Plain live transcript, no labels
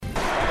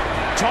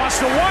Toss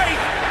to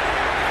White.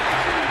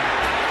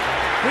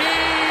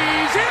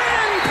 He's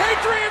in!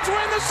 Patriots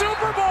win the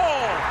Super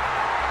Bowl!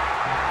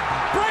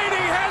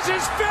 Brady has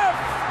his fifth!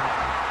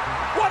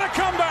 What a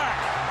comeback!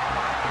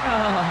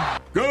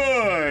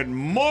 Good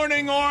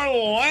morning,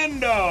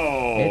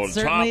 Orlando! It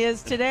certainly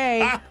is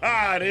today.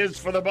 It is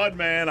for the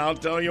Budman, I'll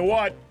tell you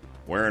what.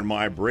 Wearing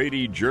my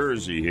Brady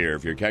jersey here.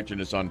 If you're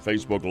catching us on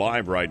Facebook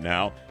Live right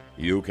now,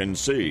 you can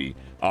see.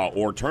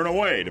 Or turn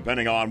away,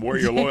 depending on where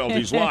your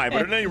loyalties lie.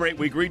 But at any rate,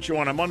 we greet you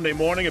on a Monday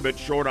morning, a bit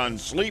short on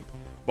sleep,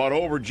 but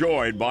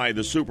overjoyed by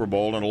the Super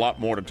Bowl, and a lot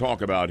more to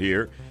talk about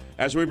here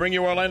as we bring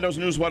you Orlando's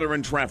news, weather,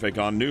 and traffic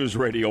on News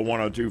Radio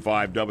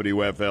 102.5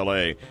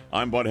 WFLA.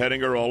 I'm Bud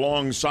Hettinger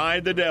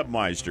alongside the Deb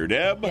Meister.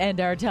 Deb? And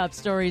our top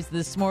stories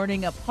this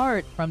morning,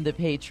 apart from the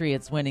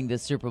Patriots winning the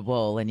Super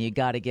Bowl, and you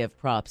got to give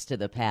props to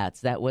the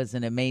Pats. That was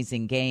an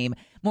amazing game.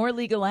 More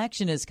legal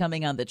action is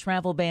coming on the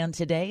travel ban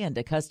today, and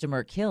a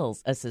customer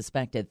kills a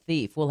suspected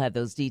thief. We'll have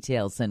those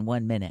details in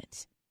 1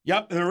 minute.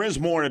 Yep, there is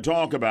more to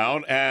talk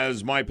about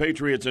as my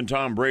Patriots and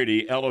Tom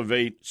Brady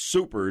elevate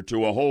Super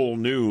to a whole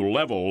new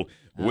level.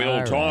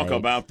 We'll talk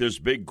about this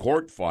big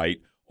court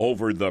fight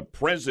over the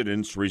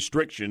president's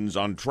restrictions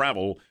on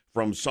travel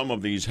from some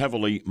of these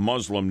heavily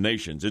Muslim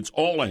nations. It's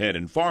all ahead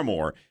and far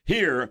more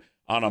here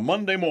on a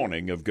Monday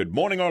morning of Good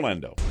Morning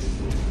Orlando.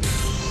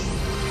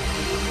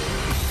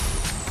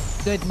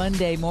 Good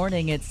Monday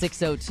morning at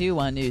 6:02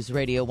 on News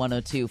Radio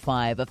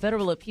 102.5. A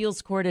federal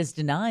appeals court is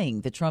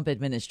denying the Trump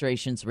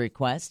administration's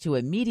request to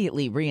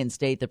immediately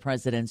reinstate the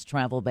president's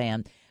travel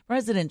ban.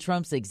 President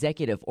Trump's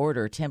executive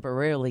order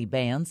temporarily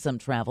bans some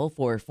travel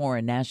for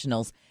foreign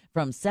nationals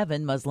from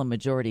 7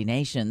 Muslim-majority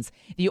nations.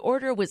 The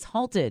order was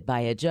halted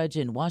by a judge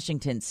in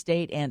Washington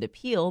state and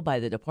appealed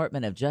by the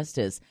Department of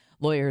Justice.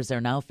 Lawyers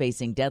are now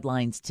facing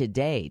deadlines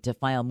today to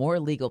file more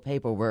legal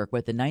paperwork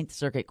with the Ninth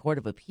Circuit Court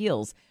of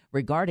Appeals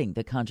regarding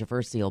the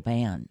controversial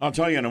ban. I'll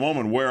tell you in a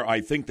moment where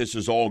I think this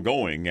is all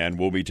going, and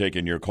we'll be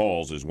taking your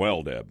calls as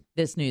well, Deb.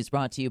 This news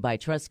brought to you by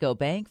Trustco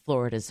Bank,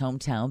 Florida's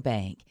hometown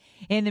bank.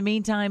 In the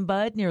meantime,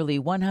 Bud, nearly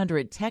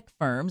 100 tech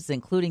firms,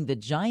 including the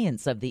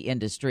giants of the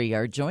industry,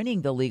 are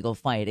joining the legal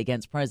fight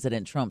against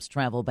President Trump's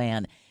travel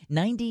ban.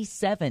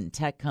 97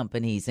 tech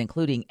companies,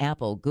 including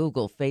Apple,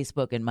 Google,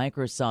 Facebook, and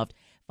Microsoft,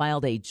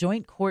 filed a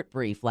joint court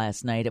brief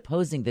last night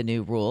opposing the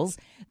new rules.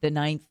 The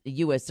Ninth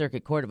U.S.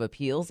 Circuit Court of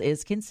Appeals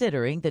is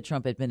considering the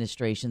Trump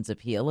administration's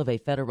appeal of a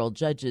federal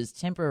judge's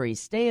temporary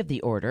stay of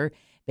the order,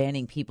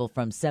 banning people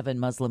from 7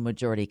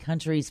 Muslim-majority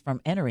countries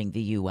from entering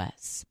the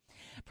U.S.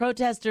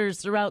 Protesters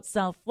throughout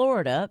South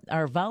Florida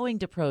are vowing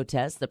to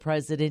protest the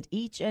president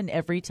each and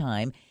every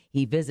time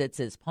he visits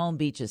his Palm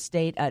Beach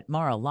estate at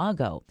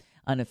Mar-a-Lago,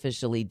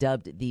 unofficially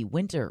dubbed the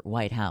Winter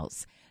White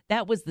House.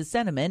 That was the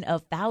sentiment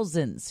of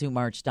thousands who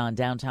marched on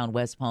downtown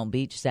West Palm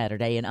Beach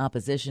Saturday in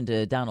opposition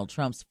to Donald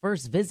Trump's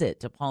first visit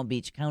to Palm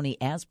Beach County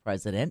as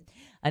president.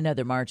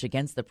 Another march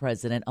against the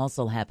president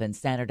also happened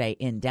Saturday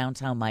in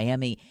downtown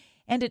Miami.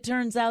 And it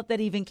turns out that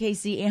even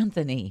Casey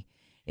Anthony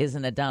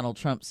isn't a Donald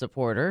Trump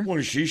supporter.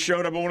 Well, she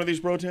showed up at one of these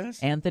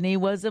protests? Anthony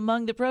was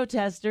among the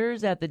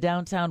protesters at the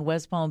downtown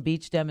West Palm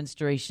Beach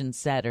demonstration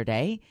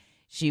Saturday.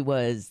 She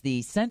was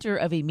the center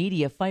of a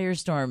media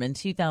firestorm in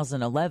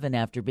 2011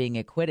 after being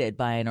acquitted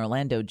by an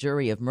Orlando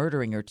jury of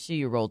murdering her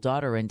 2-year-old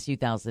daughter in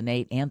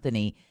 2008.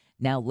 Anthony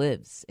now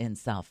lives in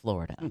South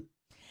Florida.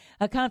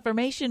 A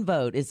confirmation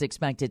vote is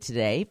expected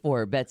today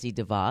for Betsy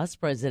DeVos,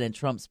 President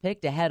Trump's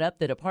pick to head up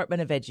the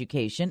Department of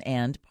Education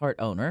and part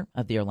owner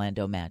of the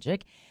Orlando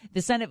Magic.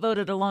 The Senate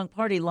voted along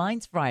party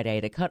lines Friday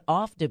to cut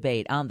off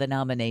debate on the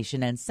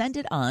nomination and send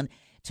it on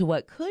to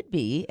what could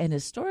be an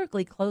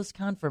historically close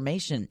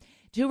confirmation.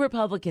 2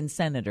 Republican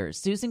senators,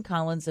 Susan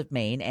Collins of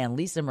Maine and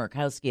Lisa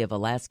Murkowski of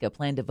Alaska,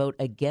 plan to vote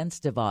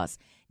against DeVos.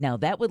 Now,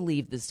 that would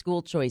leave the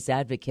school choice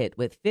advocate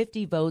with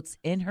 50 votes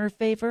in her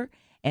favor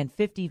and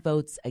 50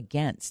 votes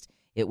against.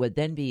 It would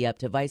then be up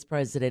to Vice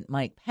President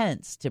Mike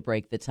Pence to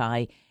break the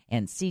tie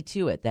and see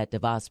to it that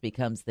DeVos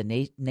becomes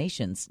the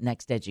nation's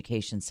next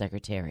education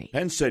secretary.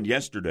 Pence said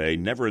yesterday,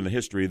 never in the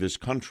history of this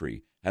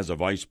country has a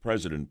vice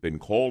president been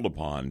called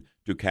upon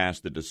to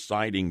cast the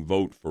deciding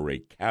vote for a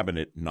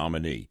cabinet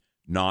nominee.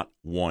 Not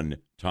one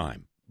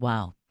time.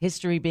 Wow.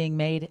 History being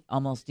made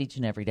almost each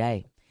and every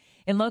day.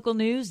 In local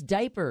news,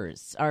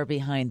 diapers are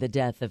behind the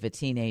death of a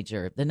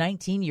teenager. The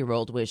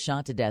 19-year-old was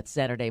shot to death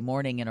Saturday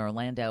morning in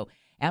Orlando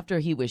after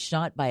he was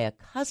shot by a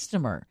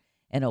customer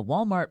in a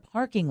Walmart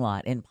parking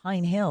lot in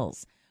Pine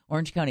Hills.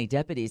 Orange County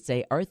deputies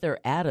say Arthur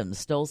Adams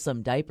stole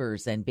some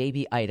diapers and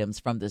baby items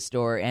from the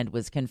store and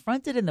was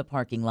confronted in the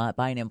parking lot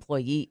by an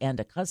employee and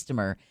a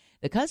customer.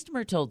 The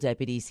customer told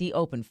deputies he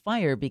opened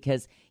fire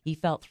because he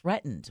felt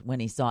threatened when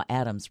he saw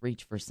Adams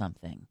reach for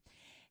something.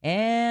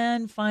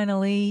 And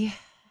finally,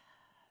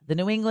 the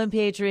New England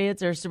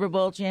Patriots are Super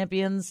Bowl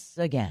champions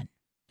again.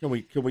 Can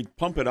we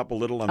pump it up a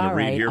little on the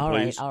read here,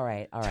 please? All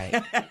right.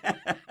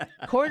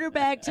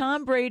 Quarterback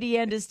Tom Brady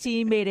and his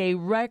team made a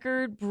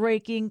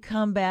record-breaking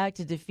comeback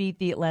to defeat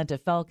the Atlanta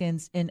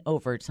Falcons in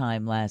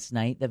overtime last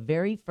night, the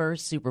very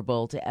first Super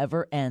Bowl to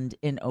ever end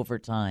in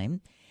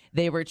overtime.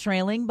 They were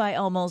trailing by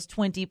almost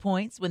 20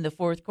 points when the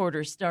fourth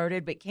quarter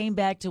started, but came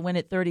back to win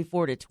it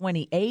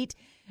 34-28.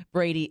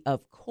 Brady,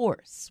 of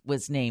course,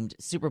 was named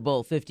Super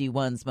Bowl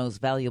 51's most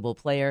valuable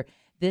player.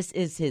 This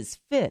is his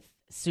fifth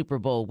Super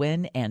Bowl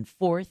win and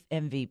fourth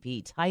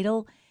MVP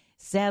title.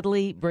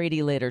 Sadly,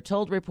 Brady later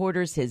told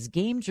reporters his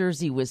game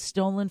jersey was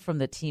stolen from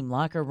the team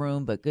locker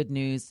room, but good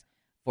news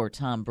for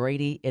Tom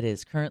Brady, it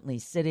is currently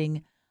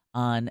sitting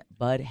on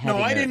Bud Hedinger.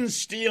 No, I didn't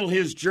steal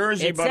his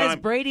jersey. It says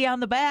Brady on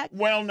the back.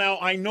 Well, now,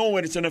 I know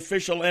it's an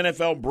official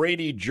NFL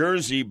Brady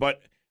jersey,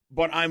 but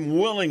I'm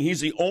willing.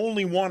 He's the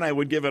only one I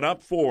would give it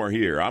up for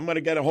here. I'm going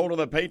to get a hold of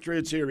the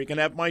Patriots here. He can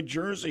have my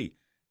jersey.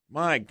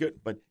 My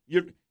good, but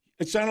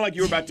it sounded like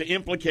you were about to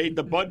implicate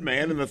the Bud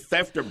man in the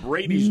theft of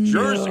Brady's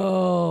jersey.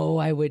 No,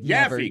 I would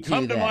never do Yaffee,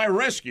 come that. to my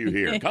rescue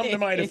here. Come to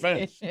my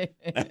defense.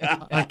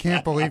 I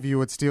can't believe you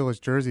would steal his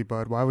jersey,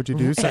 Bud. Why would you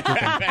do such a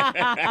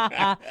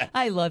thing?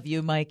 I love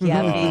you, Mike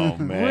Yaffee.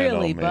 Oh, man,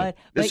 really, oh, man. Bud.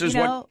 This But, is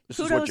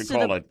kudos what you to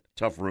call a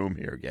tough room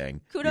here, gang.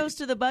 Kudos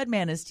to the Bud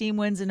man. His team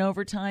wins in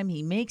overtime.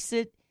 He makes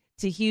it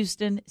to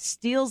Houston,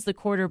 steals the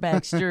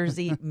quarterback's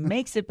jersey,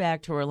 makes it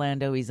back to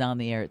Orlando. He's on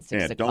the air at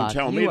 6 o'clock. Don't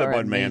tell me the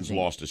Bud amazing. man's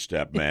lost a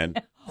step, man.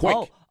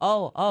 Quick.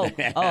 Oh,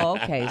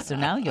 okay. So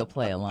now you'll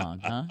play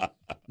along, huh?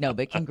 No,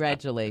 but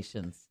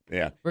congratulations.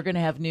 Yeah. We're going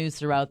to have news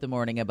throughout the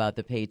morning about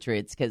the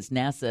Patriots because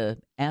NASA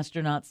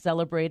astronauts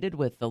celebrated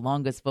with the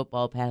longest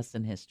football pass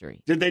in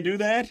history. Did they do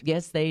that?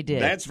 Yes, they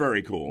did. That's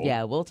very cool.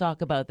 Yeah, we'll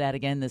talk about that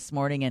again this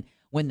morning and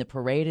when the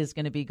parade is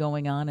going to be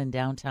going on in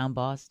downtown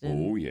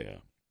Boston. Oh, yeah.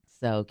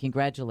 So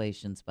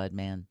congratulations, Bud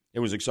man. It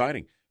was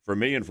exciting for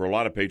me and for a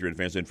lot of Patriot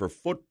fans and for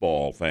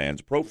football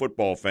fans, pro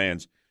football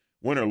fans.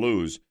 Win or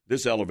lose,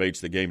 this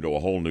elevates the game to a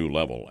whole new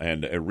level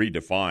and it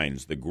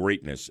redefines the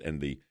greatness and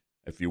the,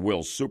 if you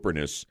will,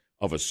 superness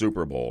of a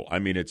Super Bowl. I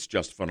mean, it's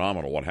just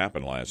phenomenal what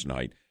happened last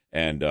night,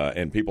 and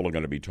people are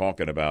going to be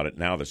talking about it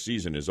now. The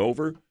season is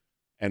over,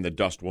 and the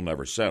dust will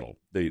never settle.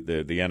 The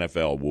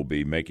NFL will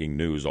be making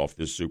news off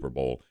this Super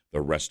Bowl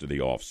the rest of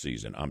the off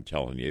season. I'm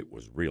telling you, it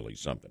was really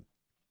something.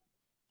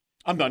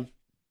 I'm done.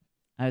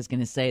 I was going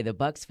to say the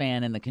Bucs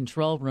fan in the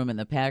control room and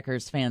the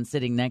Packers fan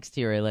sitting next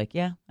to you are like,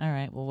 yeah, all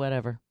right, well,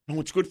 whatever. No,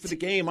 it's good for the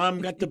game.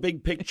 I've got the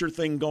big picture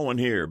thing going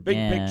here. Big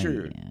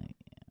picture. Yeah.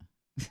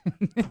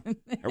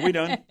 Are we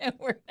done?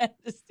 We're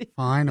at the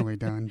Finally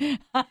done.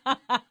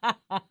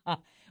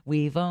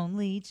 We've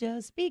only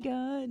just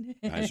begun.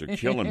 Guys are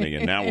killing me,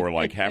 and now we're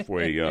like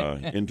halfway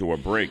into a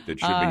break that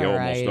should be All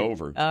almost right.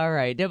 over. All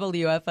right,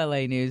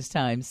 WFLA News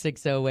Time,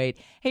 6:08.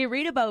 Hey,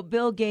 read about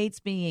Bill Gates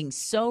being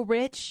so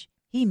rich,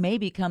 he may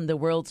become the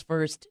world's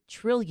first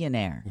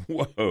trillionaire.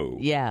 Whoa.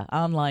 Yeah,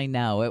 online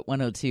now at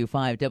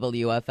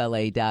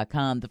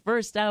 1025WFLA.com. The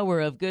first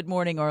hour of Good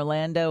Morning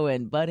Orlando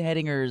and Bud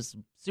Hedinger's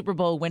Super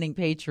Bowl winning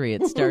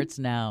Patriots starts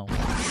now.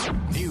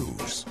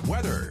 News,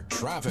 weather,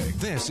 traffic.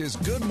 This is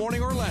Good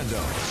Morning Orlando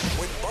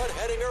with Bud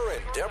Hedinger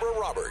and Deborah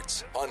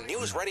Roberts on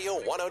News Radio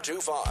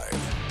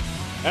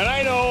 102.5. And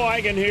I know I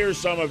can hear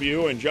some of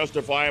you, and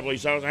justifiably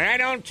so, I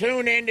don't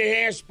tune in to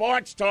hear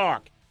sports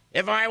talk.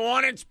 If I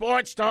wanted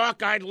sports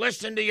talk, I'd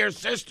listen to your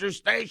sister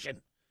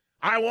station.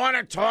 I want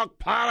to talk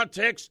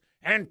politics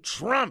and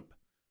Trump.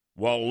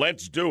 Well,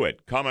 let's do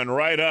it. Coming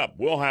right up,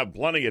 we'll have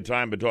plenty of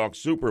time to talk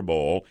Super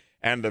Bowl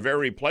and the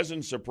very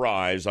pleasant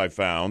surprise I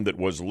found that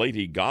was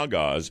Lady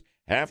Gaga's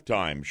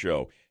halftime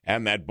show.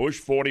 And that Bush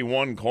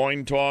 41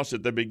 coin toss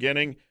at the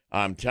beginning,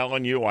 I'm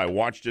telling you, I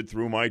watched it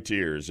through my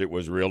tears. It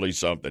was really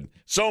something.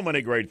 So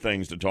many great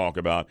things to talk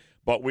about,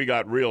 but we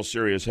got real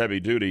serious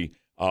heavy-duty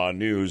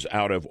news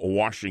out of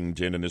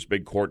Washington in this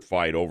big court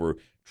fight over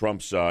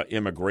Trump's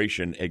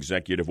immigration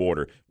executive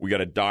order. We got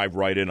to dive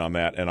right in on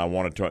that, and I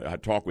want to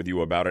talk with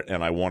you about it,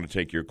 and I want to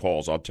take your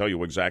calls. I'll tell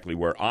you exactly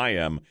where I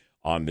am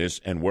on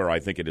this and where I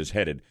think it is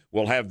headed.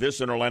 We'll have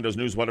this in Orlando's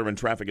news, weather, and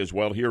traffic as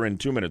well here in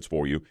 2 minutes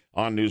for you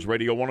on News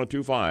Radio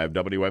 102.5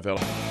 WFL.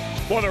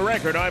 For the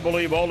record, I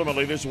believe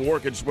ultimately this will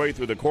work its way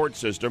through the court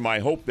system. I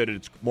hope that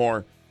it's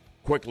more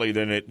quickly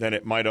than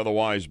it might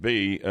otherwise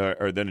be,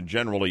 or than it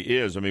generally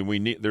is. I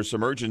mean, there's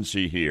some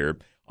urgency here.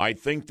 I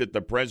think that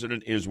the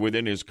president is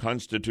within his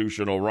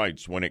constitutional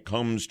rights when it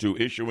comes to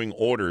issuing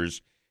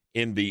orders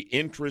in the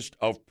interest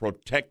of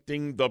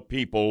protecting the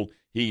people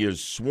he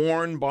is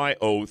sworn by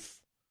oath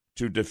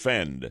to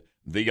defend,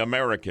 the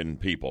American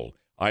people.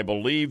 I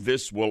believe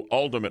this will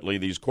ultimately,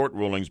 these court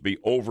rulings, be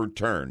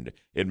overturned.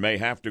 It may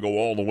have to go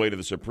all the way to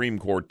the Supreme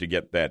Court to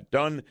get that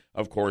done.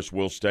 Of course,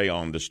 we'll stay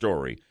on the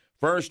story.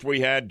 First, we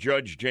had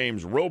Judge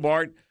James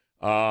Robart,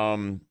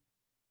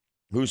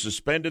 who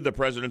suspended the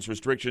president's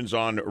restrictions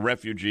on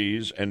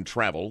refugees and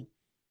travel.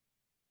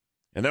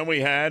 And then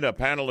we had a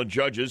panel of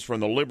judges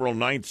from the liberal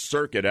Ninth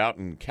Circuit out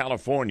in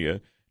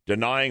California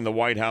denying the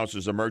White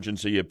House's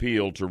emergency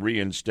appeal to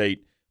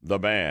reinstate the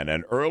ban.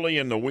 And early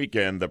in the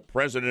weekend, the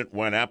president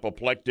went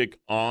apoplectic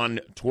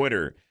on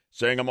Twitter,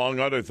 saying, among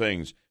other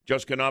things,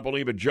 just cannot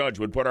believe a judge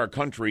would put our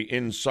country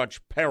in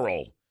such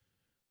peril.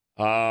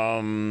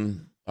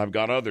 I've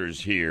got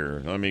others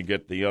here. Let me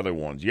get the other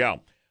ones. Yeah.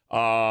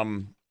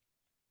 Other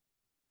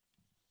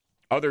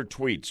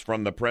tweets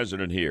from the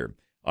president here.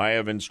 I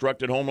have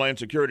instructed Homeland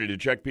Security to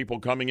check people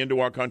coming into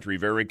our country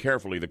very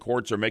carefully. The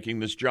courts are making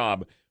this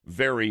job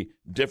very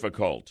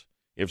difficult.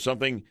 If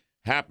something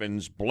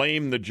happens,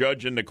 blame the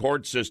judge and the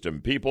court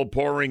system. People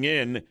pouring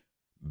in,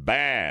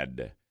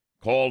 bad.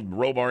 Called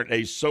Robart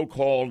a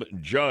so-called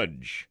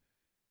judge.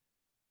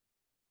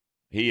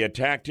 He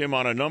attacked him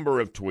on a number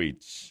of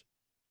tweets.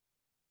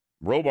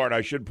 Robart,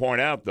 I should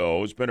point out,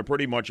 though, has been a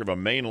pretty much of a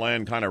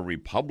mainland kind of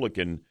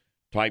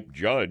Republican-type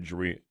judge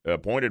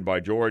appointed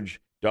by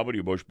George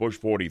W. Bush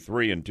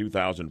 43 in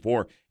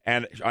 2004,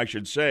 and I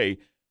should say,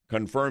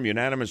 confirmed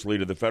unanimously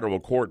to the federal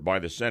court by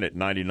the Senate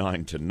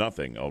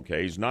 99-0.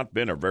 Okay, he's not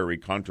been a very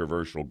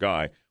controversial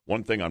guy.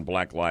 One thing on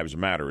Black Lives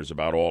Matter is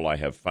about all I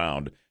have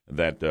found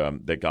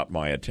that got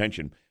my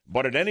attention.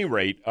 But at any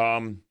rate,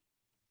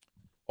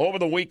 over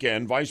the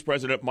weekend, Vice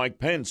President Mike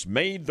Pence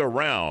made the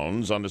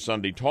rounds on the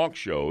Sunday talk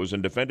shows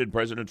and defended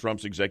President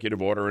Trump's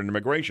executive order on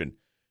immigration.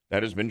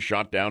 That has been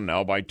shot down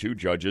now by 2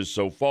 judges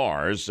so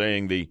far,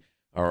 saying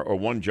or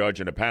one judge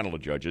and a panel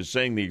of judges,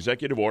 saying the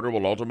executive order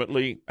will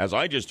ultimately, as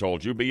I just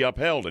told you, be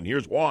upheld, and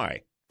here's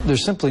why.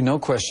 There's simply no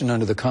question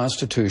under the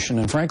Constitution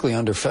and, frankly,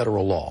 under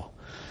federal law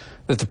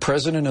that the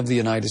President of the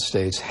United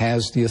States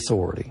has the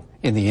authority,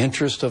 in the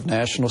interest of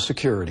national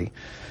security,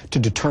 to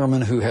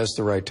determine who has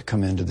the right to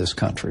come into this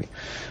country.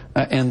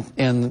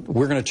 And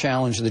we're going to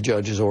challenge the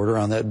judge's order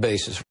on that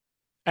basis.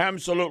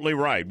 Absolutely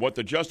right. What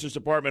the Justice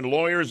Department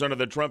lawyers under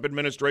the Trump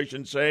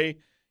administration say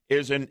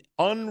is an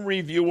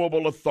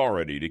unreviewable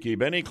authority to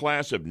keep any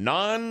class of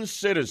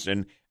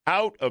non-citizen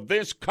out of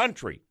this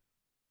country.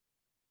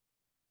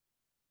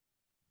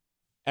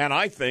 And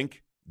I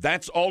think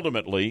that's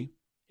ultimately,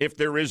 if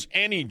there is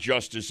any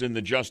justice in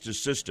the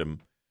justice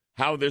system,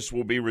 how this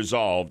will be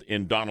resolved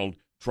in Donald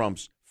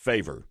Trump's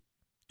favor.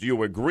 Do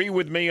you agree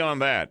with me on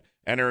that?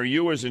 And are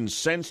you as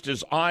incensed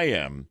as I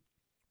am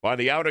by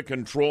the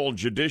out-of-control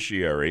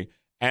judiciary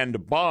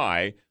and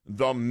by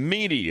the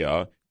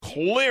media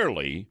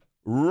clearly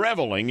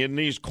reveling in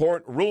these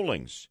court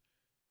rulings?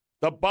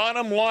 The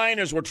bottom line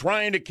is we're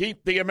trying to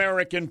keep the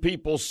American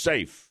people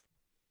safe.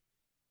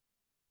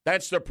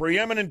 That's the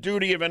preeminent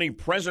duty of any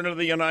president of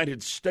the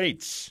United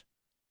States.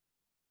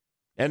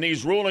 And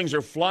these rulings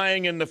are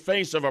flying in the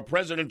face of a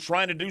president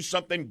trying to do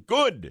something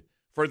good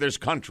for this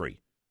country.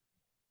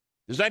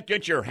 Does that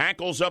get your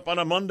hackles up on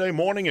a Monday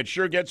morning? It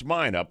sure gets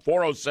mine up.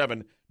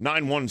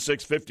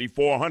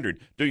 407-916-5400.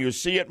 Do you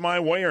see it my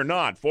way or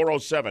not?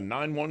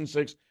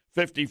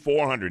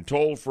 407-916-5400.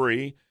 Toll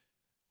free.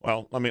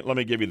 Well, let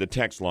me give you the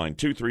text line,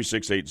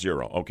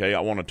 23680. Okay, I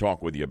want to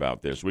talk with you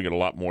about this. We got a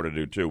lot more to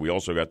do, too. We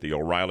also got the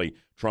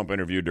O'Reilly-Trump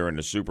interview during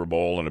the Super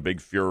Bowl and a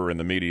big furor in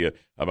the media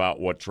about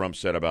what Trump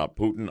said about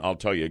Putin. I'll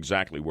tell you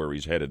exactly where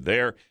he's headed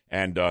there,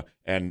 and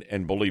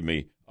believe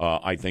me,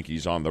 I think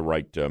he's on the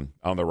right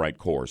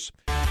course.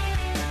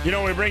 You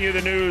know, we bring you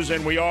the news,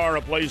 and we are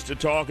a place to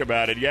talk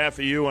about it.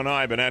 Yaffee, you and I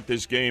have been at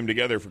this game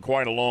together for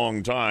quite a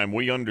long time.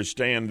 We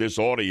understand this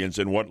audience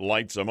and what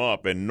lights them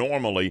up, and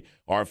normally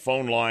our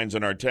phone lines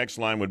and our text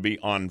line would be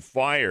on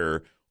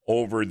fire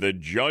over the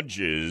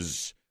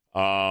judges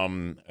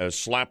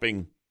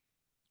slapping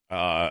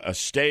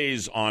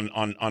stays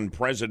on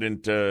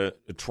President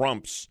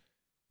Trump's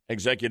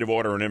executive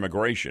order on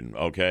immigration,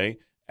 okay?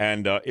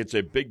 And it's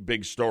a big,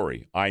 big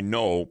story. I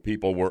know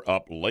people were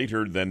up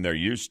later than there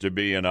used to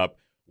be and up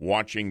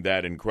watching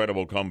that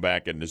incredible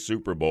comeback in the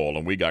Super Bowl,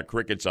 and we got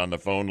crickets on the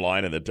phone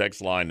line and the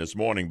text line this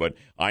morning, but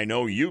I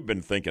know you've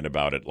been thinking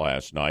about it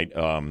last night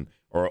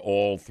or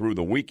all through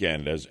the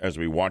weekend as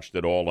we watched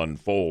it all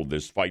unfold,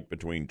 this fight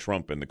between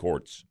Trump and the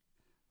courts.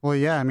 Well,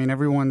 yeah, I mean,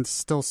 everyone's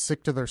still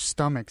sick to their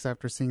stomachs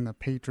after seeing the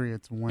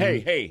Patriots win.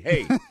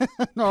 Hey.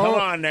 No. Come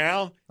on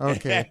now.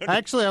 Okay.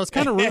 Actually, I was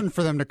kind of rooting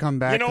for them to come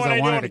back because I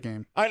wanted a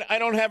game. I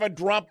don't have a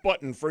drop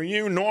button for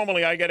you.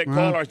 Normally, I get a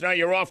call. Now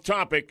you're off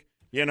topic.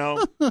 You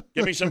know,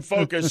 give me some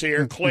focus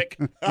here. Click.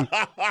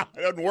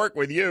 Doesn't work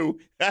with you.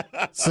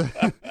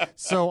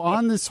 So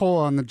on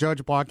the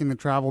judge blocking the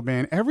travel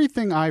ban,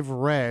 everything I've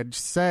read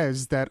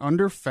says that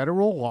under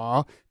federal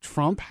law,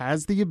 Trump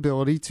has the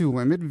ability to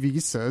limit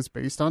visas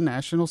based on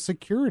national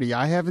security.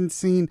 I haven't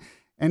seen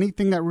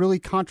anything that really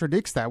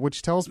contradicts that,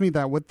 which tells me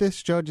that what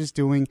this judge is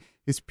doing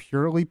is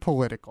purely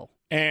political.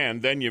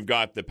 And then you've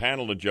got the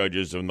panel of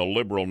judges in the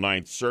liberal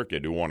Ninth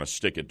Circuit who want to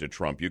stick it to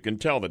Trump. You can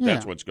tell that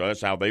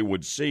that's how they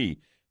would see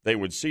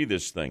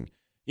this thing.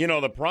 You know,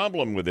 the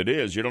problem with it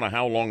is you don't know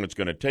how long it's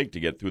going to take to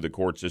get through the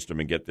court system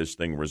and get this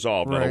thing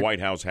resolved. Right. Now, the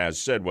White House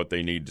has said what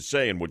they need to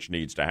say and which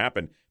needs to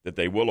happen, that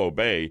they will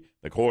obey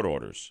the court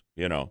orders.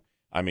 You know,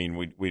 I mean,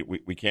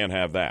 we can't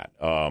have that.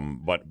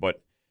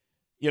 But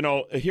you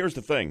know, here's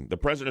the thing. The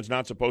president's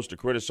not supposed to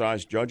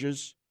criticize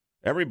judges.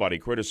 Everybody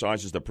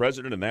criticizes the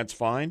president, and that's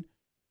fine.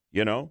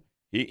 You know,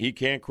 he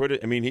can't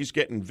I mean, he's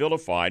getting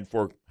vilified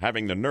for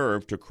having the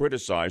nerve to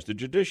criticize the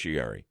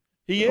judiciary.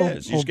 He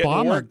is. He's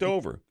getting worked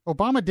over.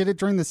 Obama did it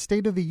during the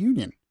State of the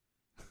Union.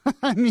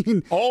 I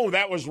mean,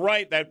 that was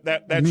right.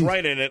 That's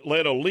right, and it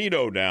led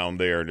Alito down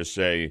there to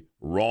say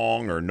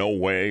wrong or no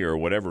way or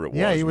whatever it was.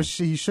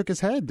 Yeah, he shook his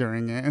head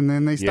during it, and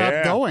then they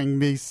stopped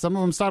going. Some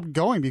of them stopped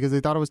going because they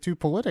thought it was too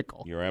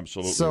political. You're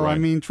absolutely so, right. I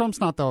mean, Trump's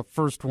not the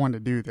first one to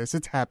do this.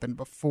 It's happened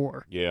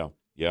before. Yeah,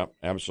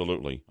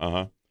 absolutely.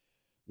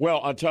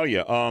 Well, I'll tell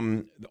you.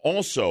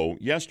 Also,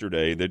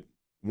 yesterday that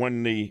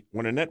when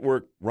a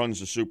network runs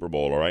the Super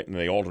Bowl, all right, and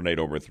they alternate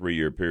over a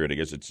 3-year period. I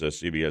guess it's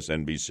CBS,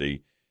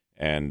 NBC,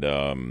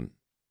 and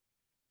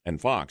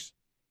Fox.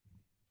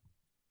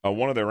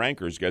 One of their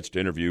anchors gets to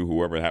interview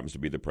whoever happens to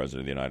be the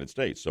president of the United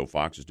States. So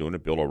Fox is doing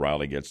it. Bill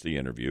O'Reilly gets the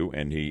interview,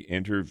 and he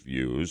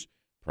interviews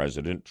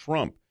President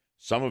Trump.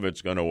 Some of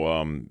it's going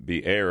to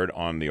be aired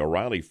on the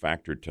O'Reilly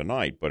Factor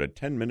tonight, but a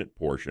 10-minute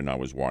portion I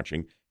was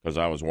watching, because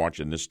I was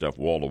watching this stuff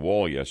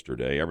wall-to-wall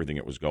yesterday, everything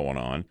that was going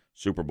on,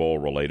 Super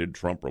Bowl-related,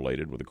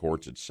 Trump-related, with the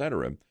courts, et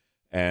cetera,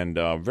 and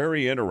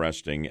very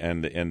interesting.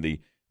 And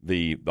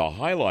the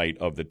highlight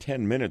of the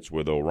 10 minutes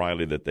with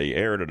O'Reilly that they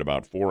aired at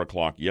about 4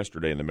 o'clock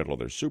yesterday in the middle of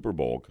their Super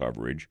Bowl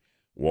coverage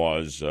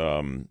was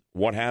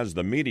what has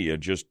the media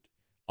just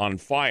on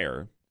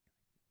fire,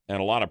 and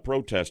a lot of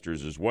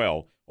protesters as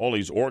well, all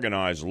these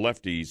organized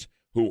lefties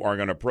who are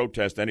going to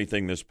protest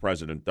anything this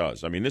president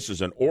does. I mean, this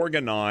is an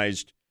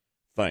organized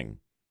thing.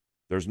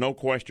 There's no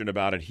question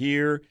about it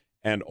here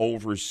and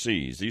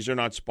overseas. These are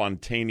not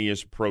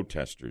spontaneous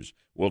protesters.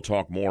 We'll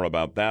talk more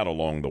about that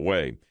along the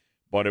way.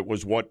 But it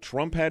was what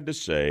Trump had to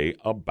say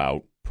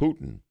about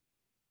Putin.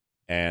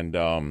 And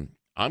I'm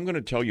going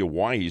to tell you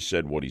why he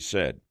said what he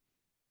said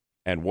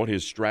and what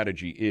his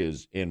strategy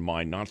is, in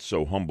my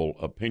not-so-humble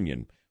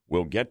opinion.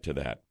 We'll get to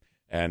that.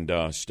 And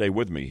stay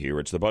with me here.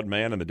 It's the Bud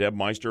Man and the Deb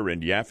Meister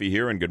and Yaffee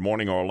here. And Good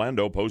Morning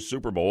Orlando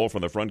post-Super Bowl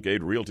from the Front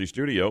Gate Realty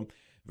Studio.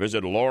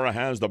 Visit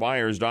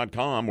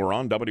laurahasthebuyers.com. We're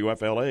on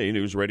WFLA,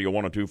 News Radio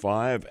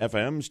 102.5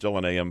 FM, still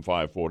on AM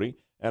 540.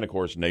 And, of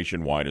course,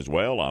 nationwide as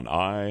well on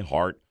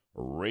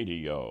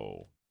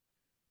iHeartRadio.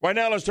 Right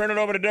now, let's turn it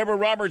over to Deborah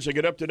Roberts to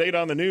get up to date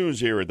on the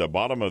news here at the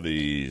bottom of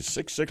the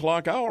 6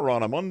 o'clock hour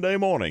on a Monday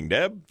morning.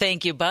 Deb?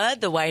 Thank you,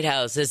 Bud. The White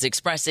House is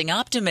expressing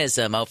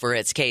optimism over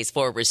its case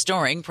for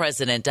restoring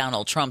President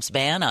Donald Trump's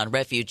ban on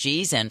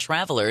refugees and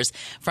travelers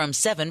from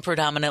 7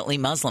 predominantly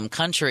Muslim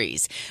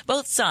countries.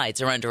 Both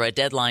sides are under a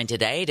deadline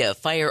today to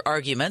fire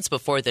arguments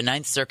before the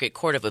Ninth Circuit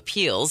Court of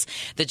Appeals.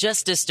 The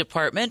Justice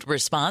Department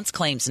response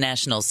claims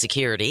national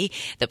security.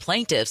 The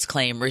plaintiffs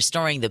claim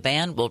restoring the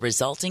ban will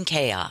result in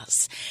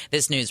chaos.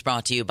 This news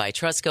brought to you by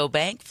Trustco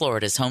Bank,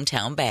 Florida's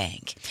hometown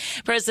bank.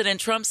 President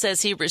Trump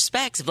says he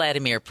respects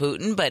Vladimir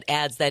Putin, but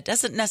adds that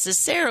doesn't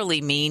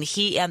necessarily mean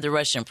he and the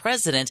Russian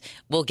president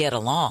will get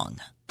along.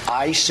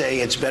 I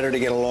say it's better to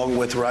get along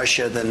with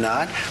Russia than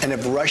not. And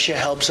if Russia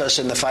helps us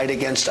in the fight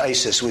against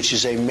ISIS, which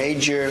is a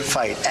major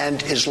fight,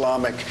 and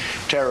Islamic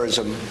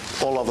terrorism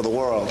all over the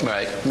world,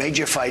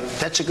 major fight,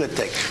 that's a good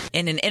thing.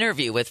 In an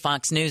interview with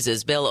Fox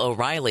News' Bill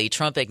O'Reilly,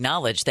 Trump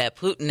acknowledged that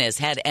Putin has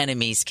had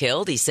enemies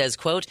killed. He says,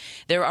 quote,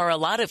 there are a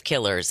lot of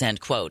killers, end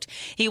quote.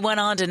 He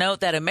went on to note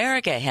that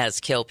America has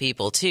killed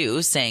people,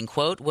 too, saying,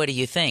 quote, what do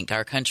you think?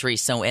 Our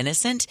country's so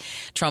innocent?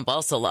 Trump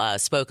also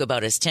spoke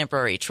about his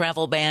temporary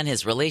travel ban,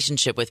 his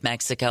relationship with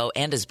Mexico,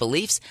 and his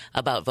beliefs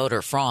about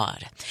voter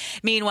fraud.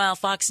 Meanwhile,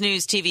 Fox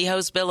News TV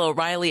host Bill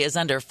O'Reilly is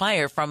under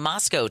fire from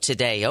Moscow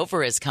today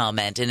over his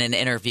comment in an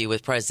interview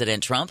with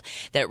President Trump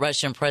that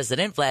Russian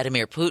President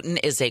Vladimir Putin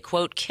is a,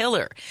 quote,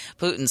 killer.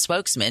 Putin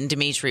spokesman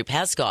Dmitry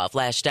Peskov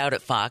lashed out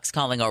at Fox,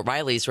 calling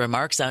O'Reilly's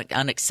remarks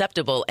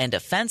unacceptable and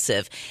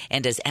offensive,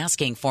 and is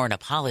asking for an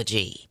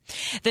apology.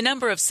 The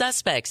number of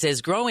suspects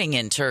is growing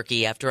in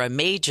Turkey after a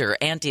major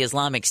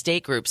anti-Islamic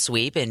State group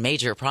sweep in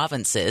major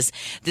provinces.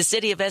 The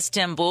city of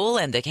Istanbul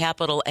and the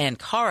capital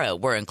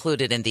Ankara were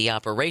included in the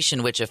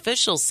operation, which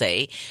officials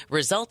say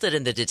resulted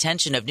in the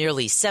detention of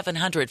nearly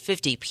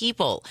 750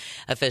 people.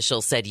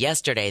 Officials said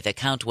yesterday the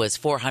count was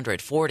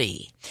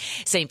 440.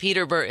 St.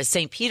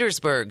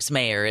 Petersburg's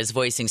mayor is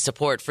voicing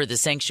support for the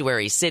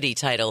sanctuary city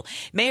title.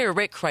 Mayor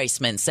Rick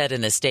Kreisman said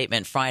in a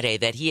statement Friday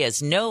that he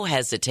has no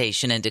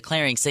hesitation in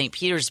declaring St.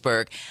 Petersburg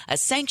a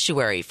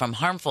sanctuary from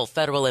harmful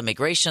federal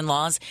immigration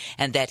laws,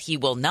 and that he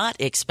will not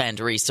expend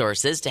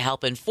resources to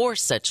help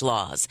enforce such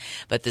laws.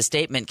 But the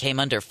statement came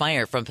under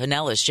fire from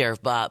Pinellas Sheriff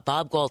Bob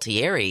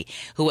Gualtieri,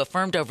 who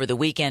affirmed over the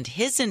weekend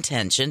his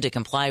intention to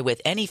comply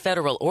with any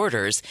federal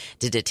orders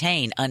to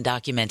detain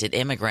undocumented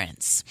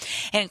immigrants.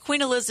 And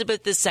Queen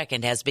Elizabeth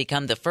II has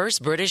become the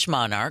first British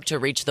monarch to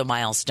reach the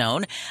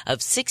milestone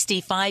of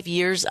 65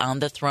 years on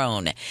the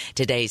throne.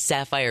 Today's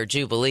Sapphire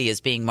Jubilee is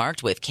being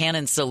marked with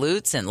cannon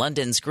salutes in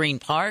London's Green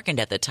Park and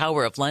at the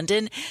Tower of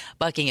London.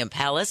 Buckingham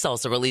Palace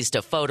also released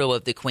a photo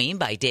of the Queen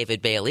by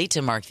David Bailey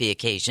to mark the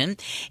occasion.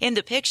 In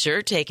the picture,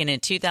 picture taken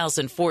in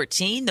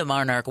 2014. The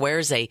monarch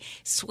wears a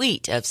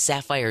suite of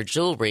sapphire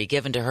jewelry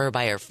given to her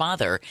by her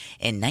father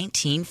in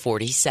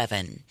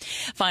 1947.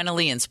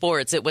 Finally, in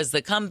sports, it was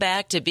the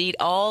comeback to beat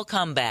all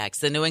comebacks.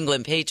 The New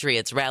England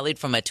Patriots rallied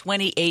from a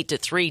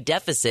 28-3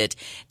 deficit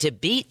to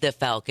beat the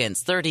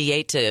Falcons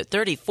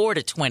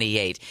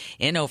 34-28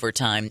 in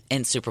overtime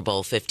in Super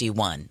Bowl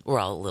 51. We're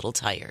all a little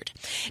tired.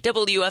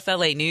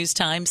 WFLA News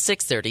Time,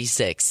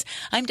 6:36.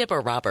 I'm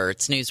Deborah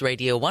Roberts, News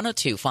Radio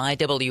 102.5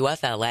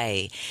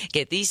 WFLA.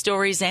 Get these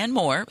stories and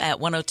more at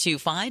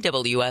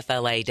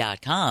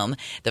 1025WFLA.com.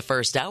 The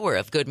first hour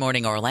of Good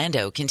Morning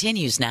Orlando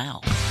continues now.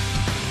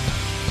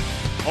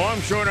 Oh, I'm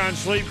short on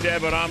sleep,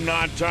 Deb, but I'm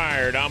not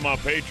tired. I'm a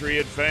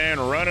Patriot fan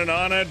running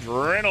on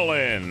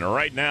adrenaline.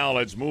 Right now,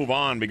 let's move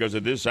on because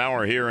at this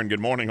hour here in Good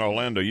Morning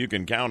Orlando, you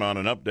can count on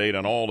an update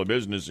on all the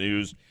business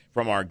news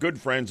from our good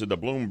friends at the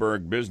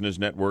Bloomberg Business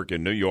Network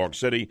in New York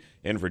City.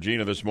 In for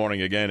Gina this morning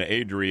again,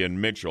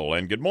 Adrian Mitchell.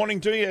 And good morning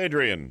to you,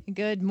 Adrian.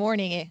 Good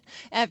morning.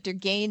 After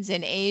gains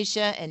in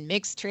Asia and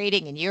mixed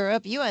trading in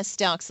Europe, U.S.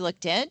 stocks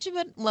looked edge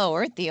but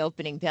lower at the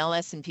opening bell.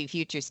 S&P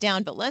futures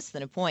down, but less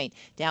than a point.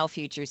 Dow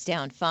futures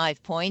down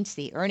 5 points.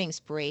 The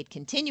earnings parade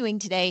continuing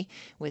today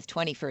with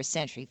 21st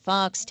Century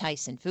Fox,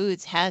 Tyson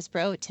Foods,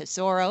 Hasbro,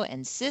 Tesoro,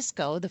 and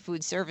Cisco, the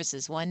food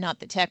services one, not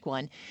the tech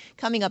one.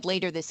 Coming up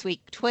later this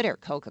week, Twitter,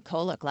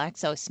 Coca-Cola,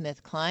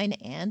 GlaxoSmithKline,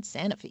 and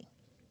Sanofi.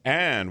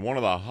 And one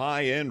of the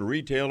high-end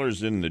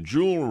retailers in the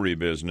jewelry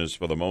business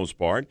for the most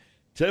part,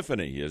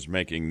 Tiffany, is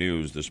making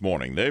news this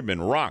morning. They've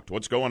been rocked.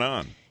 What's going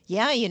on?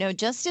 Yeah,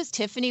 just as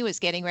Tiffany was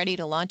getting ready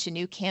to launch a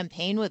new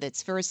campaign with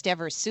its first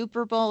ever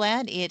Super Bowl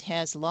ad, it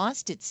has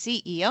lost its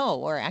CEO,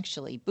 or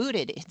actually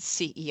booted its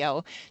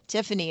CEO.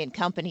 Tiffany &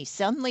 Company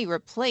suddenly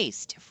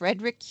replaced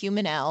Frederick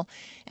Humanel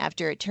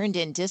after it turned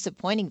in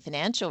disappointing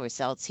financial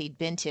results. He'd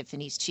been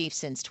Tiffany's chief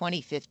since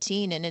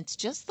 2015, and it's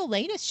just the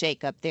latest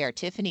shakeup there.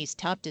 Tiffany's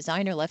top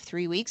designer left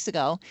 3 weeks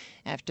ago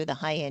after the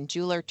high-end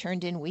jeweler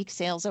turned in weak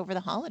sales over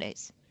the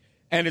holidays.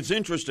 And it's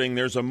interesting,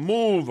 there's a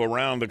move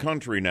around the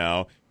country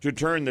now to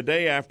turn the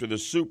day after the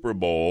Super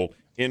Bowl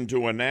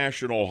into a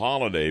national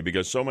holiday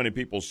because so many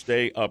people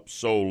stay up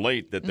so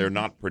late that they're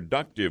not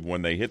productive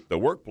when they hit the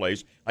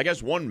workplace. I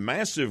guess one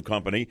massive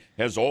company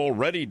has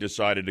already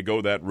decided to go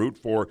that route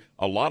for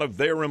a lot of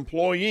their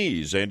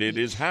employees, and it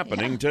is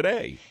happening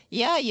today.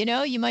 Yeah,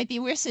 you might be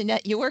wishing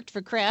that you worked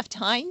for Kraft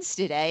Heinz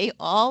today.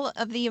 All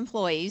of the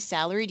employees,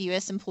 salaried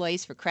U.S.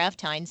 employees for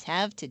Kraft Heinz,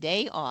 have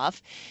today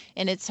off,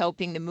 and it's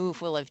hoping the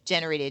move will have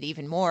generated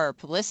even more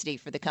publicity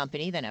for the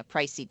company than a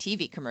pricey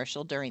TV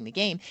commercial during the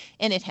game,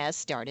 and it has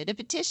started a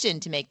petition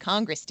to make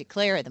Congress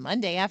declare the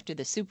Monday after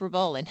the Super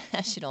Bowl a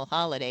national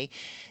holiday.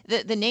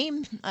 The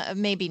name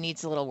maybe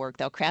needs a little work,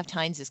 though. Kraft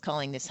Heinz is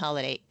calling this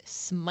holiday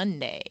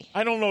Smonday.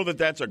 I don't know that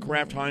that's a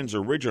Kraft Heinz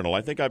original.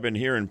 I think I've been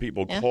hearing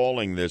people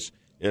calling this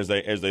as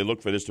they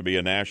look for this to be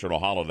a national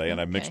holiday, and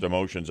I have mixed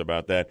emotions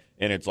about that.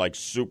 And it's like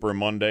Super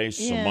Monday,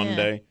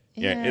 Monday.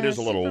 Yeah, it is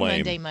a little Super lame.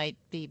 Monday might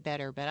be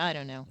better, but I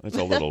don't know. It's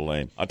a little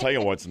lame. I'll tell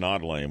you what's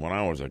not lame. When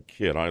I was a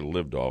kid, I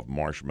lived off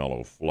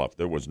marshmallow fluff.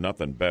 There was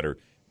nothing better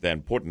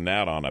than putting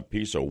that on a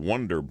piece of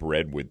Wonder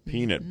Bread with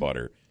peanut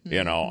butter.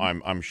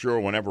 I'm sure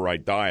whenever I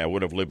die, I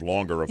would have lived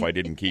longer if I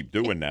didn't keep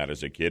doing that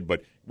as a kid.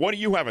 But what do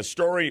you have a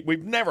story?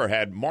 We've never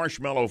had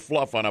marshmallow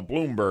fluff on a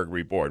Bloomberg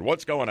report.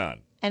 What's going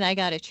on? And I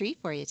got a treat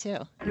for you, too.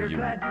 You're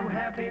glad you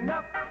have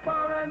enough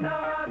for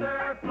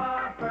another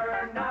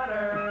fluffer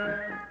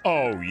nutter.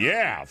 Oh,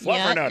 yeah.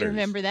 Fluffer nutters. You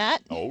remember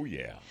that? Oh,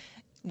 yeah.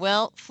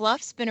 Well,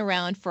 fluff's been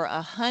around for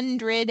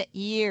 100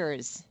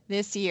 years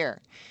this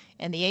year.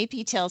 And the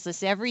AP tells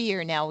us every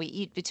year now we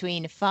eat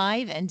between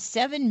 5 and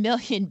 7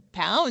 million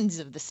pounds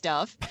of the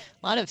stuff.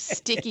 A lot of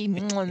sticky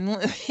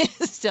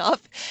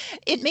stuff.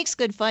 It makes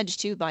good fudge,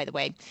 too, by the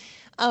way.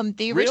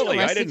 The original really?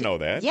 Recipe, I didn't know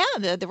that.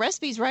 Yeah, the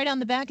recipe's right on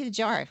the back of the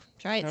jar.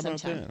 Try it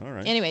sometime. All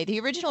right. Anyway, the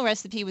original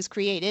recipe was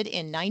created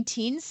in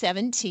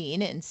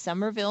 1917 in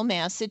Somerville,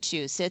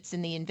 Massachusetts,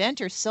 and the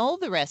inventor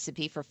sold the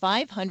recipe for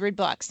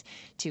 $500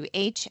 to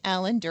H.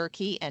 Allen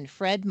Durkee and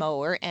Fred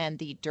Mower, and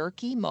the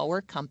Durkee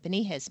Mower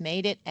Company has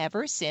made it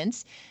ever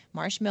since.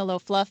 Marshmallow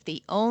fluff,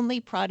 the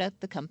only product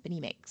the company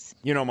makes.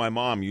 My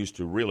mom used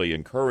to really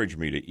encourage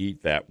me to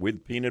eat that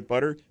with peanut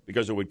butter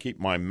because it would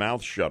keep my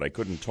mouth shut. I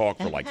couldn't talk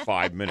for like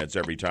 5 minutes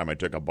every time I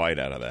took a bite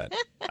out of that.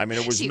 I mean,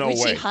 it was no way.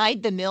 Would she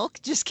hide the milk?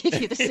 Just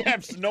give you the same.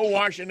 Yes, no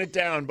washing it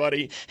down,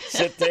 buddy.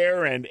 Sit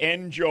there and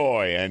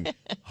enjoy. And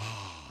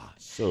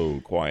so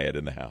quiet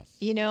in the house.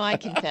 I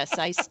confess,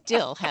 I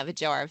still have a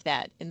jar of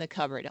that in the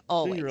cupboard,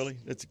 always. Do you really?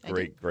 It's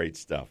great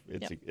stuff.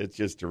 It's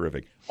just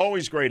terrific.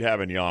 Always great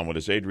having you on with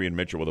us. Adrian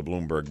Mitchell with the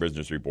Bloomberg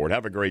Business Report.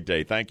 Have a great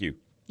day. Thank you.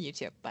 You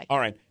too. Bye. All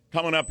right.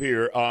 Coming up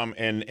here,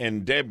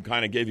 and Deb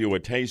kind of gave you a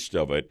taste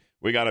of it.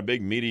 We got a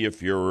big media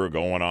furor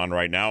going on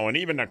right now, and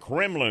even the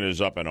Kremlin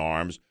is up in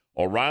arms.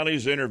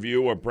 O'Reilly's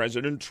interview of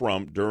President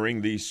Trump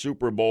during the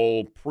Super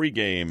Bowl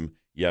pregame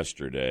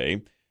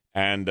yesterday,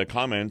 and the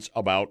comments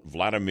about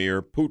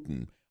Vladimir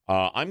Putin.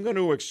 I'm going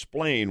to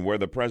explain where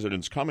the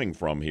president's coming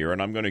from here,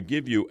 and I'm going to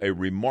give you a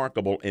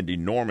remarkable and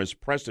enormous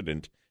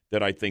precedent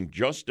that I think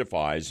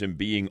justifies him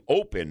being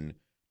open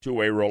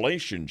to a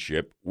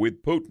relationship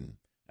with Putin.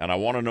 And I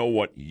want to know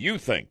what you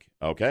think,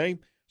 okay?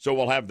 So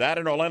we'll have that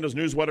in Orlando's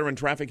news, weather, and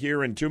traffic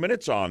here in 2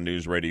 minutes on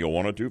News Radio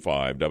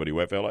 102.5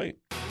 WFLA.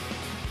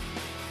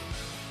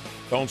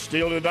 Don't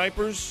steal the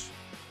diapers.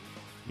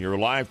 You're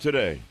alive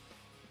today.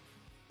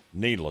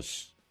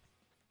 Needless.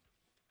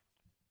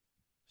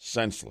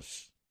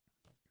 Senseless.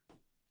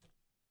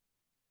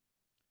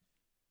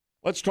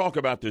 Let's talk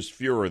about this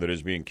furor that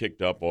is being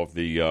kicked up off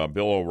the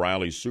Bill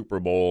O'Reilly Super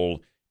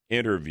Bowl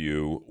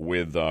interview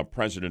with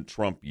President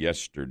Trump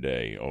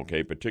yesterday,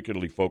 okay,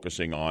 particularly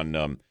focusing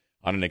on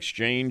an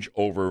exchange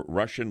over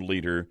Russian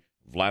leader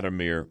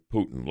Vladimir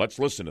Putin. Let's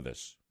listen to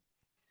this.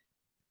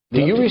 Do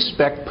you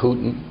respect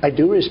Putin? I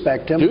do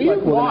respect him. Do you?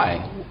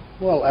 Why?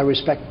 Well, I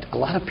respect a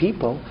lot of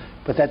people,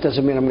 but that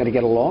doesn't mean I'm going to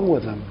get along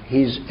with him.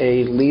 He's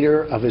a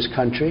leader of his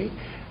country.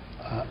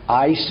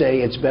 I say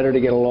it's better to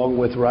get along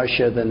with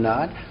Russia than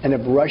not. And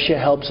if Russia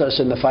helps us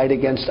in the fight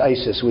against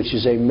ISIS, which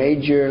is a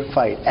major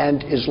fight,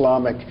 and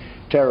Islamic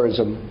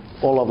terrorism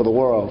all over the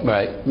world,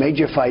 right,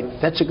 major fight,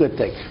 that's a good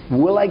thing.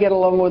 Will I get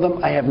along with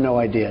him? I have no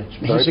idea.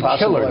 He's a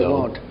killer,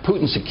 though.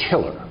 Putin's a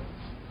killer.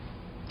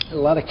 A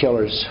lot of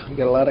killers. You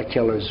got a lot of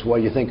killers. Why,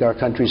 you think our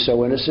country's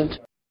so innocent?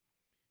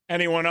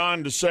 And he went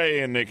on to say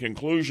in the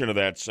conclusion of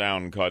that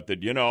sound cut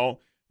that,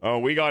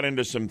 we got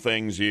into some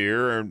things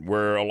here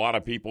where a lot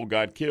of people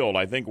got killed.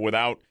 I think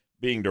without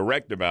being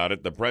direct about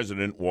it, the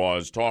president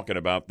was talking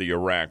about the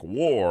Iraq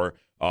war,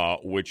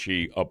 which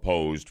he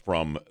opposed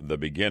from the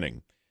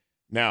beginning.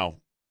 Now,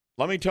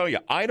 let me tell you,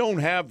 I don't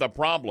have the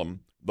problem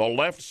the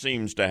left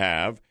seems to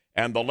have,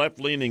 and the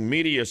left-leaning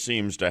media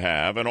seems to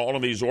have, and all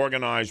of these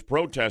organized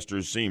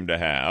protesters seem to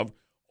have,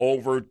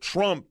 over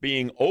Trump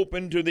being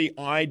open to the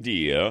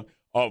idea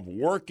of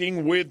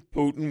working with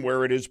Putin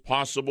where it is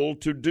possible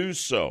to do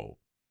so.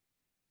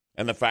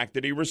 And the fact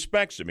that he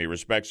respects him. He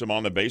respects him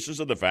on the basis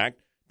of the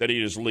fact that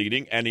he is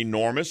leading an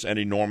enormous and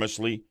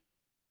enormously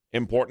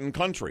important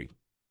country.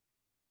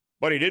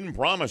 But he didn't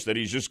promise that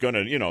he's just going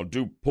to,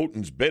 do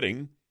Putin's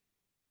bidding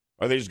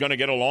or that he's going to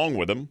get along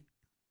with him.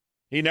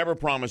 He never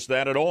promised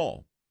that at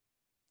all.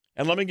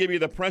 And let me give you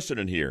the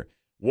precedent here.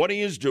 What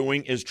he is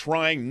doing is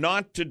trying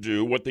not to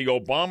do what the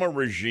Obama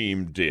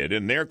regime did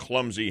in their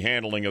clumsy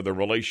handling of the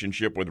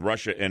relationship with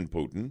Russia and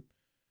Putin,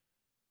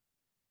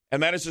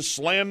 and that is to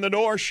slam the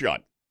door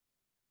shut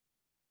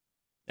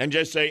and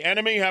just say,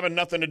 enemy, having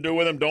nothing to do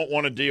with him, don't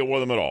want to deal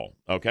with him at all,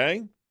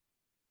 okay?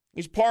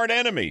 He's part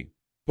enemy,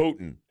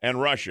 Putin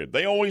and Russia.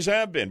 They always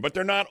have been, but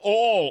they're not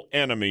all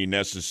enemy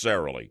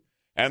necessarily.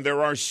 And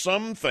there are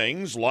some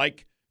things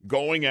like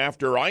going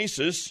after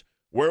ISIS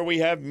where we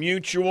have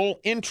mutual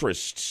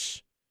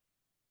interests.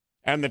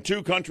 And the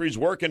two countries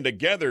working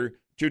together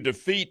to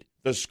defeat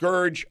the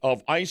scourge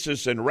of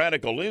ISIS and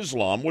radical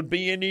Islam would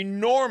be an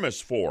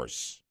enormous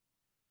force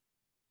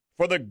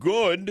for the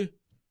good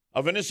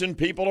of innocent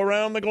people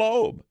around the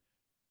globe.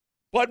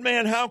 But,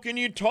 man, how can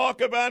you talk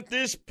about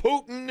this?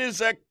 Putin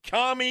is a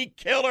commie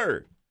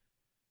killer.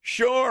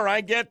 Sure,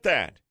 I get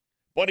that.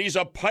 But he's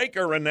a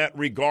piker in that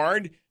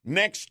regard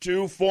next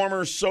to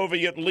former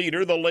Soviet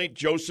leader, the late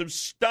Joseph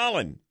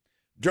Stalin.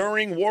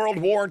 During World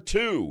War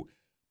II,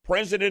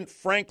 President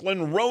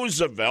Franklin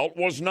Roosevelt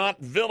was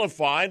not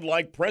vilified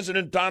like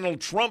President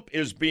Donald Trump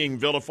is being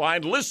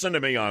vilified. Listen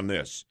to me on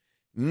this.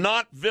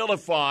 Not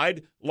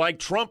vilified like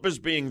Trump is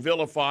being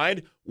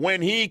vilified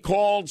when he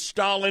called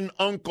Stalin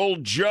Uncle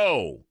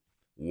Joe.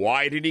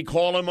 Why did he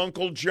call him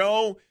Uncle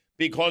Joe?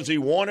 Because he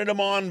wanted him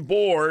on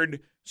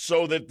board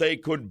so that they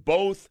could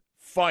both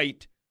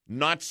fight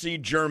Nazi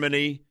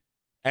Germany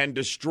and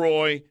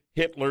destroy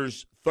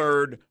Hitler's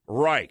Third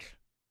Reich.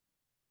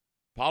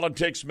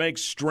 Politics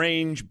makes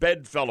strange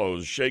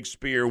bedfellows,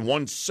 Shakespeare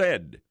once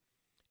said,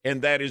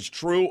 and that is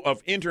true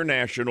of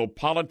international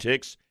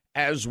politics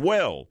as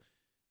well.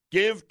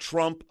 Give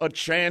Trump a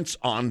chance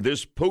on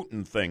this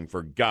Putin thing,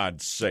 for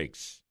God's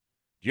sakes.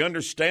 Do you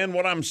understand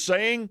what I'm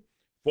saying?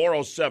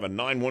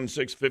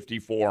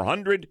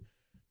 407-916-5400,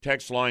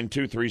 text line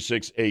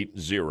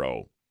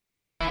 23680.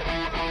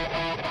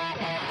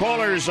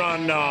 Callers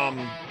on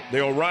the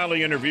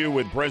O'Reilly interview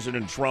with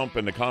President Trump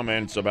and the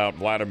comments about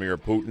Vladimir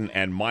Putin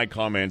and my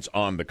comments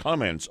on the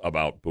comments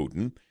about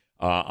Putin.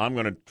 I'm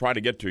going to try to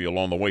get to you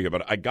along the way here,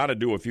 but I got to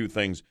do a few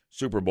things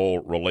Super Bowl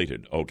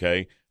related,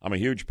 okay? I'm a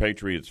huge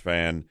Patriots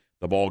fan.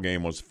 The ball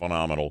game was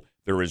phenomenal.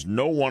 There is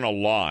no one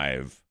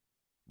alive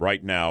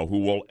right now who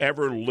will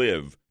ever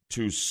live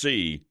to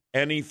see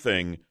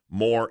anything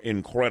more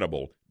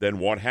incredible than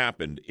what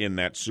happened in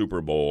that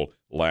Super Bowl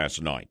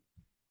last night.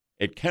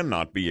 It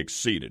cannot be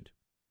exceeded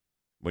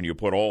when you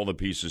put all the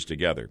pieces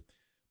together.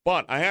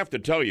 But I have to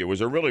tell you, it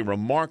was a really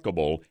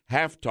remarkable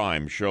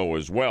halftime show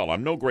as well.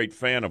 I'm no great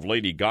fan of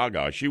Lady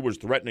Gaga. She was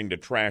threatening to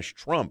trash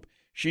Trump.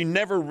 She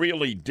never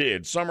really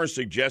did. Some are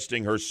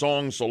suggesting her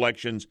song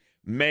selections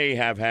may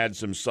have had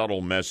some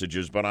subtle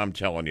messages, but I'm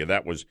telling you,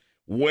 that was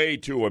way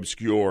too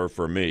obscure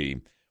for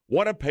me.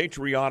 What a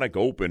patriotic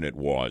open it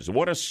was.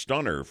 What a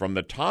stunner from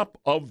the top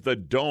of the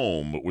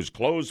dome. It was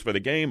closed for the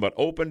game, but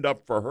opened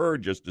up for her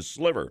just a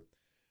sliver.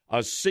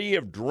 A sea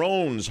of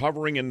drones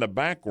hovering in the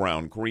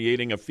background,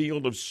 creating a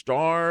field of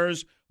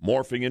stars,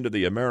 morphing into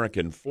the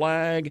American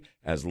flag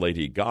as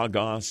Lady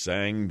Gaga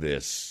sang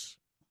this.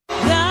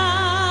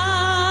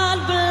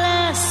 God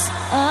bless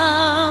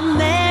America,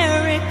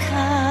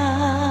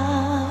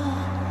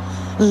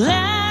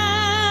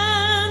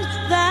 land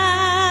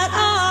that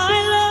I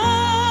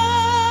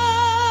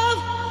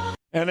love.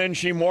 And then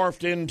she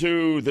morphed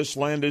into "This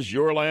Land Is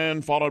Your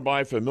Land," followed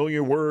by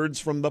familiar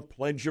words from the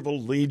Pledge of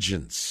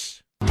Allegiance.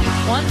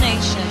 One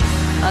nation,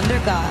 under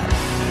God,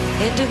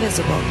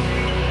 indivisible,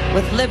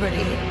 with liberty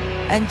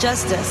and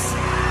justice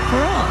for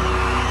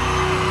all.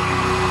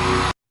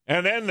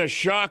 And then the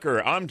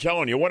shocker. I'm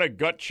telling you, what a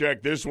gut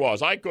check this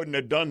was. I couldn't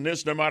have done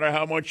this no matter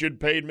how much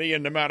you'd paid me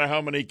and no matter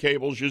how many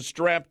cables you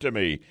strapped to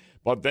me.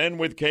 But then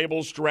with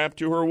cables strapped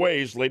to her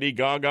waist, Lady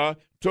Gaga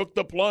took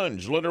the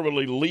plunge,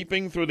 literally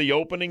leaping through the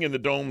opening in the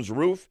dome's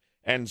roof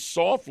and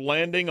soft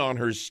landing on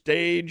her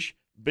stage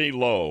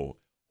below.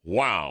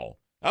 Wow,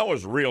 that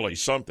was really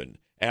something.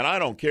 And I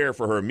don't care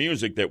for her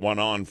music that went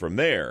on from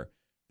there,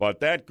 but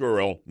that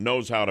girl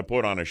knows how to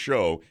put on a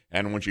show,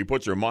 and when she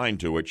puts her mind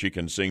to it, she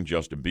can sing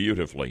just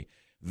beautifully.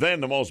 Then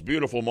the most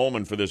beautiful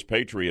moment for this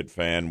Patriot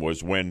fan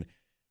was when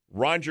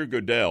Roger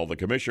Goodell, the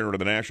commissioner of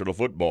the National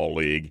Football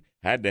League,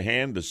 had to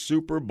hand the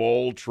Super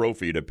Bowl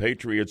trophy to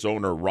Patriots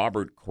owner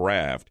Robert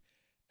Kraft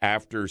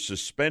after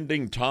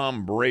suspending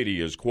Tom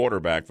Brady as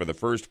quarterback for the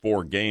first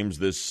 4 games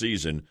this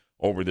season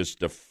over this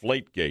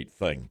Deflategate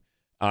thing.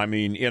 I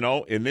mean, you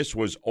know, and this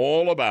was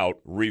all about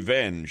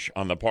revenge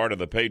on the part of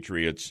the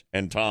Patriots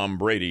and Tom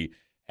Brady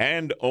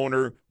and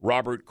owner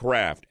Robert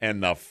Kraft.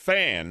 And the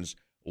fans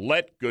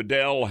let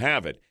Goodell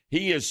have it.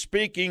 He is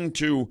speaking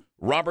to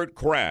Robert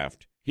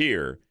Kraft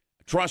here,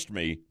 trust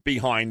me,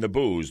 behind the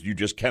booze. You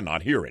just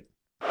cannot hear it.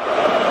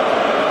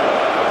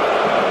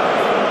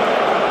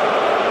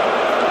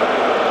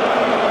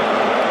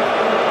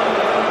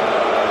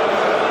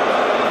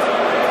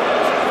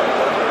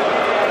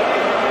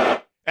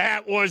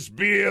 That was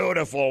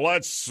beautiful.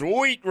 What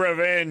sweet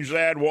revenge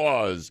that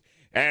was.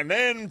 And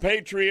then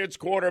Patriots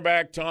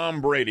quarterback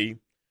Tom Brady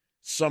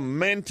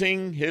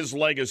cementing his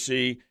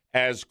legacy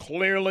as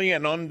clearly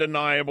and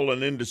undeniable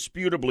and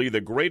indisputably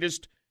the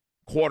greatest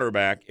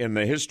quarterback in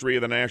the history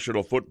of the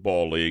National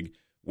Football League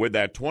with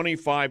that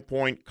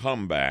 25-point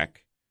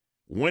comeback,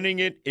 winning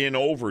it in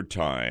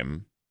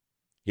overtime,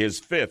 his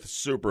 5th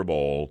Super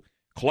Bowl,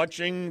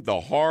 clutching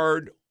the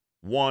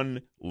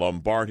hard-won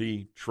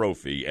Lombardi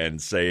Trophy and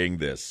saying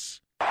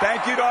this.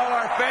 Thank you to all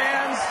our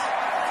fans,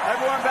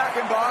 everyone back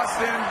in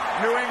Boston,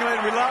 New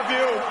England, we love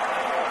you.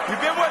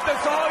 You've been with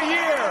us all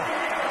year.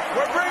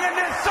 We're bringing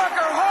this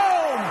sucker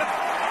home.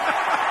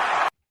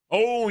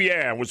 Oh,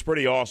 yeah, it was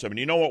pretty awesome. And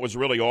you know what was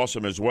really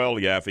awesome as well,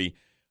 Yaffee?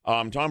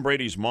 Tom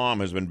Brady's mom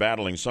has been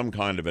battling some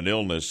kind of an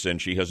illness,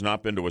 and she has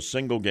not been to a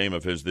single game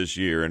of his this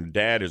year. And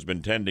Dad has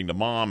been tending to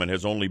Mom and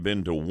has only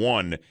been to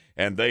one,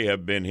 and they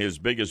have been his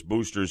biggest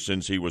boosters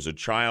since he was a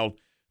child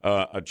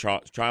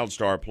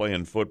star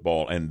playing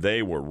football, and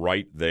they were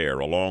right there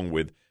along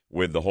with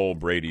the whole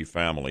Brady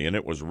family, and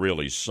it was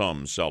really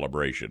some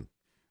celebration.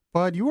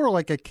 But you were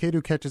like a kid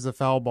who catches a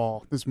foul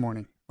ball this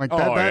morning. Like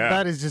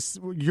that is just,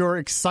 your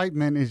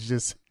excitement is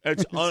just...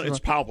 It's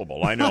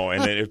palpable, I know,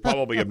 and it's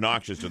probably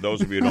obnoxious to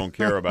those of you who don't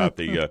care about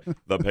the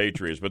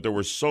Patriots, but there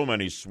were so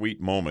many sweet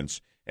moments,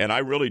 and I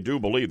really do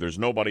believe there's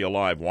nobody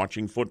alive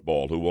watching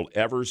football who will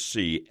ever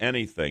see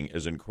anything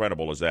as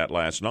incredible as that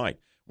last night.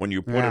 When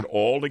you put it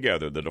all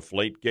together, the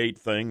Deflategate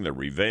thing, the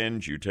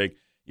revenge, you take,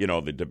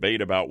 the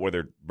debate about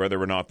whether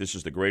or not this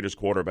is the greatest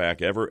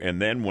quarterback ever,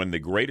 and then when the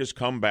greatest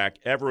comeback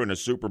ever in a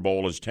Super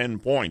Bowl is 10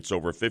 points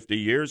over 50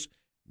 years,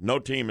 no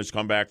team has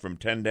come back from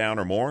 10 down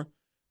or more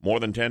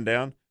than 10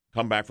 down,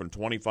 come back from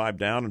 25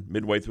 down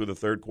midway through the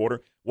third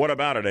quarter. What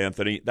about it,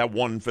 Anthony? That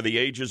won for the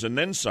ages and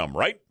then some,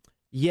 right?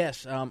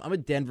 Yes, I'm a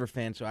Denver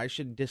fan, so I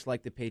should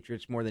dislike the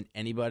Patriots more than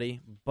anybody,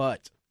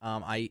 but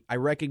I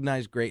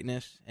recognize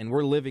greatness, and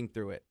we're living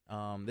through it.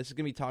 This is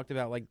going to be talked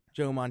about like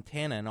Joe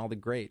Montana and all the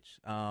greats.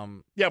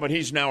 Yeah, but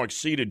he's now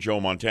exceeded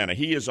Joe Montana.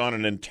 He is on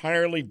an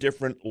entirely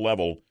different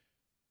level.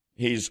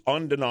 He's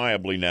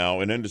undeniably now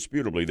and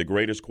indisputably the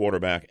greatest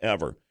quarterback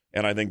ever.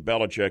 And I think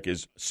Belichick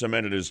has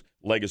cemented his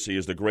legacy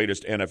as the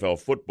greatest NFL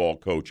football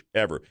coach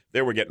ever.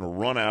 They were getting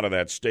run out of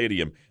that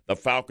stadium. The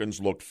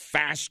Falcons looked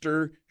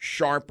faster,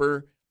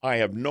 sharper. I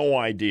have no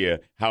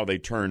idea how they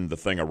turned the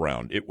thing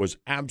around. It was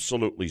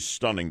absolutely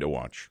stunning to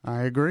watch.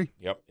 I agree.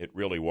 Yep, it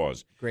really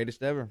was.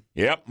 Greatest ever.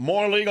 Yep,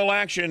 more legal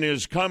action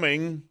is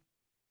coming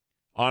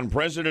on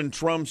President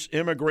Trump's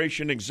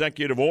immigration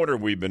executive order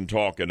we've been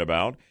talking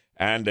about,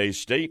 and a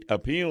state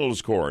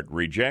appeals court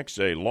rejects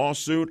a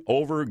lawsuit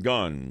over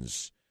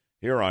guns.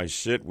 Here I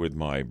sit with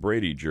my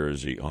Brady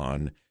jersey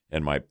on,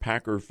 and my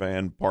Packer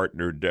fan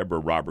partner, Deborah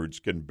Roberts,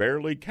 can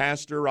barely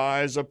cast her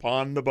eyes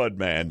upon the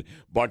Budman.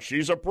 But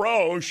she's a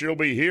pro. She'll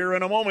be here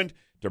in a moment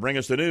to bring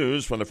us the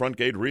news from the Front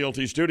Gate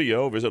Realty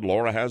Studio. Visit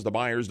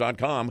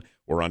laurahasthebuyers.com.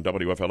 We're on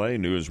WFLA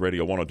News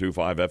Radio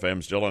 102.5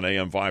 FM, still on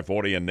AM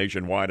 540 and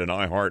nationwide on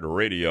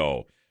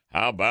iHeartRadio.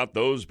 How about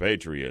those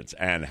Patriots?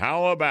 And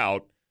how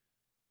about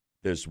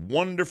this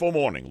wonderful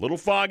morning. A little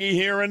foggy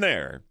here and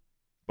there,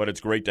 but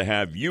it's great to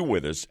have you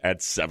with us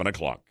at 7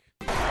 o'clock.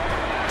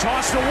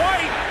 Toss to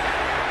White.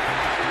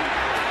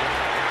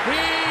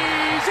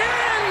 He's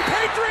in.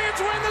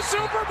 Patriots win the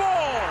Super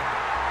Bowl.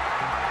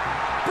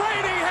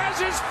 Brady has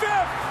his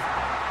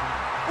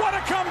 5th. What a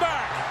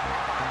comeback.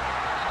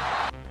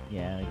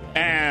 Yeah.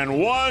 And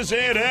was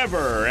it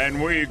ever?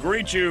 And we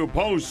greet you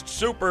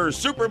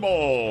post-Super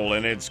Bowl.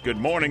 And it's Good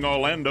Morning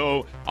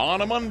Orlando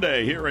on a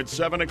Monday here at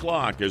 7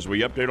 o'clock as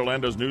we update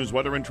Orlando's news,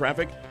 weather, and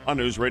traffic on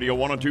News Radio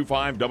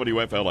 102.5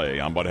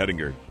 WFLA. I'm Bud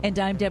Hettinger. And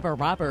I'm Deborah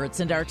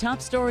Roberts. And our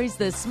top stories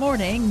this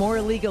morning,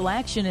 more legal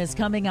action is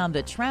coming on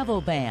the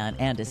travel ban,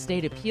 and a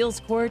state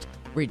appeals court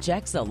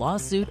rejects a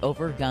lawsuit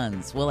over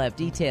guns. We'll have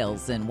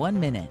details in 1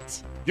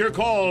 minute. Your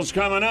calls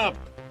coming up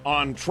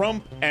on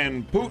Trump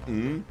and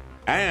Putin,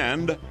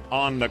 and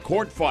on the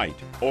court fight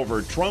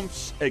over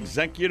Trump's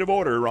executive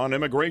order on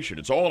immigration.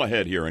 It's all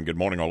ahead here in Good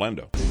Morning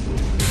Orlando.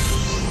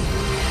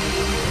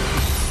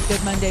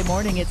 Good Monday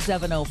morning at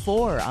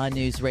 7:04 on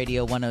News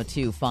Radio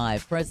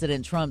 102.5.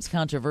 President Trump's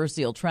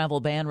controversial travel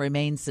ban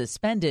remains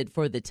suspended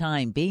for the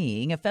time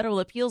being. A federal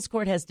appeals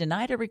court has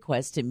denied a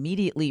request to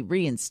immediately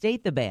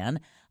reinstate the ban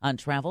on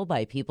travel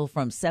by people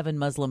from 7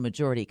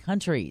 Muslim-majority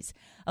countries.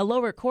 A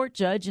lower court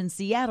judge in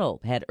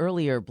Seattle had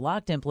earlier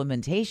blocked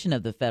implementation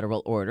of the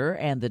federal order,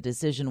 and the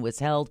decision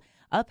was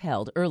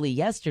upheld early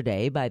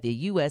yesterday by the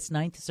U.S.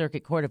 Ninth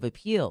Circuit Court of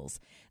Appeals.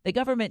 The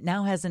government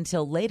now has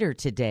until later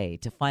today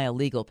to file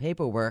legal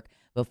paperwork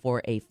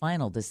before a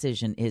final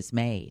decision is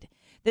made.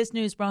 This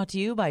news brought to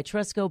you by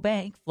Trusco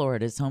Bank,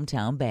 Florida's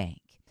hometown bank.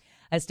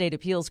 A state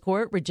appeals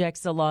court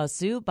rejects a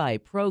lawsuit by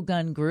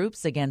pro-gun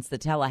groups against the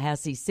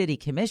Tallahassee City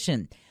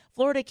Commission.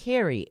 Florida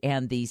Carry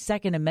and the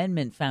Second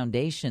Amendment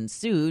Foundation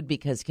sued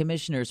because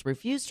commissioners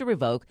refused to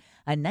revoke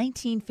a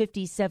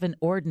 1957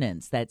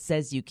 ordinance that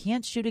says you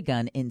can't shoot a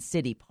gun in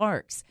city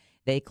parks.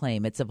 They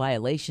claim it's a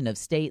violation of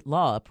state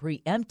law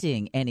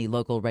preempting any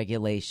local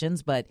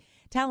regulations, but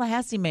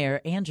Tallahassee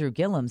Mayor Andrew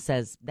Gillum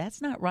says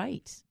that's not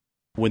right.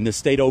 When the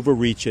state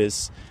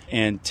overreaches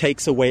and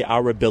takes away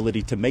our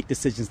ability to make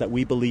decisions that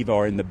we believe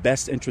are in the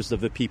best interest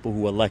of the people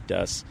who elect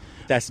us,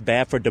 that's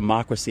bad for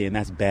democracy and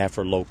that's bad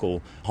for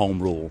local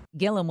home rule.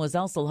 Gillum was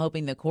also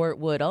hoping the court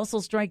would also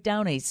strike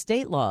down a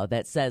state law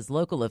that says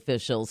local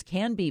officials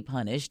can be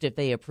punished if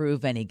they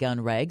approve any gun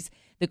regs.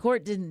 The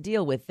court didn't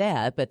deal with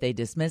that, but they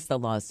dismissed the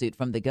lawsuit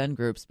from the gun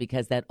groups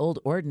because that old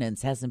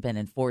ordinance hasn't been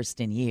enforced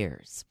in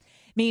years.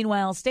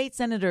 Meanwhile, State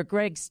Senator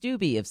Greg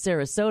Steube of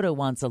Sarasota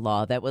wants a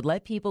law that would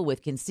let people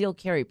with concealed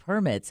carry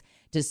permits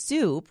to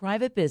sue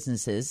private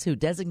businesses who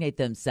designate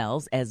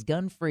themselves as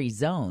gun-free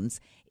zones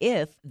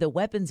if the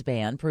weapons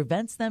ban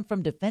prevents them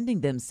from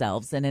defending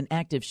themselves in an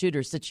active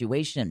shooter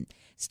situation.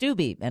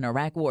 Steube, an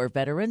Iraq War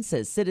veteran,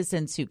 says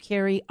citizens who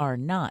carry are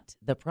not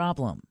the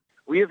problem.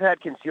 We have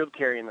had concealed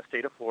carry in the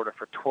state of Florida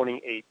for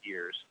 28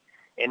 years.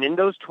 And in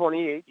those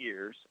 28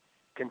 years,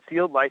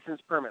 concealed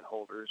license permit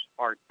holders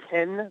are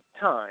 10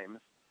 times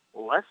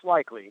less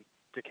likely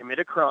to commit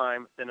a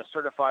crime than a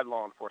certified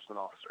law enforcement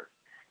officer.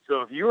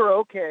 So if you are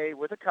okay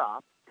with a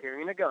cop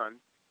carrying a gun,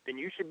 then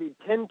you should be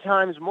 10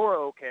 times more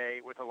okay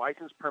with a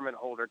license permit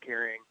holder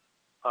carrying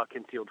a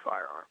concealed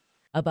firearm.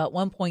 About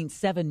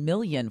 1.7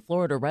 million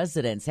Florida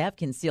residents have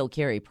concealed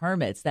carry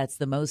permits. That's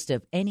the most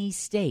of any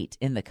state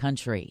in the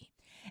country.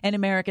 An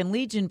American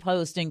Legion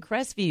post in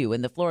Crestview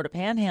in the Florida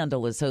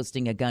Panhandle is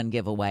hosting a gun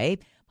giveaway.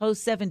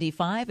 Post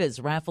 75 is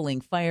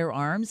raffling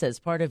firearms as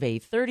part of a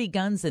 30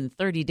 Guns in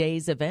 30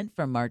 Days event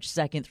from March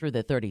 2nd through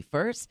the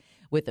 31st.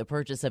 With the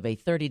purchase of a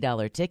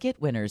 $30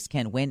 ticket, winners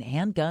can win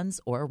handguns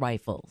or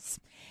rifles.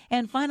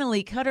 And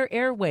finally, Qatar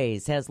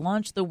Airways has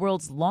launched the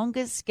world's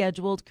longest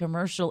scheduled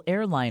commercial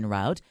airline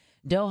route,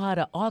 Doha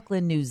to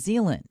Auckland, New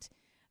Zealand.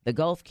 The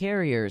Gulf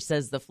carrier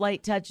says the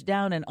flight touched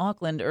down in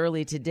Auckland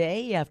early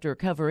today after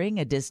covering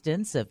a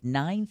distance of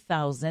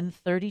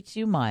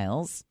 9,032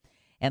 miles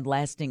and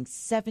lasting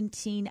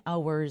 17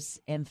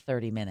 hours and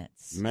 30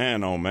 minutes.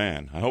 Man, oh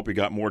man. I hope you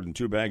got more than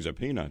 2 bags of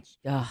peanuts.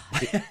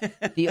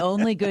 The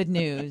only good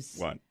news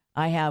what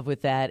I have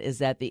with that is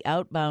that the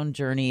outbound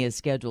journey is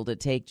scheduled to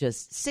take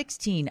just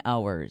 16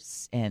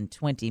 hours and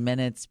 20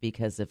 minutes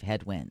because of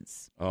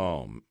headwinds.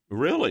 Oh,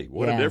 really?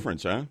 What a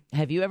difference, huh?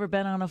 Have you ever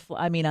been on a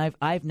I mean,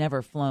 I've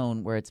never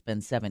flown where it's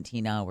been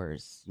 17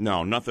 hours.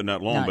 No, nothing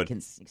that long, but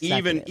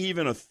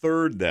even a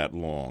third that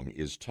long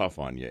is tough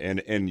on you.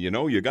 And you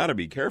know, you got to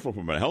be careful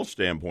from a health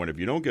standpoint. If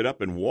you don't get up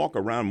and walk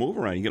around, move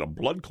around, you get a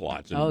blood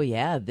clot. Oh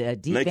yeah, the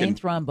deep vein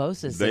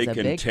thrombosis is a big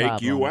problem. They can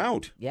take you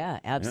out. Yeah,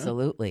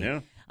 absolutely.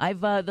 Yeah.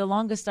 I've the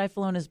longest I've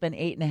flown has been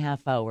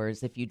 8.5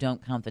 hours if you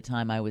don't count the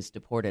time I was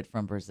deported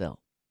from Brazil.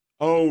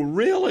 Oh,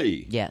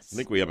 really? Yes. I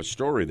think we have a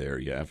story there,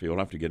 Yaffee. We'll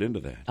have to get into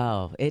that.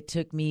 Oh, it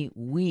took me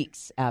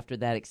weeks after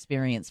that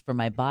experience for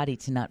my body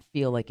to not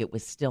feel like it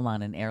was still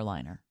on an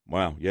airliner.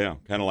 Wow, yeah.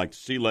 Kind of like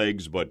sea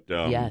legs, but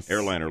yes.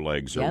 airliner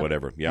legs or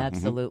whatever. Yeah,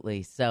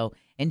 absolutely. So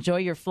enjoy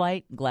your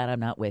flight. Glad I'm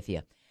not with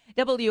you.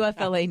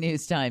 WFLA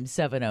News Time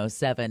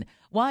 7:07.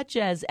 Watch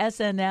as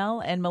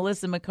SNL and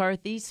Melissa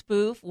McCarthy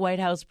spoof White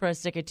House Press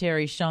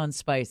Secretary Sean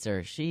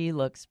Spicer. She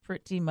looks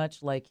pretty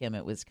much like him.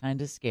 It was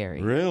kind of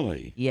scary.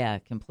 Really? Yeah,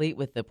 complete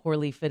with the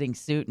poorly fitting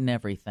suit and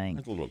everything.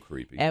 That's a little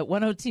creepy. At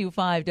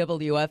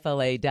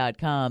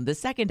 1025WFLA.com, the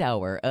second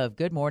hour of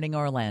Good Morning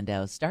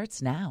Orlando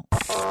starts now.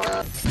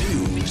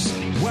 News,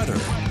 weather,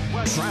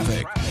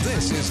 traffic.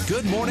 This is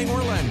Good Morning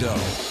Orlando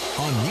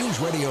on News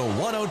Radio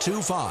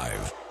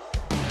 102.5.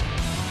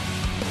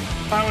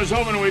 I was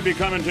hoping we'd be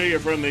coming to you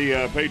from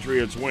the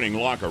Patriots winning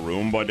locker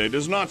room, but it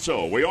is not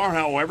so. We are,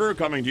 however,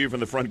 coming to you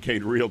from the Front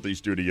Gate Realty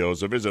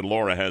Studios. So visit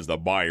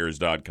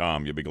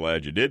LauraHasTheBuyers.com. You'll be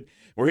glad you did.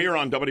 We're here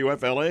on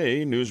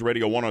WFLA, News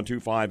Radio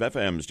 102.5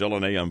 FM, still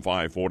on AM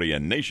 540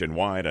 and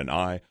nationwide and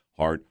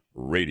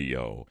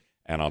iHeartRadio.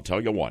 And I'll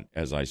tell you what,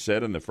 as I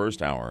said in the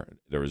first hour,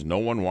 there is no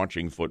one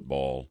watching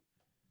football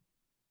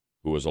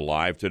who is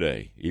alive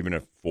today, even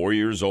if 4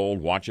 years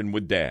old, watching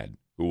with Dad,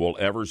 who will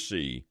ever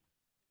see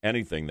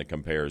anything that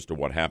compares to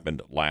what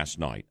happened last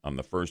night on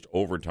the first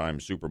overtime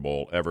Super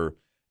Bowl ever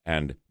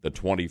and the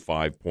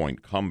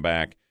 25-point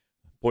comeback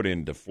put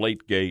in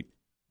Deflategate,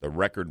 the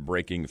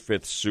record-breaking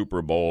fifth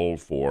Super Bowl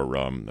for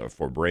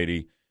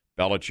Brady,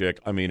 Belichick.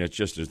 I mean,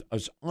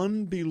 it's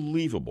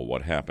unbelievable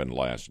what happened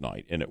last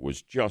night, and it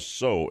was just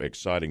so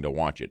exciting to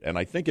watch it. And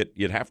I think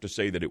you'd have to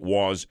say that it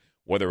was,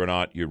 whether or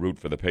not you root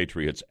for the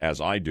Patriots, as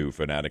I do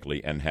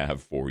fanatically and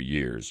have for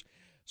years.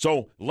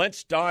 So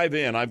let's dive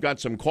in. I've got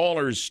some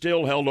callers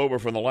still held over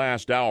from the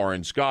last hour.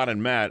 And Scott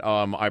and Matt,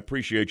 I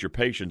appreciate your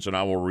patience, and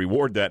I will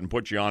reward that and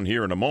put you on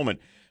here in a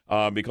moment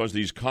because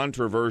these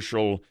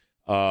controversial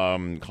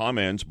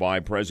comments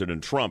by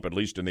President Trump, at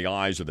least in the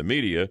eyes of the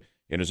media,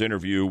 in his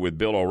interview with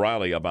Bill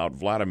O'Reilly about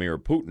Vladimir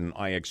Putin,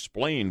 I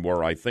explained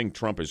where I think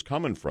Trump is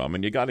coming from,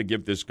 and you got to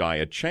give this guy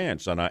a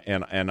chance. And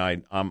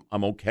I'm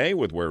okay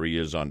with where he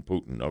is on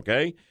Putin.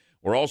 Okay,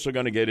 we're also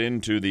going to get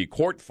into the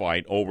court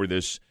fight over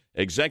this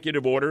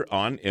executive order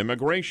on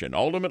immigration.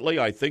 Ultimately,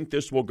 I think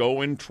this will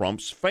go in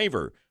Trump's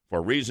favor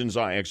for reasons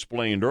I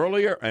explained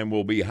earlier and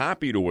will be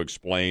happy to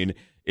explain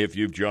if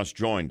you've just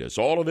joined us.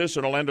 All of this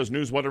and Orlando's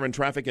news, weather, and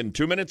traffic in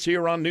 2 minutes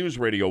here on News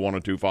Radio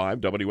 102.5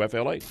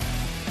 WFLA.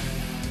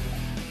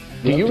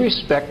 Do you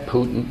respect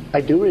Putin? I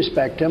do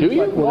respect him. Do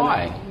you?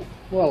 Why?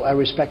 Well, I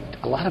respect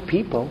a lot of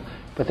people,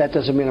 but that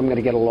doesn't mean I'm going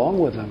to get along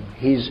with him.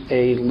 He's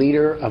a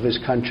leader of his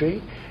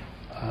country.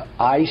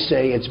 I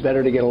say it's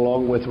better to get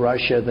along with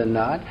Russia than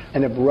not.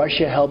 And if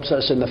Russia helps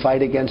us in the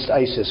fight against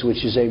ISIS,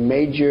 which is a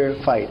major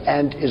fight,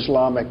 and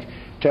Islamic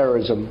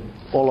terrorism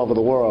all over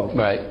the world,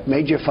 right?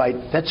 Major fight,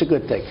 that's a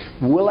good thing.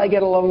 Will I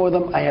get along with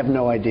him? I have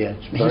no idea.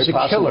 He's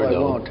a killer,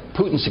 though.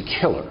 Putin's a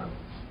killer.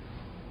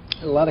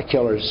 A lot of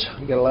killers.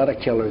 We got a lot of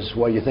killers.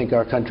 Why, you think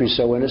our country's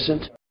so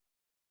innocent?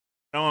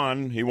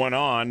 He went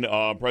on,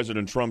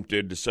 President Trump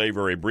did, to say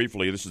very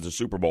briefly, this is the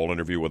Super Bowl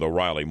interview with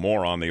O'Reilly,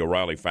 more on the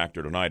O'Reilly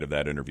factor tonight of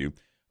that interview,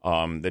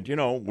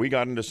 that, we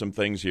got into some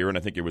things here, and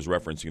I think he was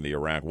referencing the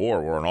Iraq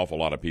War, where an awful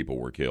lot of people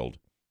were killed,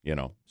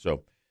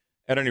 So,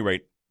 at any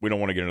rate, we don't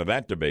want to get into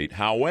that debate.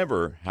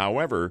 However,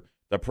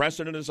 the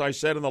precedent, as I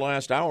said in the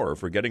last hour,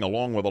 for getting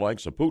along with the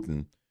likes of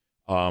Putin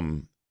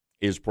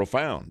is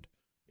profound.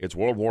 It's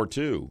World War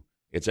II.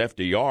 It's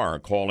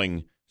FDR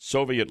calling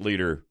Soviet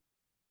leader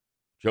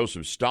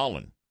Joseph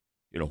Stalin,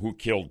 who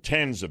killed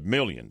tens of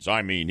millions.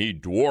 I mean, he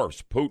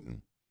dwarfs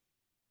Putin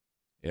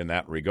in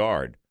that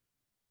regard.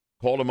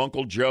 Called him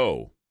Uncle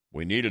Joe.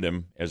 We needed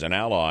him as an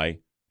ally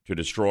to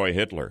destroy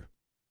Hitler.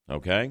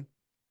 Okay?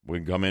 We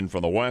come in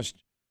from the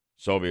West.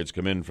 Soviets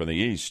come in from the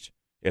East.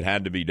 It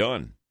had to be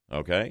done.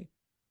 Okay?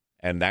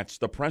 And that's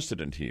the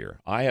precedent here.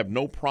 I have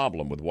no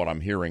problem with what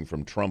I'm hearing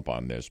from Trump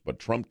on this, but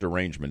Trump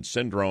derangement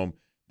syndrome,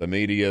 the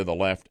media, the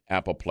left,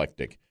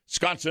 apoplectic.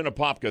 Scott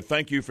Sinapopka,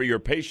 thank you for your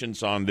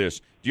patience on this.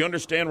 Do you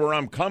understand where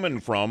I'm coming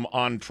from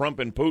on Trump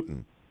and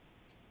Putin?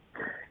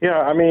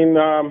 Yeah, I mean,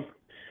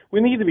 we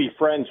need to be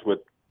friends with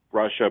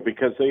Russia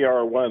because they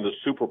are one of the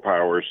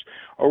superpowers.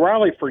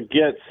 O'Reilly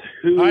forgets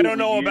who... I don't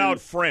know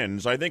about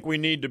friends. I think we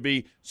need to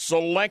be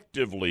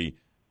selectively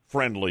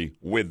friendly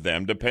with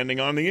them, depending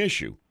on the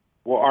issue.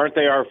 Well, aren't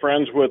they our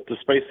friends with the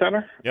Space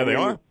Center? Yeah, they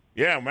are.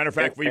 Yeah, matter of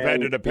fact, we've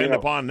had to depend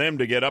upon them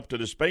to get up to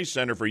the Space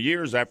Center for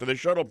years after the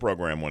shuttle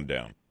program went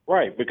down.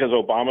 Right, because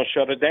Obama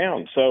shut it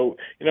down. So,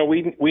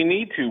 we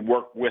need to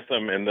work with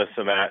them in this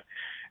and that.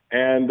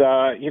 And,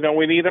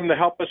 we need them to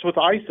help us with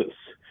ISIS.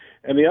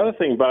 And the other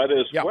thing, Bud,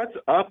 is what's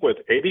up with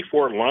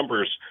 84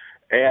 Lumber's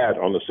ad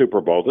on the Super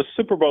Bowl? This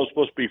Super Bowl is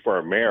supposed to be for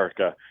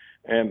America,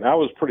 and I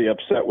was pretty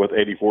upset with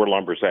 84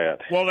 Lumber's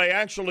ad. Well, they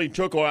actually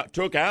took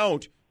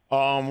out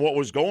what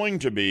was going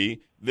to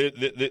be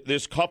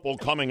this couple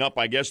coming up,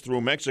 I guess,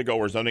 through Mexico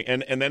or something,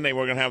 and then they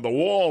were going to have the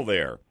wall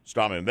there.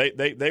 Stop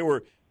it. They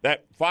were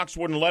that Fox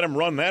wouldn't let them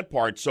run that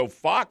part, so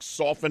Fox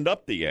softened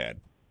up the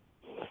ad.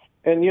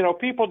 And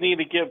people need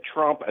to give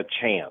Trump a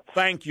chance.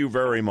 Thank you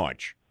very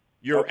much.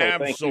 You're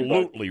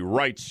absolutely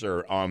right,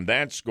 sir, on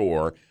that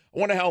score. I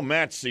wonder how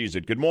Matt sees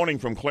it. Good morning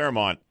from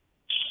Claremont.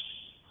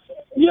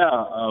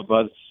 Yeah,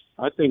 but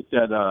I think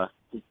that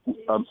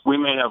we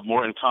may have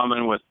more in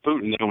common with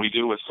Putin than we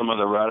do with some of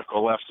the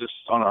radical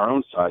leftists on our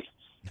own side.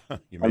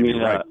 You may be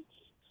right.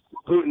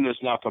 Putin is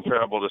not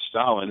comparable to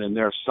Stalin, and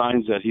there are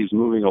signs that he's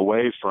moving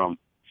away from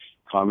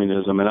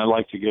communism, and I'd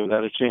like to give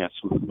that a chance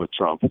with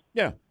Trump.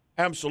 Yeah,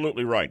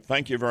 absolutely right.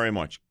 Thank you very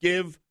much.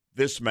 Give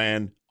this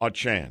man a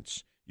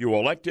chance. You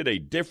elected a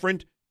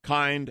different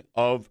kind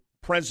of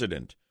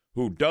president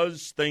who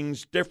does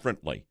things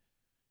differently.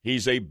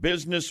 He's a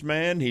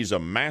businessman. He's a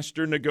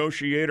master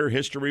negotiator,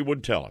 history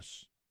would tell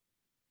us.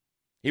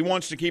 He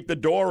wants to keep the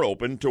door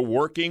open to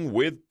working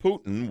with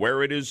Putin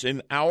where it is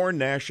in our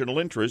national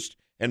interest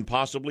and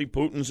possibly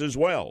Putin's as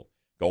well.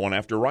 Going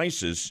after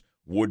ISIS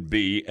would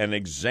be an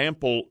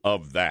example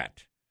of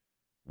that.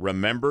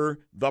 Remember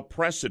the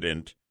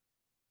precedent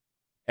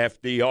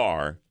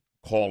FDR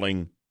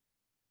calling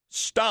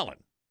Stalin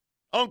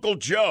Uncle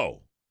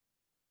Joe.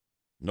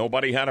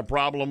 Nobody had a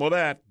problem with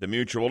that. The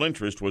mutual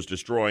interest was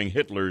destroying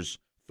Hitler's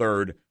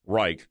Third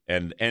Reich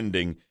and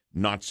ending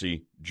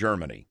Nazi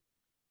Germany.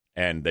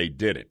 And they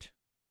did it.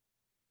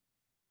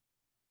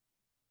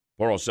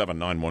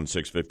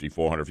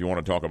 407-916-5400. If you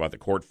want to talk about the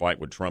court fight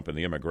with Trump and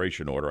the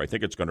immigration order, I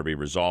think it's going to be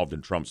resolved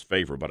in Trump's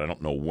favor, but I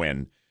don't know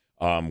when.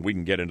 We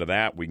can get into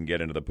that. We can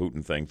get into the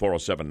Putin thing.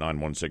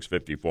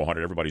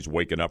 407-916-5400. Everybody's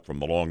waking up from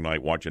the long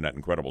night watching that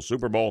incredible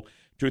Super Bowl.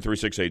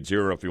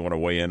 23680 if you want to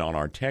weigh in on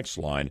our text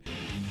line.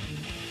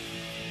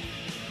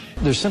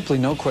 There's simply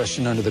no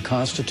question under the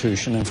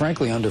Constitution and,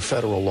 frankly, under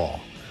federal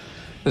law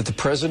that the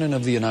President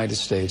of the United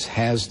States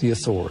has the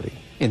authority,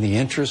 in the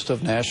interest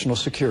of national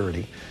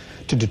security,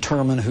 to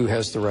determine who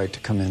has the right to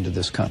come into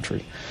this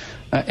country.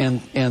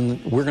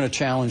 And we're going to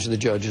challenge the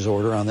judge's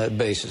order on that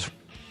basis.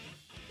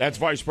 That's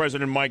Vice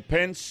President Mike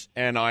Pence,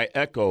 and I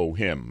echo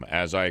him,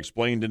 as I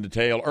explained in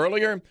detail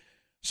earlier.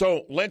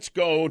 So let's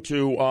go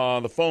to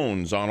the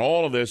phones on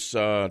all of this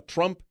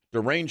Trump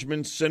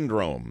derangement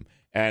syndrome.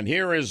 And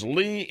here is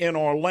Lee in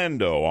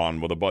Orlando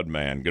on with a Bud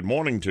Man. Good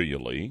morning to you,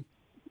 Lee.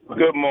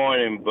 Good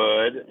morning,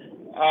 Bud.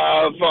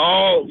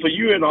 For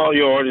you and all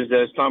your audience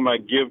that's talking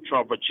about give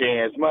Trump a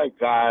chance, my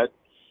God,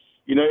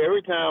 you know,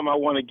 every time I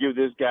want to give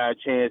this guy a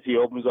chance, he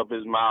opens up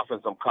his mouth and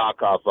some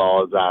caca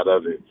falls out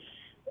of it.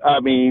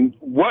 I mean,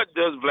 what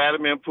does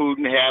Vladimir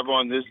Putin have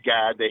on this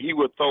guy that he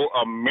would throw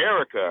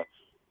America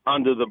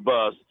under the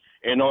bus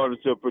in order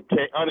to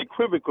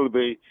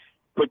unequivocally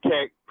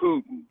protect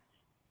Putin?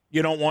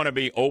 You don't want to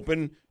be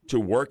open to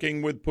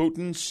working with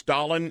Putin?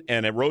 Stalin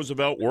and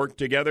Roosevelt worked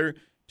together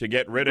to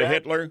get rid of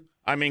Hitler?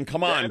 I mean,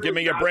 come on, give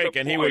me a break.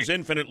 And he was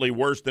infinitely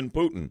worse than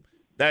Putin.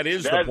 That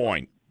is the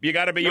point. You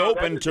got to be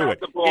open to it.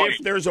 If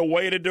there's a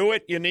way to do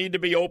it, you need to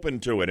be open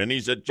to it. And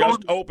he's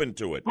just open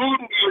to it.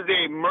 Putin is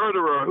a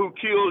murderer who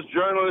kills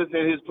journalists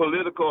and his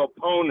political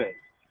opponents.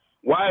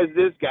 Why is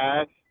this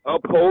guy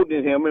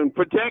upholding him and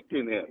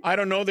protecting him? I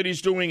don't know that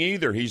he's doing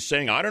either. He's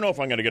saying, I don't know if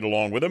I'm going to get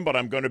along with him, but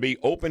I'm going to be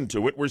open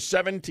to it. We're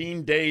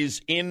 17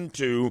 days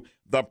into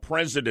the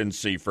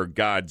presidency, for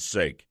God's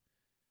sake.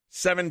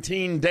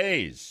 17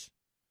 days.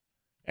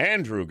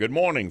 Andrew, good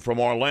morning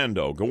from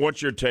Orlando.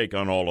 What's your take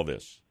on all of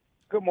this?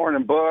 Good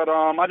morning, Bud.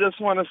 I just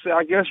want to say,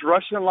 I guess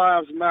Russian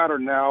lives matter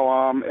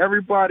now.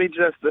 Everybody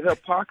the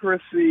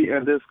hypocrisy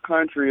in this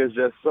country is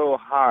just so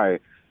high.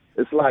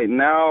 It's like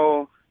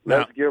now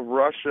let's give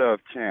Russia a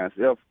chance.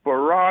 If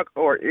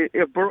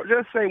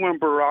just say when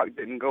Barack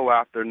didn't go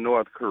after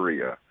North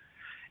Korea,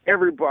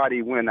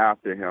 everybody went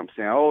after him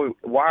saying, oh,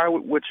 why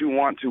would you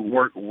want to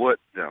work with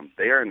them?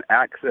 They are an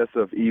axis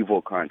of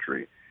evil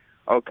country.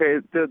 Okay,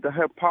 the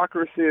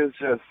hypocrisy is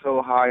just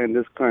so high in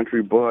this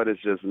country, Bud.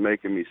 It's just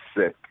making me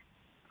sick.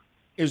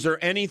 Is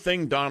there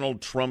anything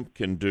Donald Trump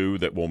can do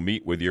that will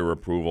meet with your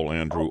approval,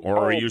 Andrew? Or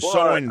are you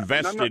so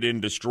invested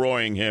in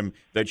destroying him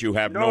that you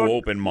have no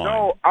open mind?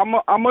 No,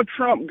 I'm a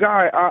Trump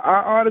guy.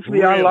 I honestly,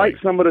 really? I like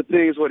some of the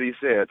things what he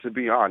said, to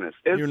be honest.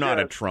 You're not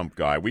a Trump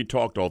guy. We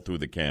talked all through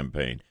the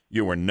campaign.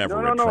 You were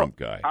never a Trump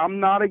guy. I'm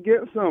not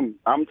against him.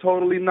 I'm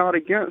totally not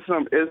against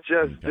him. It's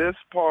just this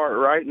part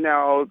right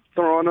now,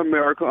 throwing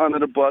America under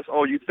the bus.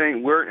 Oh, you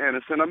think we're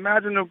innocent?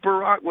 Imagine if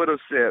Barack would have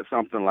said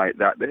something like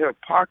that. The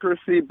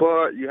hypocrisy,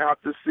 Bud, you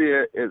have to see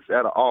it. It's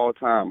at an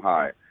all-time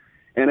high.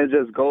 And it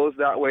just goes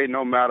that way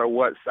no matter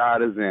what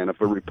side is in.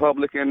 If a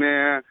Republican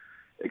in,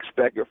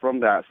 expect it from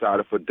that side.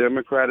 If a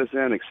Democrat is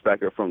in,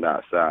 expect it from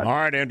that side. All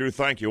right, Andrew,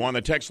 thank you. On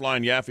the text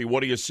line, Yaffee,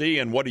 what do you see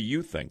and what do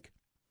you think?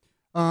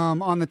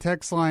 On the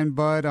text line,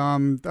 Bud,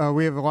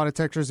 we have a lot of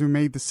texters who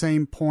made the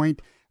same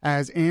point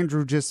as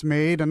Andrew just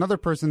made. Another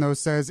person, though,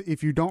 says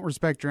if you don't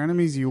respect your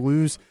enemies, you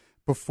lose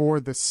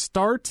before the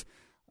start.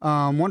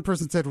 One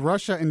person said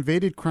Russia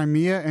invaded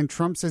Crimea, and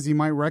Trump says he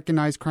might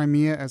recognize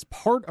Crimea as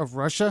part of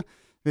Russia.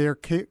 They are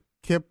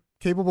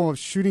capable of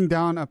shooting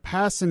down a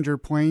passenger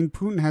plane.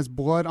 Putin has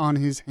blood on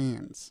his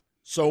hands.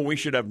 So we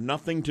should have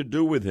nothing to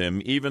do with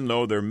him, even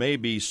though there may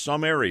be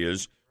some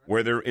areas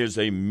where there is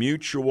a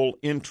mutual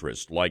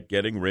interest, like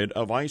getting rid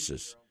of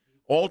ISIS.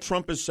 All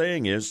Trump is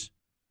saying is,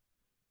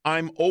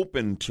 I'm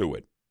open to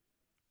it.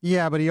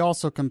 Yeah, but he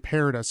also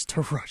compared us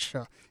to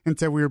Russia and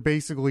said we were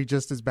basically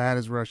just as bad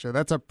as Russia.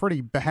 That's a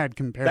pretty bad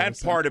comparison.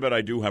 That part of it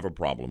I do have a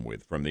problem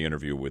with from the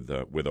interview with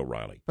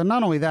O'Reilly. But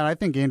not only that, I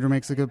think Andrew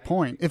makes a good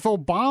point. If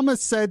Obama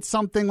said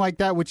something like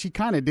that, which he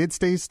kind of did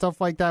say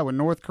stuff like that with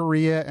North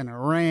Korea and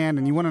Iran,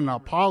 and he went on an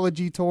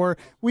apology tour,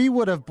 we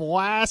would have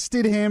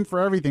blasted him for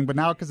everything. But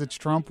now because it's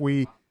Trump,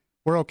 we're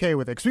okay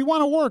with it because we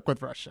want to work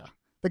with Russia.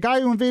 The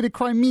guy who invaded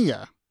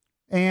Crimea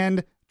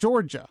and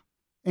Georgia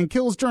and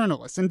kills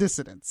journalists and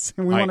dissidents,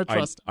 and we want to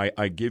trust him.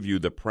 I give you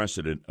the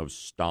precedent of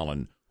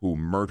Stalin, who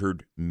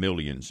murdered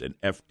millions, and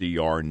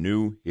FDR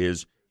knew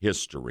his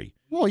history,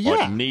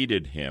 but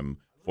needed him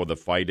for the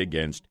fight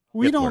against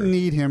We Hitler. don't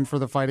need him for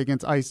the fight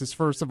against ISIS,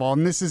 first of all,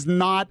 and this is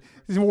not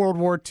World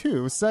War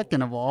II,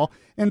 second of all.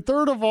 And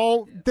third of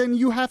all, then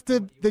you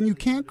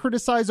can't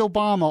criticize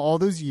Obama all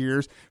those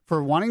years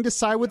for wanting to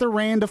side with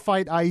Iran to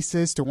fight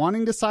ISIS, to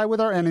wanting to side with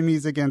our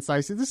enemies against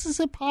ISIS. This is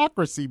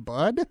hypocrisy,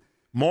 bud.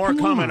 More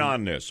coming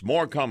on this.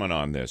 More coming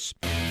on this.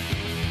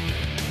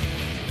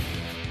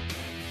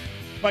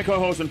 My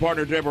co-host and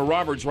partner, Deborah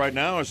Roberts, right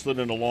now is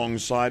sitting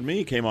alongside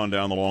me. Came on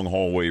down the long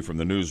hallway from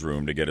the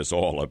newsroom to get us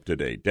all up to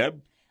date.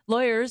 Deb?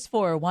 Lawyers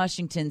for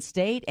Washington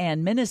State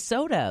and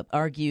Minnesota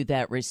argue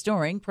that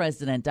restoring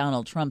President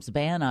Donald Trump's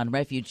ban on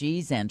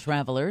refugees and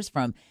travelers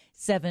from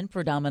 7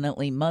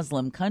 predominantly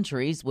Muslim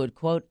countries would,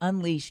 quote,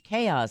 unleash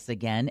chaos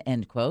again,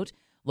 end quote.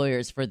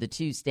 Lawyers for the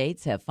 2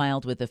 states have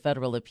filed with the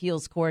federal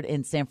appeals court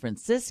in San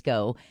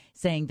Francisco,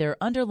 saying their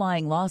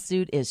underlying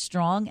lawsuit is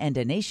strong and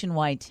a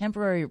nationwide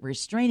temporary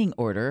restraining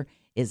order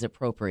is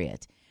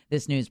appropriate.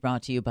 This news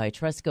brought to you by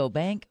Trusco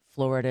Bank,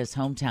 Florida's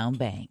hometown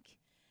bank.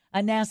 A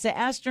NASA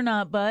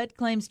astronaut, Bud,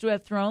 claims to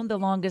have thrown the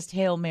longest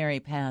Hail Mary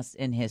pass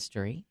in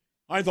history.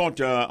 I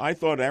thought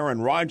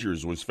Aaron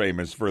Rodgers was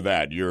famous for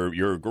that.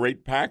 You're a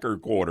great Packer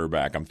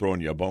quarterback. I'm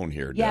throwing you a bone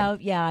here,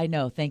 Deb. Yeah, I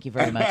know. Thank you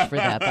very much for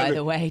that, by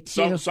the way,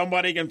 too.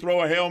 Somebody can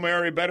throw a Hail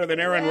Mary better than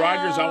Aaron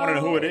Rodgers. I want to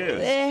know who it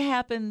is. It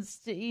happens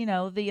to,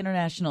 the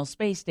International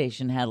Space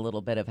Station had a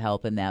little bit of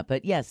help in that.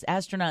 But yes,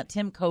 astronaut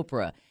Tim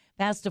Kopra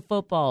passed a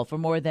football for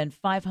more than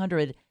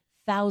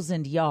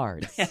 500,000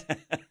 yards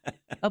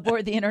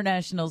aboard the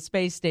International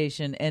Space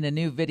Station in a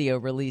new video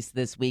released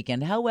this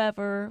weekend.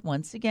 However,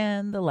 once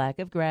again, the lack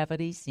of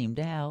gravity seemed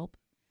to help.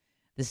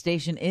 The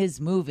station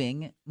is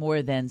moving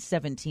more than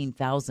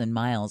 17,000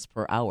 miles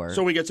per hour.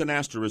 So he gets an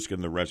asterisk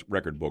in the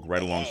record book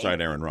right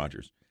alongside Aaron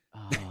Rodgers.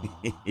 Oh.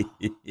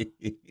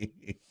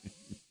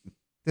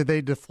 Did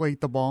they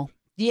deflate the ball?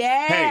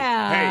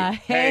 Yeah.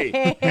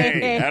 Hey,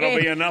 that'll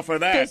be enough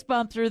of that. Fist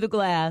bump through the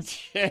glass.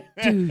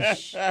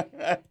 Douche.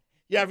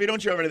 Yeah, if you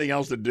don't have anything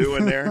else to do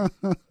in there,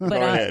 go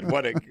ahead.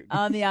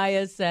 On the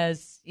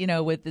ISS,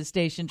 with the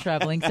station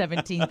traveling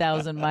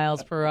 17,000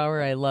 miles per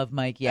hour, I love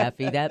Mike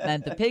Yaffee. That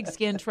meant the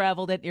pigskin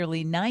traveled at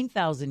nearly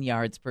 9,000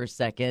 yards per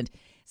second.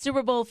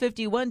 Super Bowl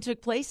 51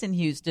 took place in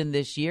Houston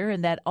this year,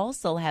 and that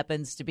also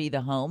happens to be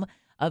the home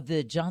of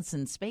the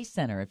Johnson Space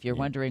Center, if you're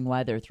wondering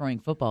why they're throwing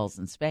footballs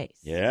in space.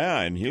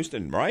 Yeah, in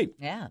Houston, right.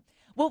 Yeah.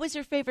 What was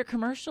your favorite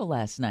commercial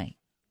last night?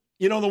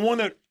 The one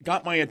that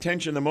got my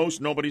attention the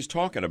most, nobody's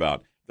talking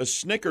about. The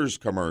Snickers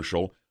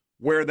commercial,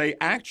 where they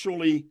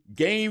actually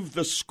gave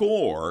the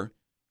score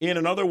in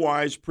an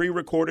otherwise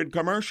pre-recorded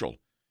commercial.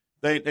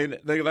 They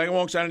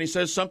walks out and he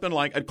says something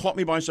like, "It caught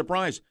me by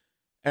surprise,"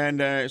 and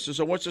says,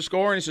 "So what's the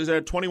score?" And he says,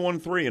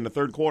 "21-3 in the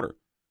third quarter,"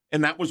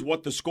 and that was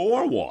what the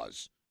score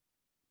was.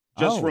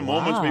 Just for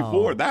moments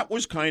before. That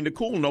was kind of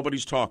cool.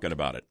 Nobody's talking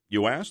about it.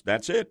 You asked.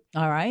 That's it.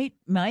 All right,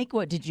 Mike.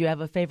 What did you have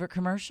a favorite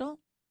commercial?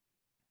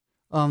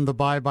 The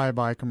Bye Bye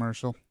Bye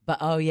commercial.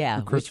 But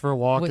with Christopher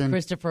Walken. With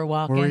Christopher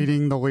Walken.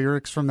 Reading the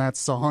lyrics from that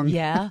song.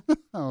 Yeah. That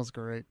was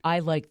great. I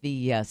like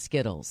the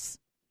Skittles.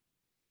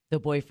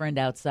 The boyfriend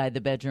outside the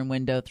bedroom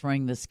window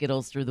throwing the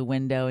Skittles through the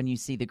window, and you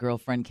see the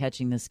girlfriend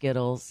catching the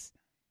Skittles.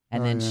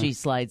 And then she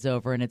slides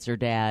over, and it's her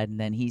dad. And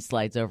then he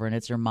slides over, and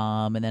it's her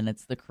mom. And then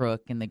it's the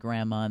crook and the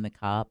grandma and the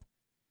cop.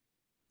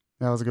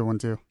 That was a good one,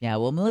 too. Yeah,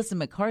 well, Melissa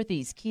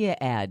McCarthy's Kia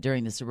ad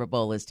during the Super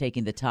Bowl is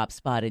taking the top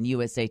spot in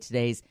USA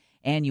Today's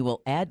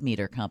annual ad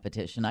meter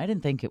competition. I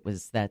didn't think it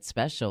was that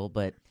special,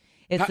 but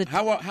it's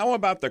how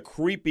about the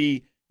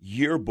creepy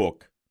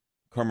yearbook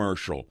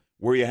commercial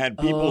where you had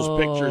people's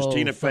pictures,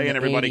 Tina Fey and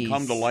everybody 80s.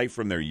 Come to life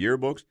from their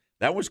yearbooks?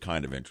 That was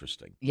kind of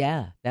interesting.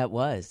 Yeah, that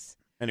was.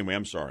 Anyway,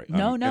 I'm sorry.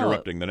 I'm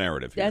interrupting the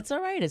narrative here. That's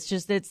all right. It's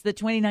just it's the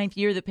 29th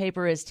year the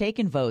paper has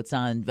taken votes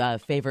on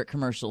favorite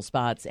commercial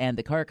spots, and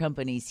the car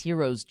company's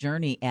Hero's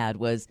Journey ad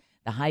was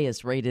the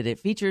highest rated. It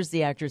features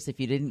the actress, if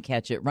you didn't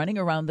catch it, running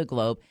around the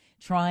globe,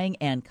 trying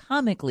and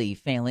comically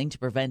failing to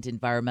prevent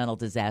environmental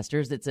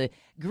disasters. It's a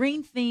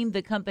green theme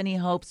the company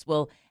hopes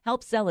will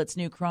help sell its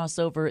new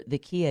crossover, the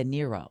Kia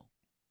Niro.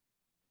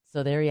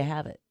 So there you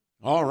have it.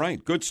 All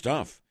right. Good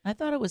stuff. I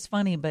thought it was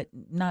funny, but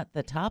not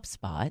the top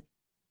spot.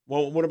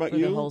 Well, what about for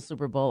you? The whole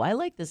Super Bowl. I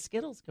like the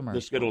Skittles commercial.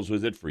 The Skittles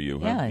was it for you,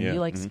 huh? Yeah, you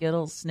like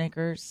Skittles,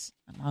 Snickers.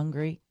 I'm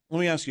hungry. Let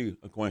me ask you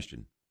a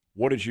question.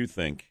 What did you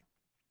think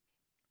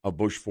of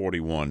Bush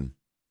 41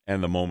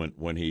 and the moment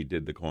when he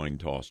did the coin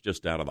toss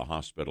just out of the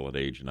hospital at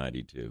age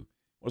 92?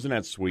 Wasn't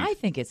that sweet? I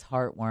think it's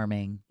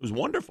heartwarming. It was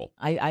wonderful.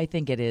 I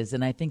think it is.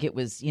 And I think it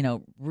was,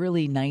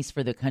 really nice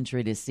for the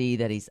country to see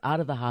that he's out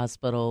of the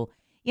hospital.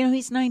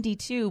 He's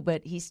 92,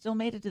 but he still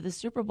made it to the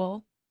Super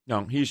Bowl.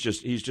 No, he's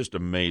just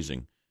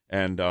amazing.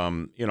 And,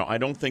 I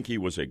don't think he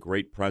was a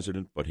great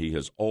president, but he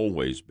has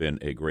always been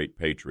a great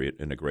patriot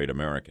and a great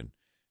American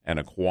and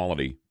a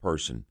quality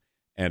person.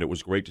 And it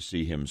was great to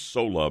see him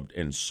so loved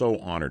and so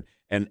honored.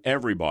 And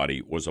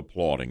everybody was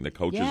applauding, the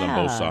coaches on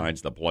both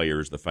sides, the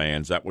players, the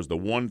fans. That was the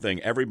one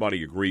thing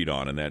everybody agreed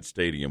on in that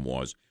stadium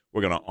was,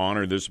 we're going to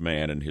honor this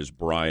man and his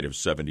bride of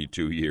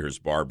 72 years,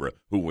 Barbara,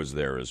 who was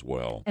there as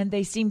well. And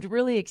they seemed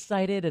really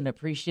excited and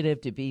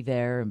appreciative to be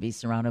there and be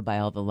surrounded by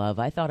all the love.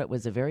 I thought it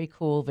was a very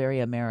cool, very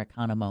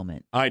Americana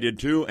moment. I did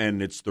too,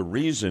 and it's the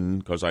reason,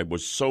 because I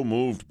was so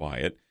moved by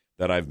it,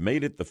 that I've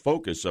made it the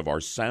focus of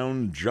our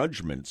Sound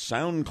Judgment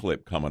sound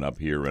clip coming up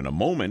here in a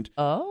moment.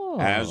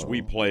 As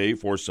we play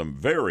for some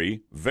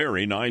very,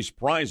 very nice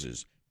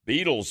prizes.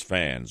 Beatles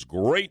fans,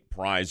 great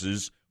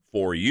prizes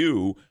for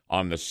you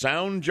on the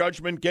Sound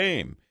Judgment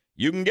game.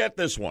 You can get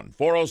this one,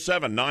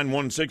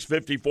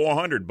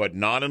 407-916-5400, but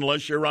not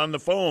unless you're on the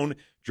phone.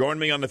 Join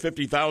me on the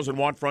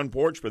 50,000-watt front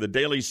porch for the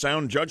daily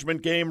Sound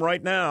Judgment game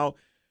right now,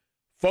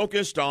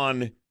 focused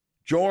on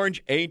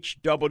George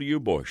H.W.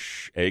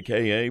 Bush,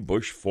 a.k.a.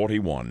 Bush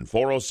 41,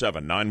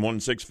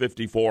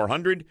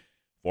 407-916-5400,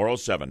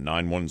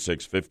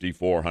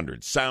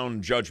 407-916-5400.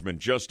 Sound Judgment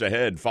just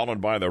ahead,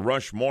 followed by the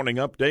Rush Morning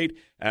Update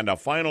and a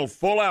final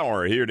full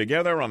hour here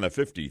together on the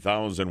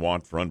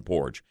 50,000-watt front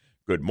porch.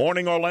 Good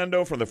morning,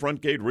 Orlando, from the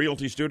Front Gate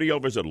Realty Studio.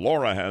 Visit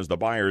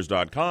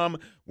laurahasthebuyers.com.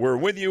 We're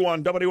with you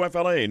on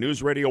WFLA,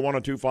 News Radio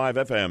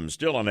 102.5 FM,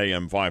 still on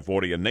AM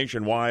 540 and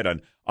nationwide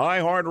on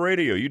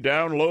iHeartRadio. You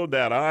download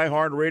that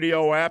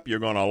iHeartRadio app, you're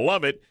going to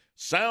love it.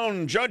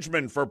 Sound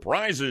Judgment for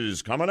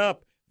prizes coming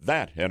up.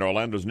 That and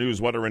Orlando's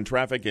news, weather, and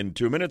traffic in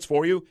 2 minutes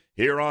for you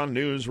here on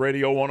News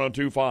Radio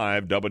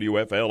 102.5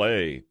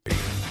 WFLA.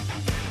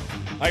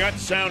 I got the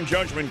Sound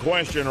Judgment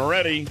question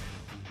ready,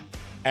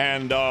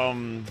 and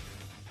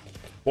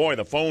boy,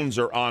 the phones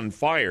are on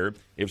fire.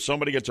 If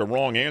somebody gets a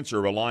wrong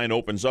answer, a line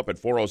opens up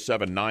at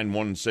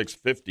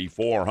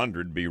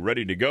 407-916-5400. Be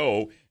ready to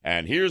go.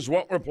 And here's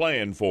what we're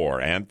playing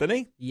for.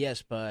 Anthony?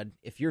 Yes, bud.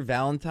 If your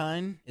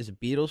Valentine is a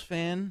Beatles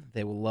fan,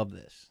 they will love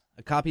this.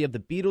 A copy of the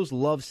Beatles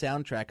Love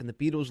soundtrack and the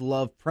Beatles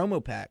Love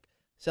promo pack.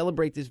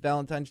 Celebrate this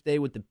Valentine's Day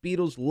with the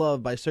Beatles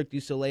Love by Cirque du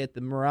Soleil at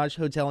the Mirage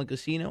Hotel and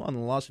Casino on the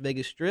Las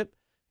Vegas Strip.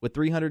 With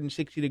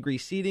 360-degree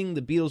seating,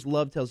 the Beatles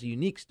Love tells a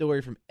unique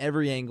story from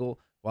every angle,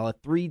 while a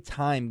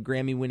 3-time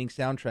Grammy-winning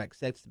soundtrack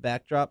sets the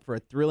backdrop for a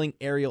thrilling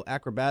aerial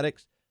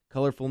acrobatics,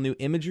 colorful new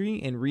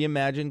imagery, and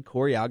reimagined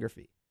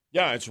choreography.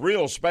 Yeah, it's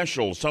real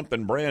special,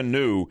 something brand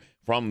new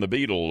from the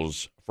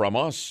Beatles, from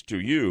us to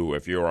you,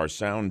 if you're our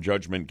Sound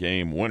Judgment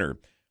game winner.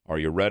 Are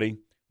you ready?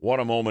 What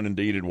a moment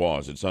indeed it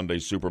was at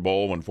Sunday's Super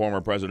Bowl when former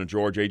President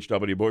George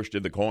H.W. Bush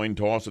did the coin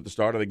toss at the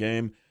start of the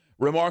game.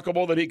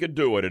 Remarkable that he could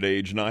do it at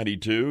age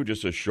 92,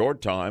 just a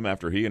short time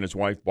after he and his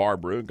wife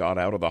Barbara got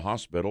out of the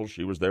hospital.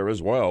 She was there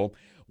as well.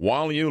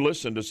 While you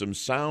listen to some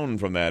sound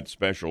from that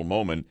special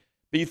moment,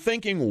 be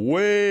thinking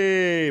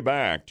way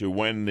back to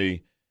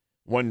when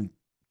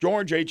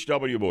George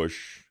H.W.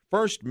 Bush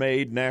first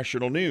made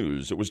national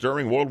news. It was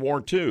during World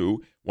War II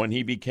when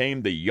he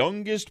became the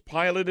youngest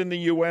pilot in the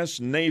U.S.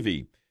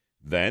 Navy.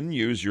 Then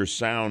use your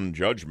sound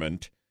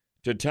judgment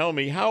to tell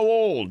me how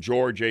old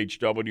George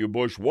H.W.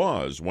 Bush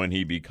was when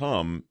he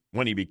became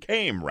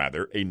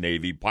a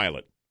Navy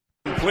pilot.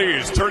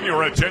 Please turn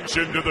your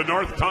attention to the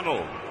North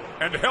Tunnel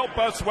and help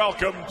us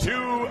welcome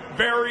two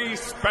very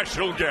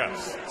special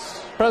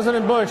guests.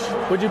 President Bush,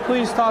 would you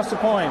please toss a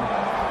coin?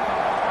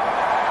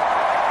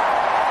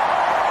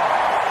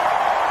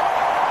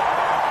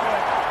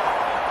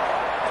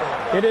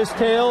 It is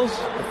tails.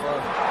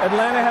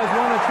 Atlanta has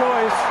won a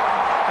choice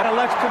and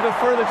elects to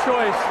defer the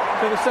choice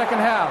to the second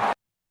half.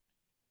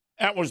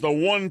 That was the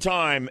one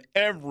time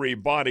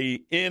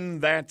everybody in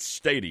that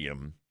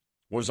stadium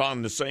was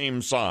on the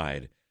same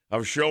side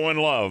of showing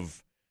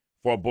love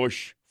for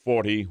Bush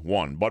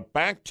 41. But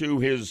back to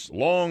his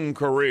long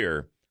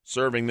career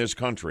serving this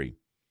country.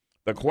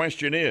 The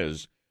question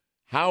is,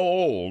 how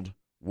old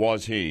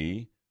was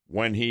he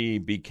when he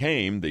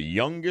became the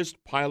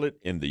youngest pilot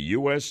in the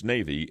U.S.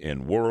 Navy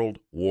in World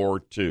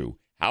War II?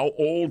 How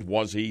old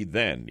was he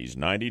then? He's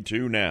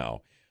 92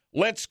 now.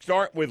 Let's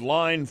start with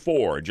line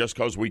 4, just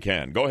because we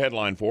can. Go ahead,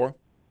 line 4.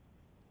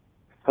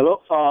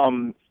 Hello.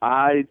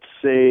 I'd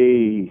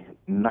say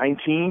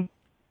 19.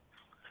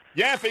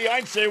 Yaffee,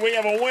 I'd say we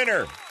have a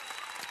winner.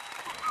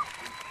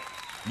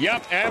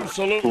 Yep,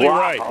 absolutely Wow.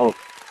 right.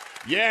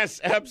 Yes,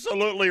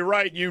 absolutely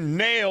right. You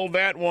nailed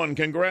that one.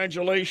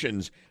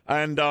 Congratulations.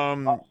 And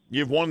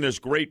you've won this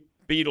great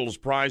Beatles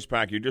prize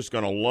pack. You're just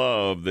going to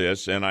love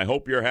this, and I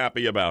hope you're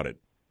happy about it.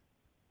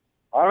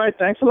 All right,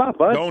 thanks a lot,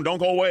 bud. Don't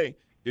go away.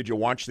 Did you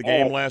watch the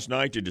game last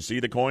night? Did you see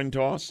the coin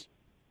toss?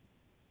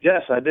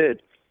 Yes, I did.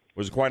 It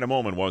was quite a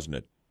moment, wasn't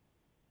it?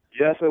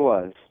 Yes, it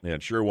was. Yeah,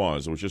 it sure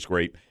was. It was just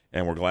great.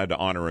 and we're glad to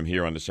honor him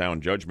here on the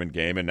Sound Judgment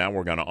Game. And now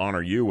we're going to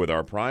honor you with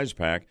our prize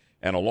pack.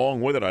 And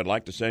along with it, I'd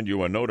like to send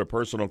you a note of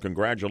personal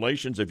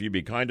congratulations. If you'd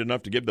be kind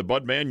enough to give the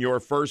Budman your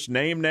first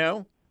name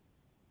now.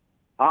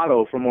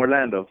 Otto from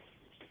Orlando.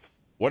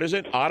 What is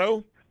it,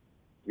 Otto?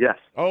 Yes.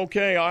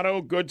 Okay,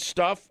 Otto, good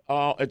stuff.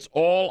 It's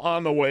all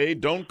on the way.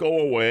 Don't go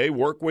away.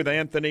 Work with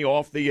Anthony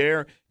off the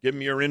air. Give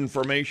him your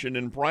information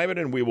in private,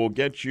 and we will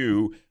get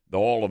you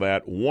all of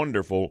that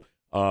wonderful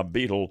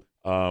Beetle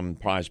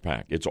prize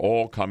pack. It's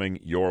all coming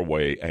your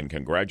way, and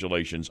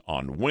congratulations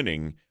on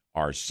winning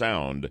our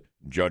Sound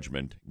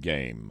Judgment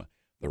Game.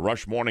 The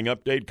Rush Morning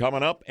Update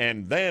coming up,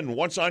 and then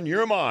what's on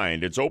your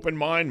mind? It's Open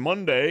Mind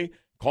Monday.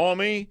 Call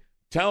me,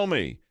 tell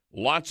me.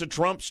 Lots of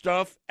Trump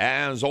stuff,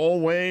 as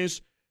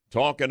always.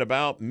 Talking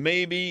about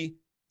maybe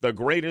the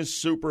greatest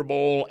Super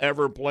Bowl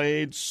ever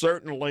played.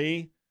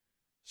 Certainly,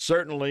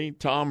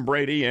 Tom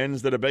Brady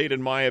ends the debate,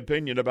 in my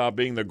opinion, about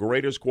being the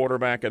greatest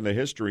quarterback in the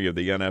history of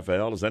the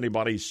NFL. Does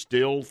anybody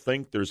still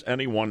think there's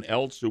anyone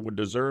else who would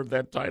deserve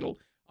that title?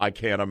 I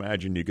can't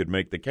imagine you could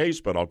make the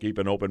case, but I'll keep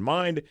an open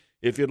mind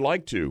if you'd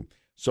like to.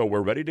 So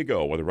we're ready to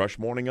go with a Rush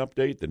Morning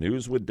Update, the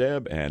news with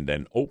Deb, and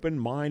an Open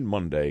Mind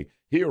Monday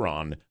here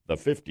on the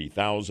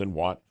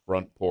 50,000-watt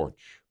front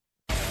porch.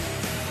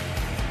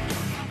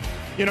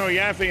 You know,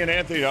 Yaffee and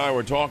Anthony and I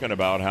were talking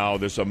about how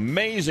this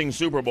amazing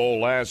Super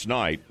Bowl last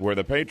night, where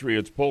the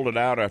Patriots pulled it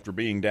out after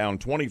being down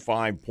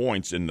 25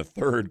 points in the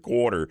third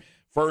quarter,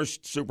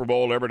 first Super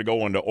Bowl ever to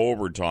go into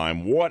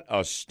overtime. What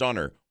a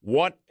stunner.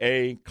 What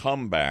a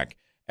comeback.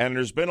 And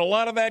there's been a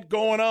lot of that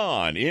going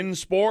on in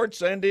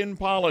sports and in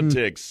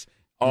politics.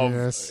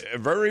 Yes.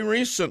 Very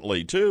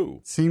recently,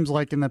 too. Seems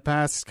like in the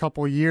past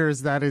couple of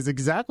years, that is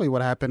exactly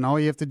what happened. All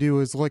you have to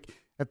do is look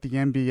at the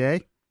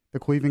NBA. The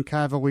Cleveland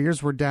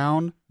Cavaliers were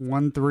down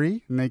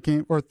 1-3, and they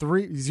came, or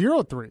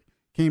 0-3,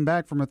 came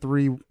back from a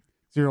 3-0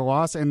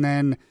 loss. And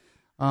then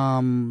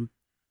baseball,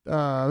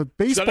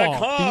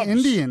 the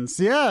Indians,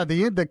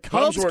 the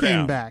Cubs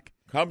came back.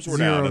 Cubs were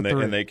down,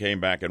 and they came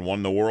back and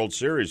won the World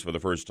Series for the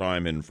first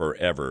time in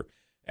forever.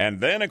 And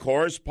then, of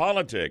course,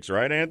 politics,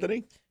 right,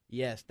 Anthony?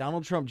 Yes,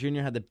 Donald Trump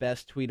Jr. had the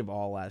best tweet of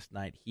all last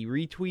night. He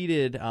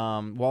retweeted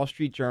Wall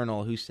Street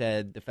Journal, who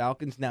said the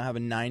Falcons now have a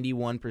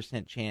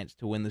 91% chance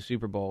to win the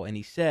Super Bowl. And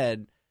he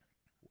said,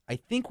 I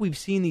think we've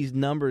seen these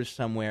numbers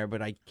somewhere,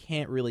 but I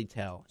can't really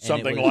tell. And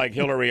something like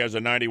Hillary has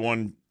a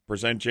 91%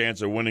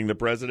 chance of winning the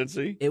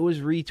presidency? It was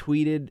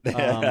retweeted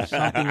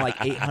something like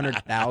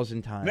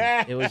 800,000 times.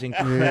 It was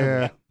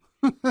incredible.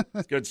 Yeah.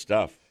 It's good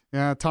stuff.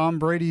 Yeah, Tom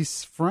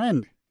Brady's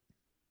friend,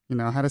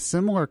 had a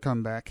similar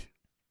comeback.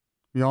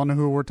 We all know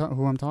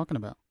who I'm talking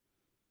about.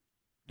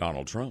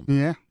 Donald Trump.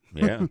 Yeah.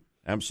 Yeah,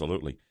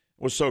 absolutely. It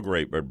was so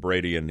great, but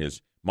Brady and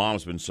his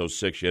mom's been so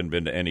sick she hadn't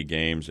been to any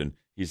games, and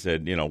he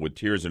said, with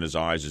tears in his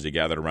eyes as he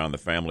gathered around the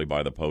family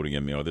by the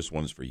podium, this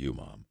one's for you,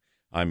 Mom.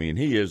 I mean,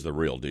 he is the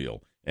real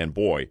deal. And,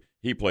 boy,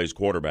 he plays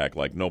quarterback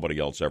like nobody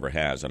else ever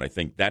has, and I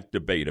think that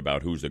debate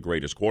about who's the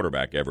greatest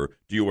quarterback ever,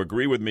 do you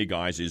agree with me,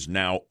 guys, is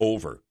now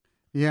over.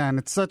 Yeah, and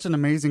it's such an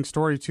amazing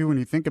story, too, when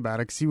you think about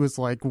it, because he was,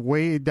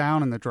 way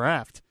down in the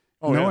draft.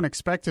 No one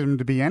expected him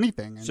to be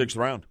anything. Sixth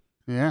round.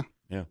 Yeah.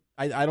 Yeah.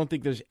 I don't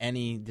think there's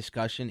any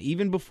discussion.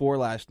 Even before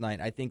last night,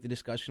 I think the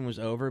discussion was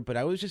over. But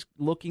I was just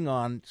looking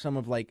on some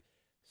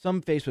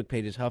Facebook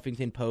pages,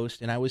 Huffington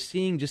Post, and I was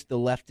seeing just the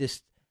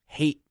leftist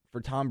hate for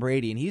Tom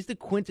Brady. And he's the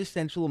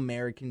quintessential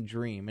American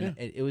dream. And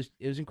it was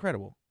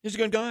incredible. He's a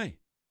good guy.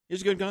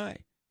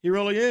 He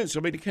really is.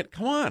 I mean,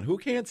 come on. Who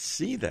can't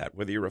see that,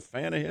 whether you're a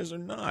fan of his or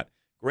not?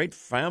 Great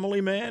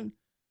family man.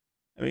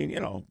 I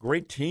mean,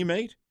 great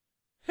teammate.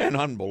 An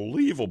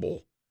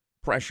unbelievable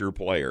pressure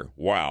player.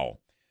 Wow.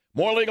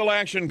 More legal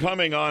action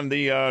coming on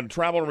the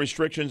travel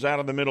restrictions out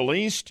of the Middle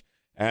East.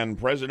 And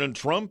President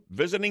Trump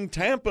visiting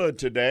Tampa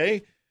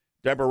today.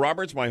 Deborah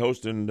Roberts, my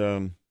host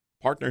and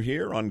partner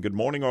here on Good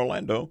Morning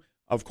Orlando.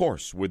 Of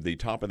course, with the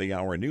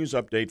top-of-the-hour news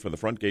update for the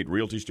Frontgate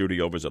Realty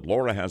Studio, visit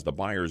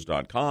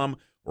laurahasthebuyers.com.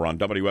 We're on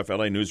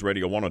WFLA News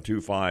Radio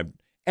 102.5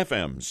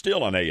 FM,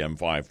 still on AM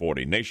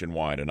 540,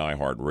 nationwide and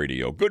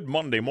iHeartRadio. Good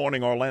Monday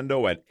morning,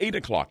 Orlando, at 8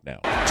 o'clock now.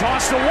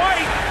 Toss to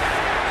White.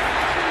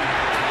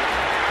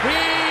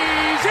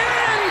 He's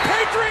in!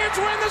 Patriots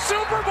win the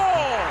Super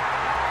Bowl!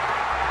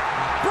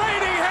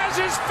 Brady has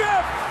his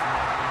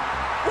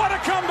fifth! What a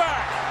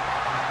comeback!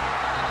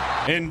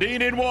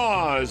 Indeed it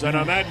was. And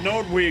on that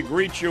note, we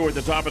greet you at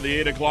the top of the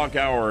 8 o'clock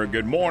hour.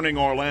 Good morning,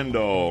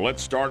 Orlando.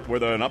 Let's start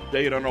with an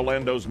update on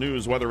Orlando's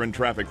news, weather, and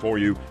traffic for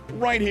you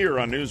right here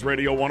on News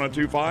Radio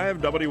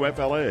 102.5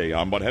 WFLA.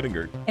 I'm Bud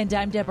Heddinger. And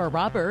I'm Deborah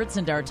Roberts.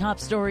 And our top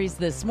stories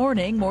this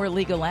morning, more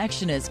legal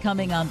action is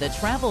coming on the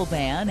travel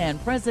ban, and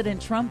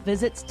President Trump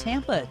visits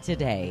Tampa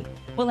today.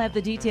 We'll have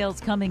the details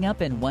coming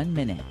up in 1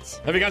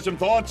 minute. Have you got some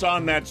thoughts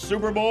on that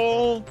Super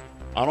Bowl?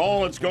 On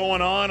all that's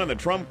going on in the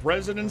Trump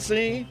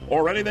presidency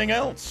or anything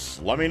else?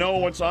 Let me know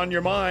what's on your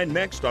mind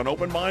next on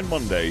Open Mind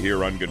Monday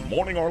here on Good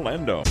Morning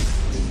Orlando.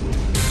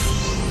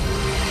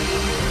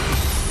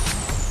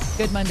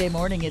 Good Monday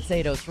morning. It's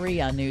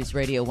 8:03 on News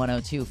Radio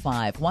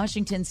 102.5.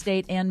 Washington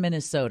State and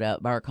Minnesota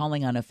are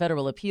calling on a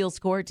federal appeals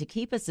court to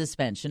keep a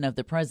suspension of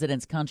the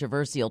president's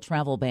controversial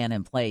travel ban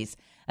in place.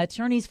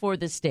 Attorneys for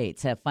the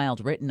states have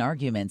filed written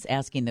arguments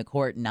asking the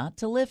court not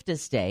to lift a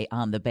stay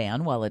on the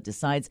ban while it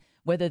decides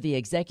whether the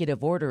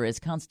executive order is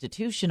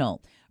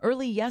constitutional.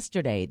 Early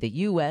yesterday, the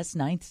U.S.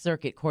 Ninth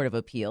Circuit Court of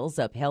Appeals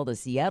upheld a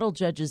Seattle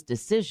judge's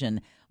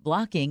decision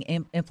blocking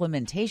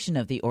implementation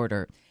of the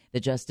order. The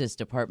Justice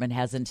Department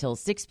has until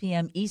 6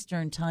 p.m.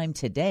 Eastern Time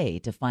today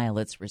to file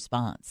its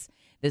response.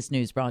 This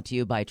news brought to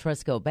you by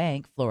Trusco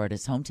Bank,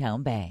 Florida's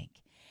hometown bank.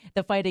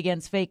 The fight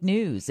against fake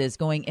news is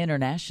going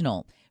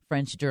international.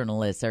 French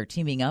journalists are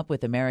teaming up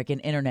with American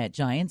internet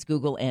giants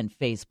Google and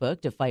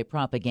Facebook to fight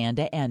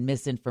propaganda and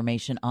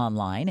misinformation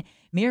online,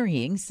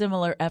 mirroring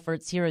similar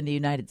efforts here in the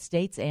United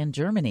States and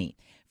Germany.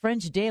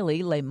 French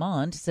daily Le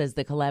Monde says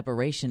the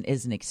collaboration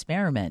is an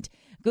experiment.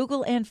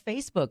 Google and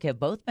Facebook have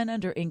both been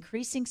under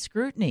increasing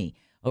scrutiny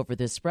over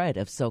the spread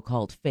of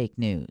so-called fake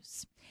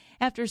news.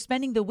 After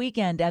spending the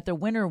weekend at the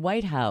Winter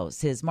White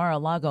House, his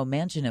Mar-a-Lago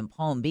mansion in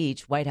Palm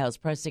Beach, White House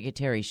Press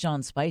Secretary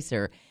Sean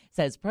Spicer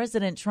says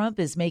President Trump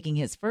is making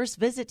his first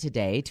visit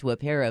today to a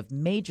pair of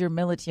major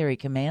military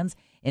commands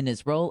in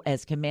his role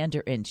as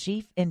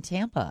Commander-in-Chief in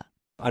Tampa.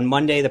 On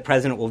Monday, the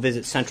president will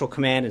visit Central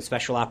Command and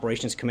Special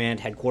Operations Command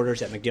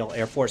headquarters at MacDill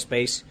Air Force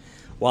Base.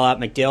 While at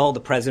MacDill,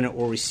 the president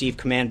will receive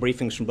command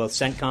briefings from both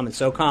CENTCOM and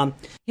SOCOM.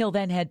 He'll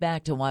then head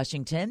back to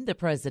Washington. The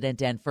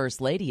president and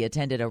First Lady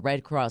attended a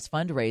Red Cross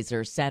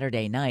fundraiser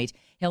Saturday night.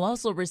 He'll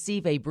also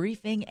receive a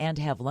briefing and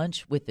have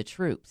lunch with the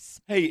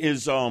troops. Hey,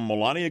 is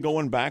Melania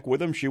going back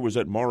with him? She was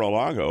at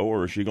Mar-a-Lago,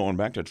 or is she going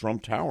back to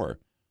Trump Tower?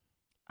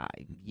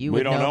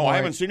 We don't know. More. I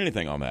haven't seen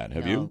anything on that.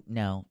 Have you?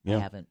 No, yeah. I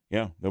haven't.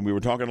 Yeah. Then we were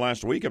talking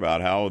last week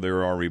about how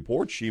there are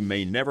reports she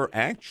may never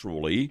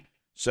actually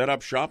set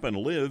up shop and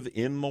live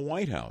in the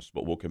White House,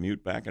 but will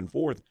commute back and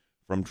forth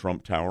from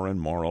Trump Tower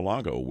and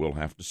Mar-a-Lago. We'll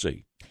have to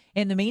see.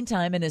 In the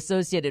meantime, an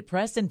Associated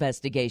Press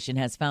investigation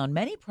has found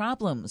many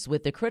problems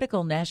with the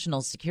critical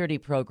national security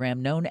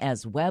program known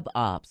as Web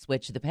Ops,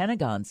 which the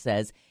Pentagon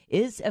says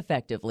is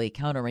effectively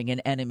countering an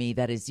enemy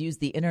that has used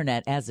the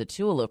Internet as a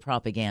tool of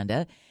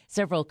propaganda.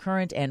 Several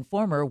current and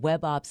former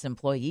Web Ops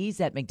employees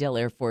at MacDill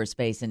Air Force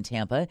Base in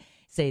Tampa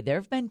say there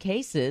have been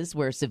cases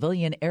where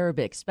civilian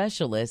Arabic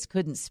specialists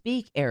couldn't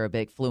speak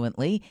Arabic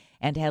fluently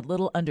and had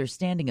little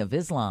understanding of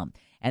Islam.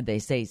 And they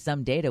say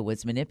some data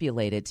was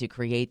manipulated to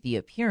create the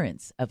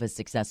appearance of a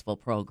successful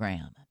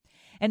program.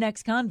 An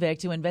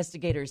ex-convict who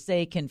investigators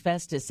say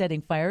confessed to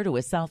setting fire to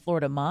a South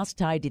Florida mosque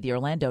tied to the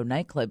Orlando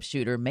nightclub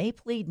shooter may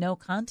plead no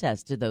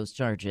contest to those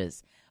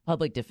charges.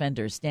 Public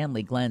defender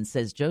Stanley Glenn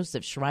says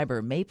Joseph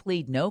Schreiber may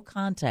plead no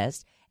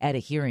contest at a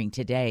hearing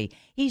today.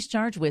 He's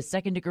charged with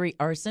second-degree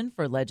arson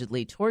for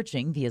allegedly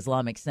torching the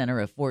Islamic Center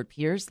of Fort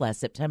Pierce last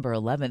September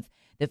 11th,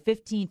 the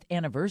 15th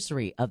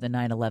anniversary of the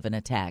 9/11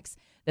 attacks.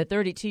 The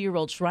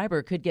 32-year-old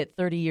Schreiber could get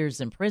 30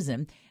 years in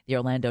prison. The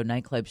Orlando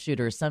nightclub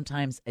shooter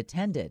sometimes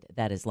attended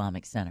that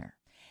Islamic center.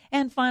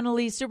 And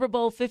finally, Super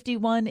Bowl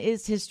 51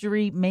 is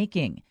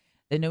history-making.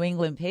 The New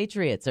England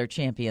Patriots are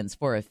champions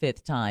for a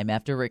fifth time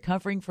after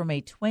recovering from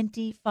a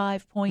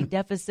 25-point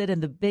deficit in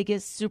the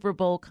biggest Super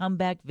Bowl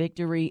comeback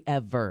victory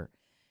ever.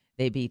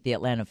 They beat the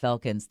Atlanta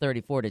Falcons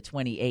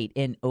 34-28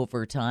 in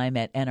overtime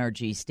at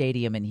NRG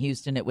Stadium in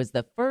Houston. It was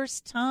the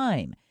first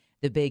time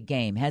the big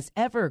game has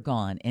ever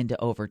gone into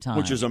overtime.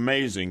 Which is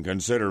amazing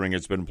considering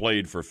it's been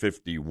played for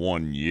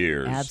 51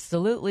 years.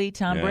 Absolutely.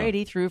 Tom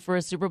Brady threw for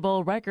a Super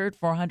Bowl record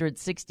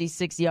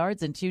 466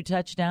 yards and 2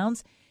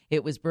 touchdowns.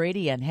 It was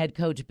Brady and head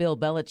coach Bill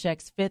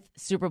Belichick's fifth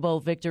Super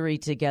Bowl victory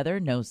together.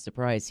 No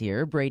surprise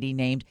here. Brady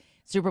named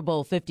Super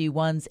Bowl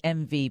 51's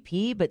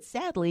MVP, but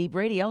sadly,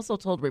 Brady also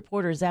told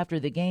reporters after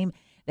the game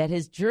that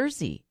his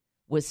jersey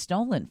was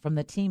stolen from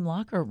the team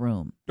locker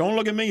room. Don't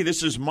look at me.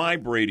 This is my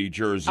Brady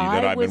jersey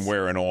that I've been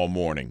wearing all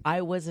morning.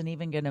 I wasn't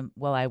even going to,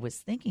 I was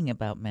thinking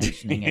about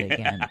mentioning it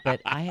again,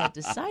 but I had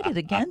decided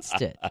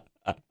against it.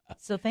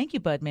 So thank you,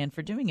 Budman,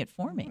 for doing it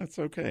for me. That's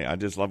okay. I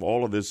just love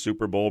all of this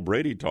Super Bowl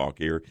Brady talk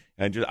here.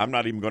 And I'm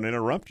not even going to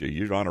interrupt you.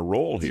 You're on a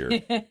roll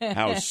here.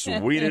 How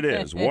sweet it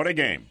is. What a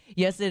game.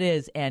 Yes, it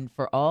is. And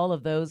for all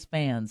of those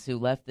fans who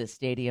left the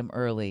stadium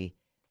early,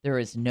 there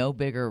is no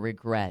bigger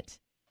regret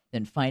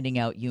than finding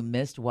out you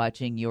missed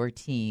watching your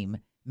team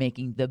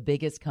making the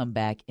biggest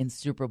comeback in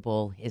Super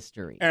Bowl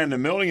history. And the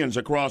millions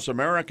across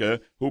America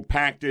who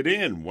packed it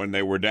in when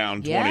they were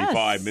down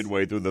 25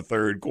 midway through the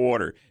third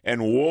quarter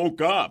and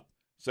woke up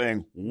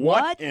saying,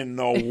 what in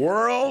the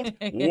world?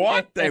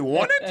 What? They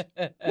won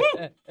it?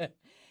 Woo!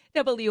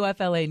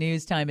 WFLA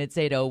News Time, it's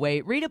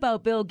 8:08. Read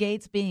about Bill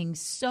Gates being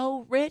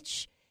so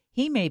rich,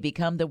 he may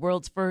become the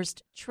world's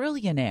first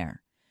trillionaire.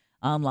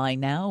 Online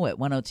now at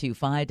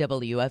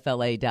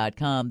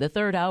 1025WFLA.com. The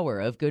third hour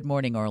of Good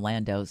Morning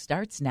Orlando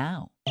starts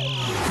now.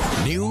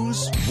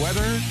 News,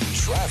 weather,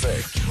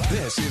 traffic.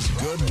 This is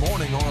Good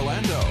Morning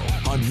Orlando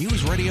on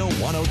News Radio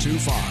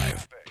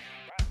 102.5.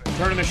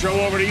 Turning the show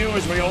over to you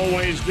as we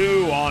always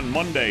do on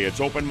Monday. It's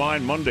Open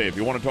Mind Monday. If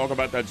you want to talk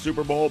about that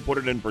Super Bowl, put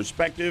it in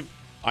perspective,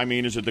 I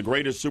mean, is it the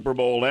greatest Super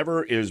Bowl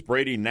ever? Is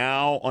Brady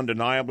now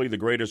undeniably the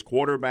greatest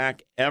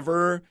quarterback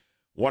ever?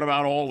 What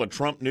about all the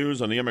Trump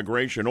news on the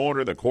immigration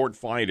order, the court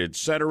fight,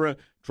 etc.?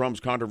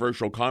 Trump's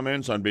controversial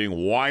comments on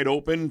being wide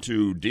open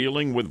to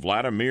dealing with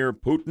Vladimir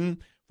Putin?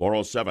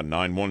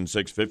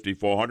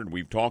 407-916-5400.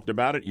 We've talked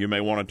about it. You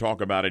may want to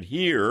talk about it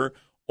here,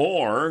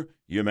 or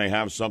you may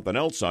have something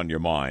else on your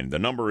mind. The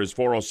number is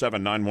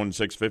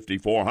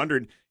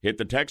 407-916-5400. Hit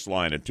the text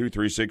line at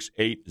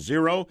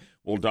 23680.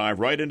 We'll dive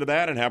right into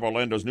that and have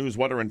Orlando's news,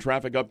 weather, and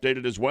traffic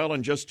updated as well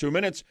in just 2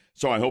 minutes.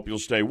 So I hope you'll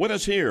stay with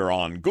us here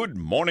on Good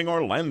Morning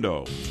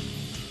Orlando.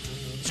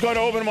 Let's go to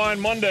Open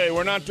Mind Monday.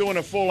 We're not doing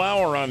a full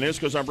hour on this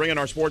because I'm bringing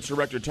our sports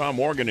director Tom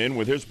Morgan in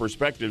with his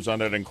perspectives on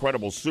that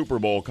incredible Super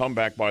Bowl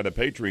comeback by the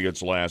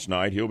Patriots last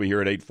night. He'll be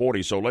here at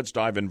 8:40, so let's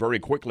dive in very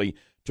quickly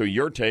to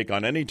your take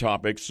on any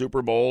topic,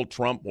 Super Bowl,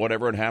 Trump,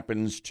 whatever it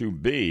happens to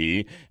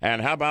be.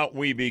 And how about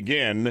we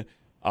begin,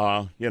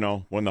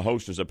 when the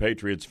host is a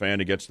Patriots fan,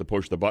 he gets to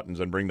push the buttons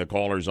and bring the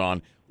callers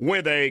on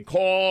with a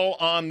call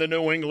on the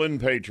New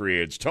England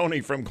Patriots. Tony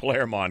from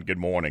Claremont, good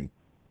morning.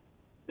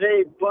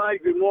 Hey, Bud,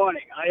 good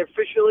morning. I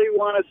officially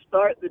want to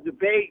start the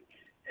debate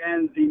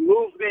and the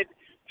movement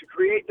to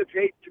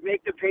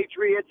make the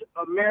Patriots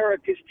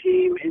America's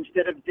team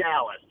instead of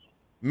Dallas.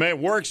 It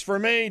works for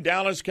me.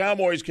 Dallas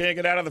Cowboys can't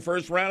get out of the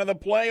first round of the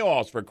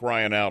playoffs, for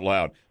crying out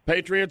loud.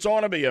 Patriots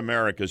ought to be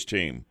America's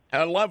team.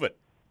 I love it.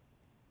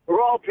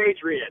 We're all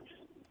Patriots.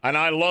 And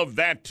I love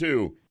that,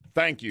 too.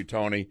 Thank you,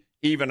 Tony.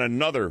 Even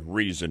another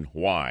reason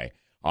why.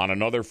 On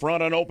another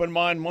front on Open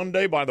Mind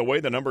Monday, by the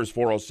way, the number is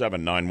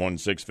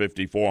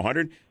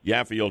 407-916-5400.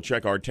 Yaffee will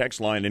check our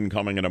text line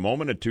incoming in a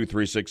moment at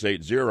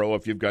 23680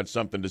 if you've got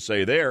something to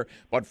say there.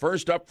 But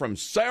first up from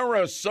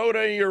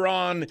Sarasota, you're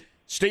on.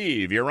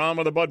 Steve, you're on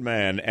with the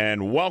Budman,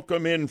 and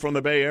welcome in from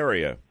the Bay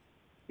Area.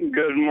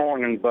 Good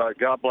morning, Bud.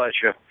 God bless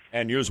you.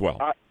 And you as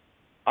well.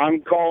 I'm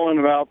calling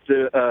about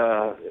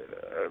the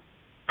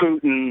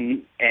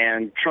Putin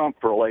and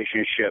Trump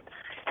relationship.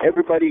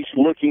 Everybody's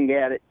looking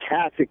at it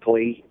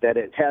tactically, that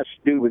it has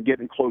to do with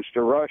getting close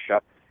to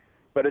Russia,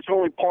 but it's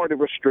only part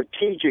of a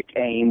strategic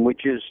aim,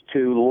 which is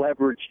to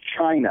leverage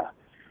China.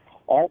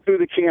 All through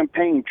the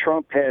campaign,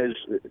 Trump has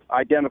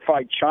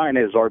identified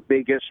China as our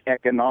biggest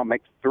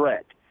economic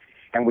threat.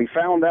 And we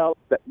found out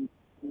that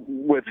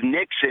with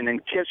Nixon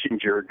and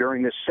Kissinger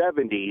during the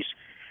 70s,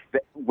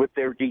 that with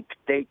their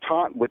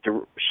détente with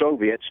the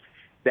Soviets,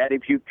 that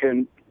if you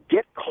can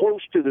get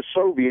close to the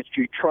Soviets,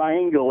 you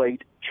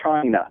triangulate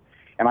China.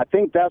 And I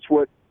think that's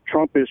what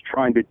Trump is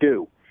trying to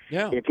do.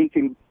 Yeah. When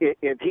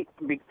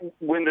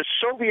the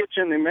Soviets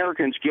and the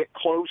Americans get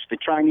close, the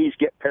Chinese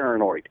get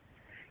paranoid.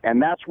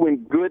 And that's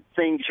when good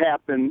things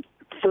happen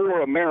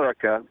for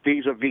America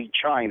vis-a-vis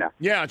China.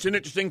 Yeah, it's an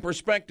interesting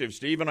perspective,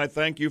 Steve, and I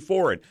thank you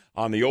for it.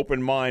 On the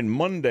Open Mind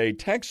Monday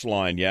text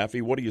line,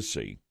 Yaffee, what do you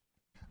see?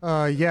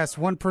 Yes,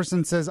 one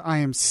person says, I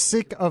am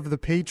sick of the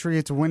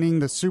Patriots winning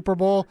the Super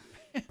Bowl,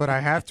 but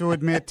I have to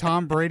admit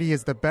Tom Brady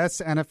is the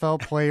best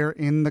NFL player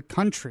in the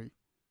country.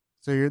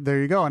 So there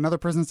you go. Another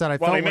person said,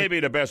 he may be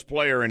the best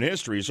player in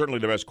history, certainly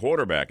the best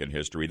quarterback in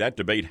history. That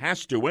debate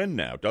has to end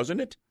now, doesn't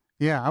it?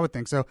 Yeah, I would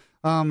think so.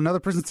 Another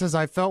person says,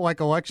 I felt like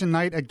election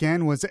night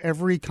again was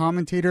every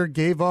commentator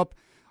gave up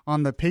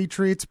on the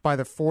Patriots by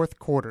the fourth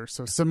quarter.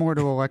 So similar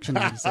to election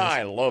night.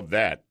 I love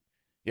that.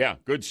 Yeah,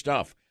 good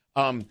stuff.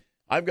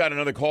 I've got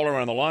another caller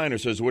on the line who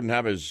says wouldn't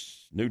have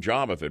his new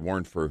job if it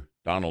weren't for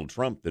Donald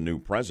Trump, the new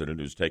president,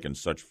 who's taken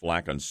such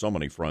flack on so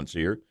many fronts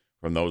here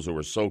from those who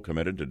were so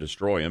committed to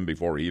destroy him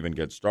before he even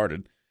gets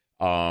started.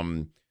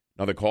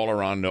 Another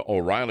caller on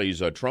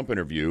O'Reilly's Trump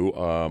interview,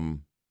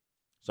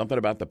 something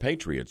about the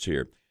Patriots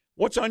here.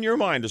 What's on your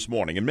mind this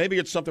morning? And maybe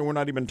it's something we're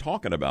not even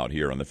talking about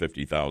here on the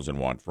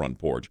 50,000-watt front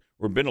porch.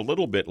 We've been a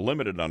little bit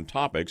limited on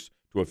topics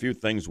to a few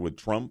things with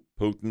Trump,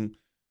 Putin,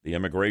 the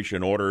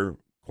immigration order,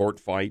 court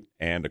fight,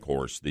 and, of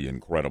course, the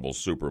incredible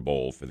Super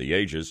Bowl for the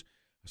ages.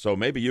 So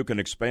maybe you can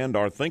expand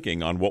our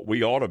thinking on what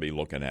we ought to be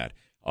looking at.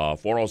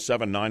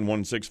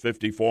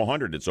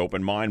 407-916-5400. It's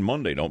Open Mind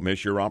Monday. Don't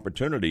miss your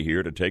opportunity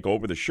here to take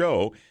over the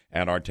show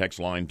at our text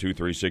line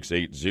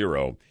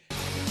 23680.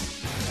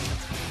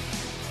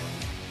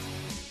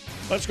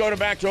 Let's go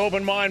back to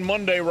Open Mind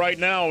Monday right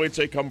now. It's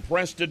a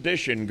compressed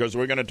edition because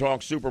we're going to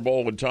talk Super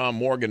Bowl with Tom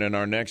Morgan in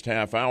our next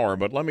half hour.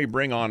 But let me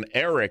bring on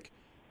Eric.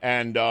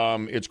 And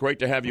it's great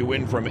to have you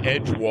in from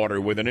Edgewater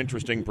with an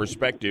interesting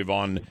perspective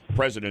on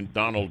President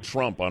Donald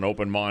Trump on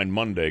Open Mind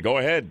Monday. Go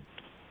ahead.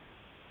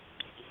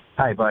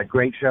 Hi, Bud.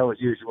 Great show as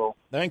usual.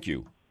 Thank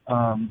you.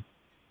 I'm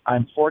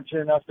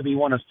fortunate enough to be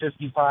one of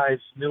 55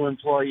 new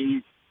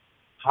employees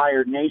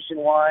hired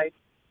nationwide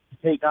to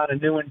take on a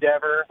new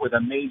endeavor with a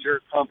major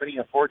company,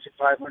 a Fortune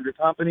 500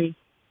 company.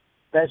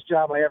 Best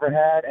job I ever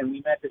had, and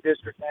we met the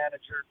district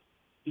manager.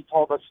 He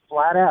told us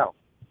flat out,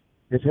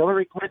 if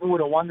Hillary Clinton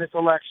would have won this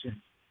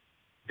election,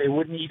 they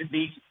wouldn't even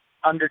be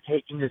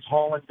undertaking this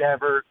whole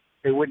endeavor.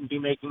 They wouldn't be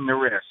making the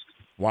risk.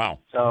 Wow.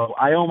 So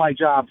I owe my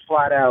job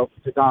flat out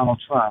to Donald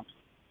Trump.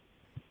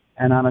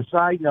 And on a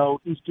side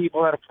note, these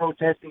people that are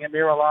protesting in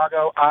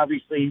Mar-a-Lago,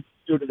 obviously,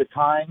 due to the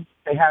time,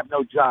 they have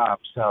no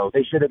jobs. So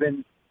they should have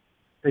been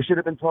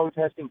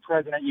protesting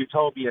President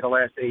Utopia the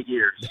last 8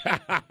 years.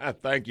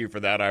 Thank you for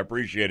that. I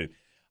appreciate it.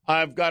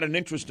 I've got an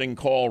interesting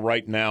call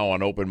right now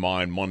on Open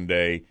Mind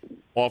Monday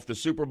off the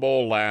Super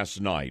Bowl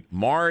last night.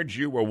 Marge,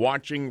 you were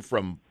watching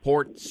from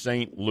Port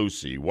St.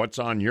 Lucie. What's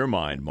on your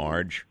mind,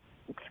 Marge?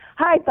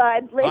 Hi,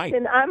 Bud. Hi.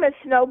 Listen, I'm a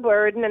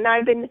snowbird, and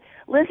I've been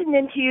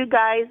listening to you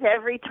guys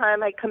every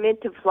time I come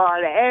into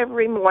Florida,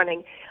 every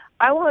morning.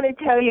 I want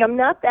to tell you, I'm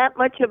not that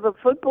much of a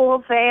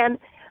football fan,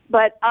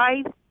 but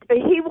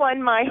he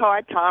won my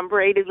heart, Tom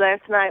Brady,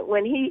 last night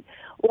when he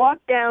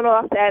walked down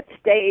off that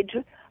stage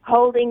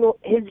holding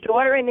his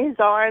daughter in his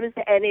arms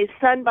and his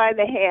son by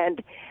the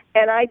hand.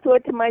 And I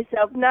thought to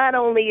myself, not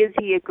only is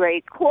he a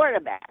great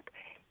quarterback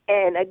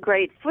and a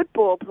great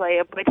football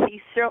player, but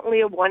he's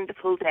certainly a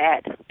wonderful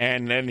dad.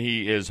 And then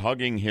he is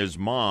hugging his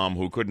mom,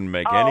 who couldn't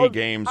make any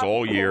games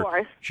all year.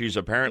 Course. She's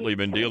apparently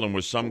been dealing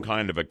with some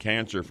kind of a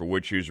cancer for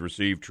which she's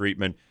received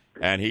treatment.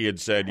 And he had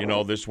said,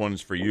 this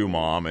one's for you,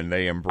 Mom, and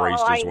they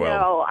embraced as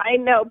well. I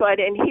know, Bud,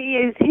 and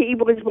he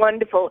was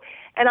wonderful.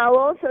 And I'll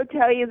also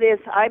tell you this,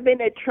 I've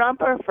been a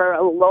Trumper for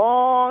a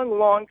long,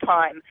 long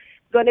time.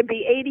 Going to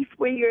be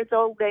 84 years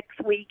old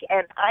next week,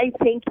 and I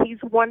think he's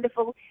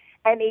wonderful,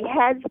 and he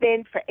has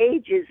been for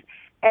ages.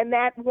 And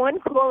that one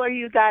caller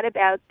you got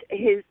about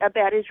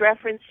his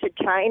reference to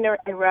China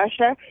and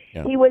Russia,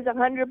 he was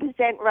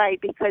 100%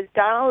 right, because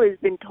Donald has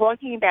been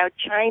talking about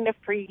China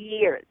for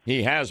years.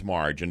 He has,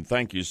 Marge, and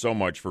thank you so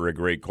much for a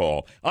great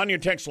call. On your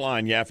text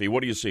line, Yaffee,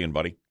 what are you seeing,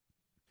 buddy?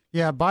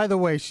 Yeah, by the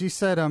way, she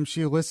said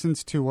she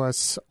listens to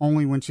us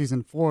only when she's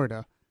in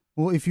Florida.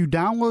 Well, if you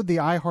download the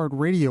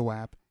iHeartRadio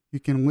app, you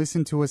can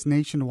listen to us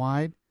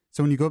nationwide.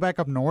 So when you go back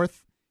up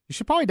north, you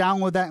should probably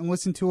download that and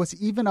listen to us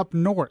even up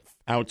north.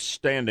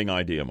 Outstanding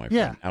idea, my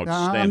friend. Yeah,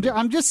 Outstanding.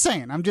 I'm just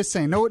saying.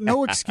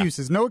 No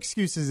excuses. No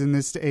excuses in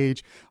this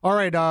age. All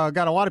right,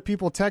 got a lot of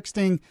people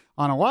texting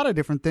on a lot of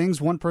different things.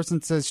 One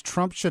person says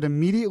Trump should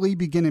immediately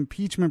begin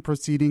impeachment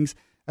proceedings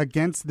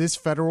against this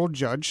federal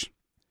judge.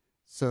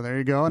 So there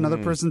you go. Another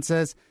person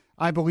says,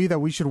 I believe that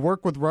we should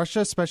work with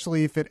Russia,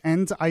 especially if it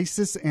ends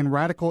ISIS and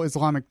radical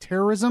Islamic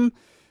terrorism.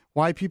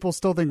 Why people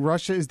still think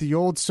Russia is the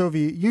old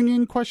Soviet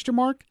Union, ?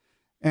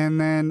 And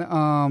then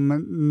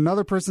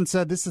another person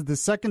said this is the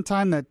second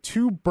time that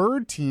two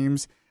bird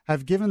teams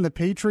have given the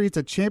Patriots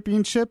a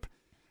championship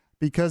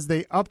because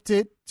they upped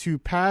it to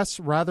pass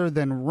rather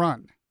than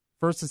run.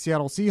 First the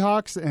Seattle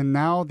Seahawks and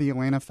now the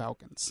Atlanta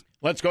Falcons.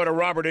 Let's go to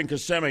Robert in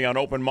Kissimmee on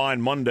Open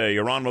Mind Monday.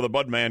 You're on with the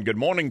Bud Man. Good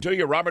morning to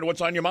you, Robert.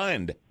 What's on your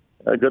mind?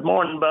 Good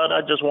morning, Bud.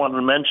 I just wanted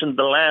to mention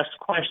the last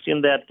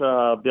question that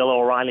Bill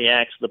O'Reilly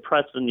asked the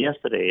president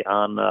yesterday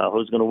on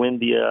who's going to win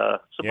the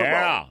Super Bowl.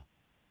 Yeah.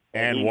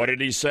 And what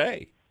did he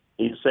say?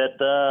 He said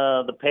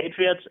the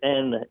Patriots,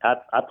 and I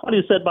thought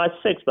he said by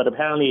 6, but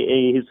apparently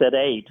he said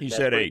 8. He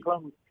said 8.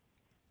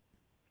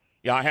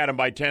 Yeah, I had them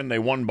by 10. They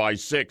won by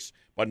 6,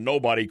 but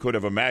nobody could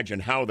have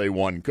imagined how they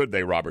won, could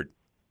they, Robert?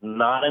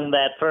 Not in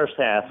that first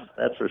half,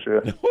 that's for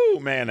sure. Oh,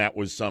 man, that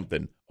was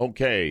something.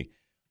 Okay.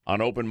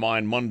 On Open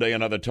Mind Monday,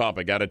 another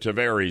topic out of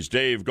Tavares.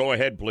 Dave, go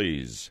ahead,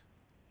 please.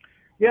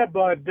 Yeah,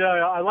 Bud,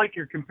 I like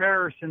your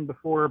comparison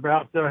before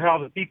about how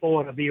the people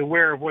ought to be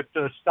aware of what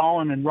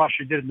Stalin and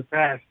Russia did in the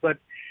past. But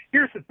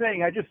here's the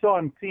thing. I just saw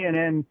on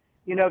CNN,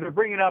 they're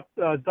bringing up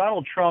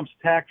Donald Trump's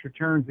tax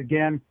returns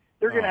again.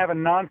 They're going to have a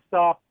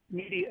nonstop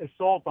media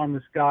assault on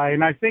this guy.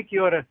 And I think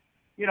you ought to,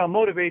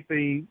 motivate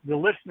the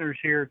listeners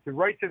here to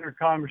write to their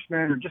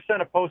congressmen or just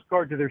send a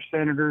postcard to their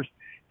senators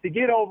to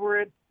get over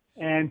it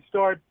and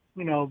start,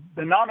 the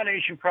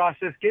nomination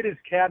process, get his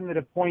cabinet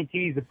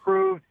appointees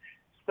approved,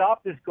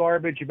 stop this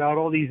garbage about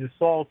all these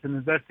assaults and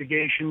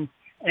investigations.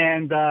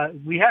 And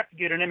we have to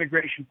get an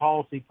immigration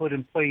policy put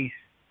in place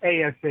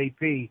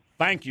ASAP.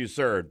 Thank you,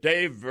 sir.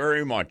 Dave,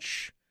 very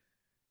much.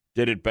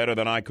 Did it better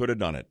than I could have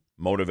done it.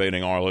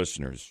 Motivating our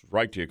listeners.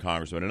 Right to you,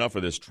 Congressman. Enough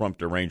of this Trump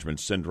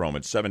derangement syndrome.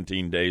 It's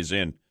 17 days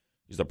in.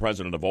 He's the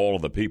president of all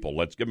of the people.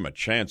 Let's give him a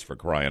chance, for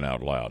crying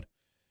out loud.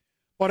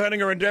 Bud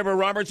Henninger and Deborah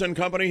Roberts and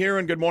company here,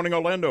 and Good Morning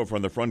Orlando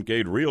from the Front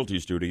Gate Realty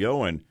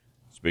Studio. And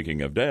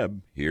speaking of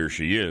Deb, here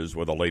she is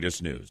with the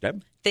latest news.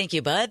 Deb? Thank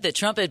you, Bud. The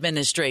Trump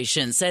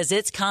administration says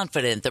it's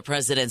confident the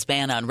president's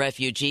ban on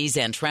refugees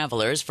and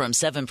travelers from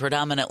 7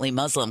 predominantly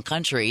Muslim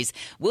countries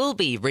will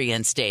be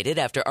reinstated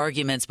after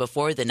arguments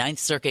before the Ninth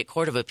Circuit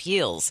Court of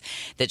Appeals.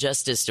 The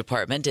Justice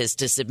Department is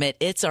to submit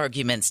its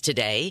arguments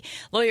today.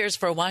 Lawyers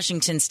for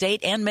Washington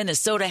State and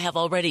Minnesota have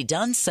already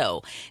done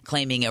so,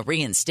 claiming a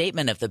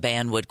reinstatement of the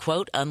ban would,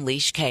 quote,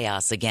 unleash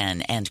chaos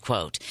again, end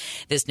quote.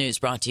 This news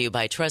brought to you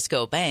by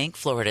Trusco Bank,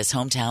 Florida's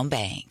hometown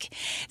bank.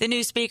 The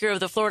new Speaker of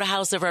the Florida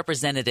House of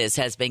Representatives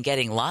has been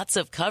getting lots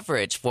of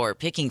coverage for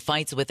picking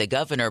fights with the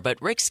governor,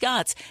 but Rick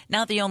Scott's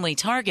not the only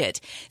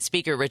target.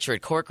 Speaker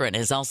Richard Corcoran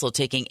is also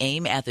taking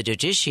aim at the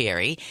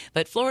judiciary,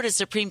 but Florida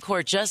Supreme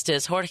Court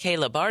Justice Jorge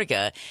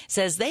Labarga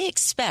says they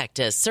expect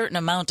a certain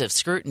amount of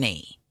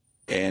scrutiny.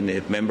 And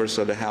if members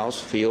of the House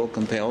feel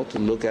compelled to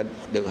look at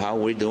how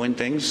we're doing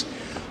things,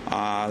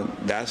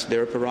 that's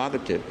their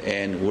prerogative,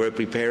 and we're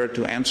prepared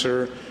to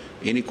answer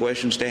any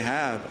questions they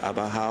have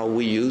about how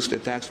we use the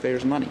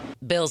taxpayers' money.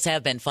 Bills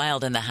have been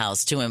filed in the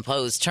House to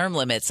impose term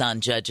limits on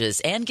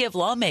judges and give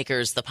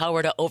lawmakers the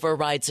power to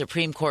override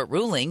Supreme Court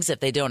rulings if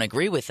they don't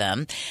agree with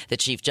them. The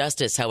Chief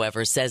Justice,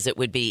 however, says it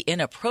would be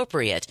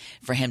inappropriate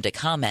for him to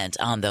comment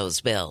on those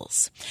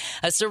bills.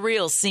 A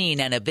surreal scene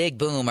and a big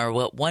boom are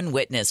what one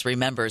witness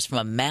remembers from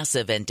a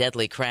massive and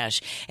deadly crash.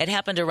 It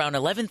happened around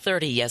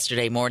 11:30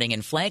 yesterday morning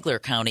in Flagler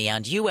County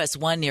on US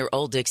 1 near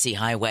Old Dixie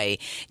Highway.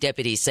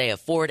 Deputies say a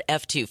Ford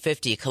F-250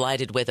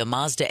 collided with a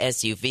Mazda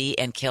SUV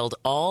and killed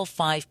all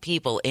 5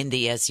 people in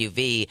the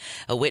SUV.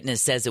 A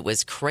witness says it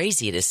was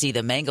crazy to see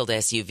the mangled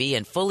SUV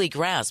and fully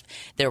grasp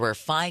there were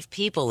 5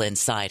 people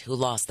inside who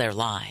lost their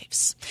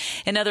lives.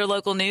 In other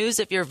local news,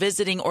 if you're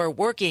visiting or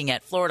working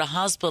at Florida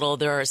Hospital,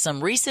 there are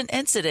some recent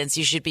incidents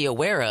you should be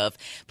aware of.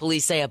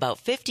 Police say about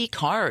 50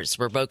 cars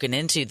were broken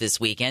into this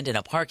weekend in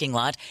a parking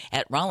lot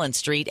at Rollins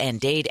Street and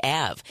Dade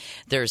Ave.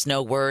 There's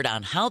no word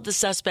on how the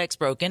suspects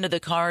broke into the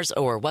cars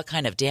or what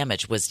kind of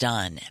damage was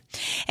done.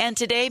 And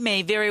today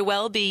may very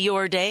well be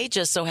your day.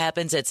 Just so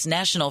happens it's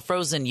National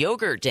Frozen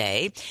Yogurt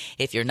Day.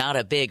 If you're not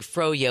a big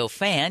Froyo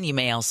fan, you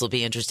may also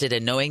be interested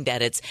in knowing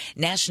that it's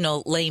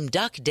National Lame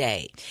Duck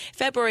Day.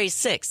 February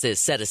 6th is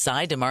set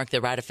aside to mark the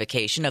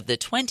ratification of the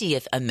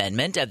 20th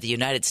Amendment of the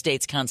United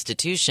States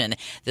Constitution,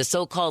 the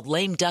so-called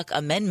Lame Duck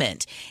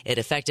Amendment. It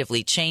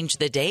effectively changed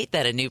the date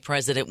that a new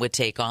president would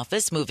take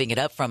office, moving it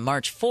up from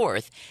March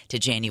 4th to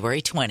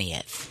January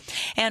 20th.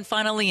 And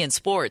finally, in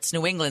sports,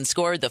 New England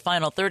scored the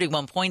final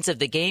 31 points of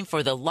the game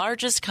for the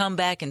largest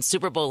comeback in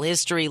Super Bowl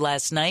history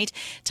last night.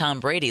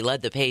 Tom Brady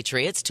led the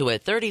Patriots to a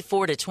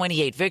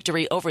 34-28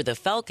 victory over the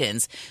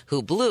Falcons,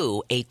 who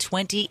blew a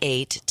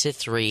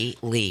 28-3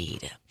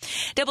 lead.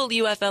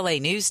 WFLA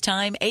News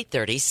Time,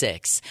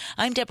 8:36.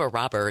 I'm Deborah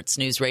Roberts,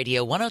 News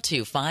Radio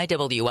 102.5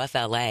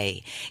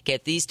 WFLA.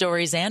 Get these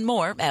stories and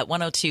more at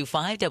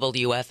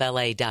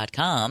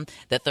 1025WFLA.com.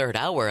 The third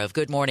hour of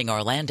Good Morning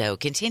Orlando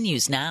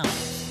continues now.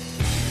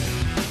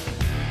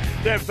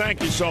 Deb,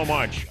 thank you so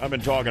much. I've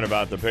been talking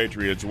about the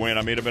Patriots win.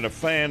 I mean, I've been a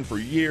fan for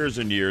years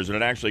and years, and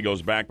it actually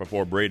goes back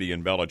before Brady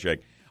and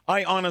Belichick.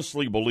 I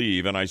honestly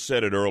believe, and I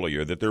said it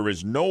earlier, that there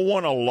is no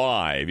one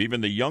alive,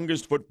 even the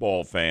youngest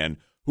football fan,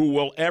 who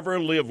will ever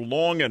live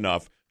long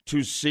enough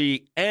to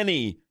see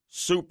any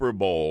Super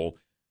Bowl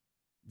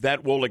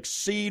that will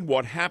exceed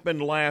what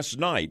happened last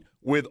night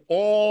with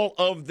all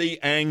of the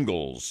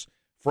angles,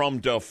 from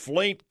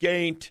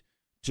Deflategate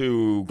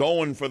to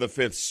going for the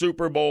 5th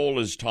Super Bowl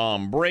is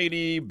Tom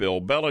Brady, Bill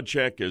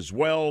Belichick as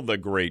well, the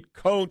great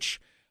coach,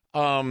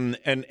 and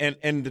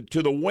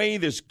to the way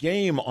this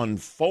game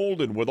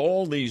unfolded with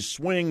all these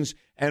swings,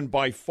 and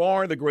by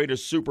far the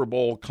greatest Super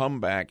Bowl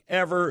comeback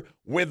ever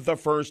with the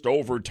first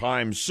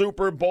overtime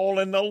Super Bowl,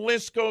 and the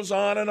list goes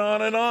on and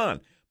on and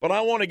on. But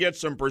I want to get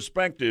some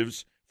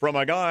perspectives from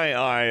a guy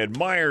I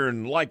admire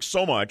and like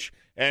so much,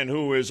 and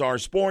who is our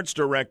sports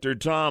director,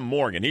 Tom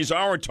Morgan. He's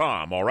our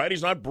Tom, all right?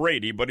 He's not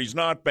Brady, but he's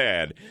not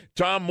bad.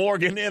 Tom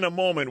Morgan in a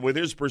moment with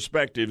his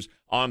perspectives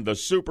on the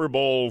Super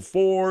Bowl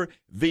for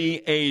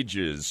the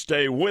ages.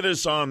 Stay with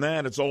us on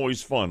that. It's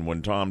always fun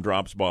when Tom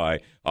drops by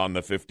on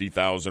the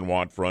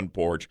 50,000-watt front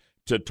porch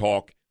to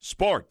talk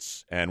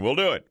sports, and we'll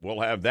do it.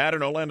 We'll have that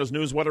and Orlando's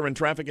news, weather, and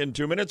traffic in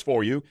 2 minutes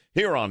for you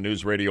here on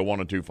News Radio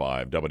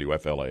 102.5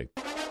 WFLA.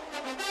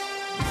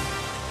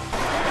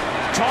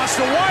 Toss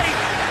to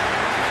White.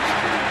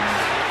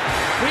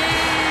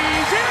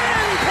 He's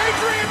in!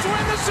 Patriots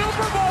win the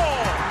Super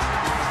Bowl!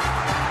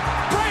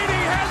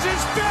 Brady has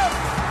his 5th!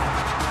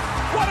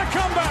 What a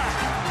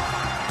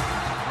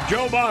comeback!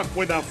 Joe Buck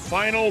with the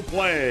final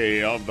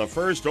play of the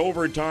first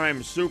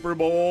overtime Super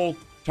Bowl.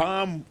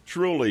 Tom,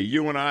 truly,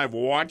 you and I have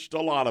watched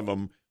a lot of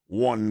them.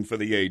 One for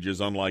the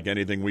ages, unlike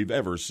anything we've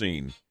ever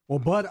seen. Well,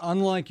 Bud,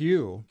 unlike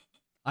you,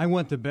 I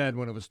went to bed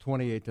when it was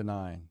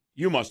 28-9.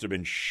 You must have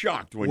been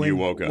shocked when you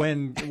woke up.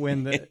 When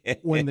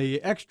the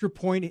extra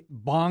point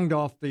bonged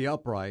off the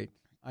upright,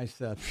 I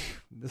said,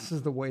 "This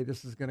is the way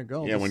this is going to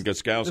go." Yeah, when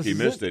Gostkowski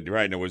missed it,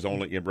 right? And it was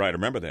only right. I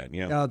remember that.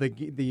 Yeah.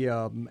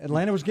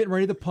 Atlanta was getting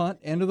ready to punt,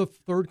 end of the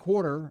third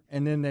quarter,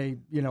 and then they,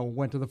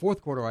 went to the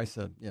fourth quarter. I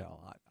said,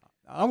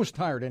 I was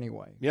tired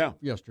anyway. Yeah.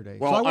 Yesterday,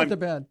 well, so I went to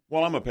bed.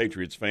 Well, I'm a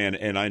Patriots fan,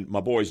 and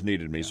my boys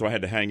needed me, so I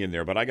had to hang in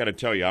there. But I got to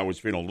tell you, I was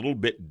feeling a little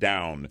bit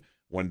down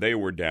when they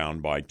were down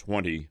by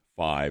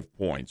 25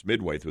 points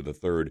midway through the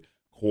third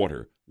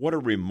quarter. What a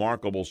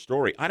remarkable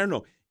story. I don't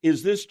know.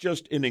 Is this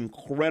just an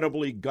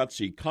incredibly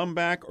gutsy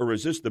comeback, or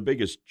is this the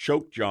biggest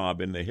choke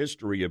job in the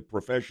history of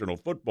professional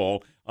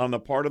football on the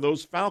part of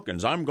those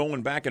Falcons? I'm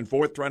going back and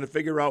forth trying to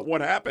figure out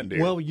what happened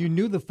here. Well, you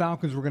knew the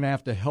Falcons were going to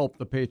have to help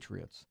the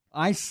Patriots.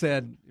 I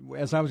said,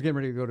 as I was getting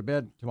ready to go to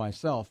bed, to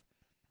myself,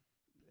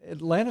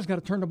 Atlanta's got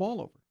to turn the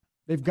ball over.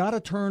 They've got to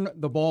turn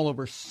the ball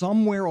over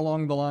somewhere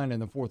along the line in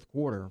the fourth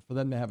quarter for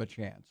them to have a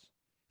chance.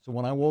 So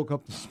when I woke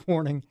up this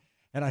morning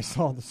and I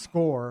saw the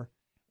score,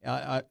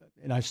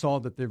 and I saw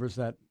that there was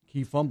that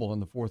key fumble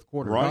in the fourth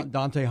quarter. Right.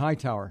 Dante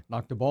Hightower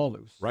knocked the ball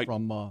loose right.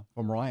 from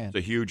Ryan. It's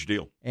a huge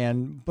deal.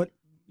 But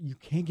you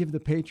can't give the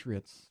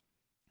Patriots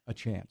a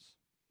chance.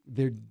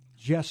 They're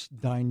just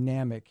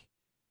dynamic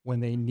when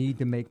they need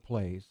to make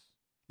plays.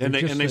 And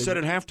they said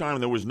at halftime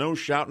there was no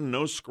shouting,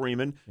 no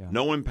screaming,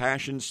 no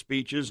impassioned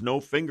speeches,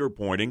 no finger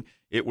pointing.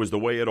 It was the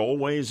way it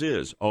always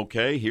is.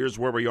 Okay, here's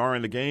where we are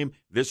in the game.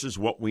 This is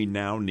what we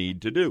now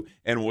need to do.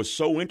 And it was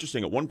so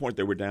interesting. At one point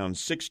they were down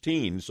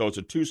 16, so it's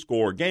a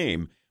 2-score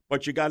game,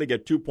 but you got to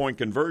get 2-point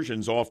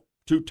conversions off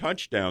 2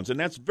 touchdowns, and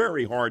that's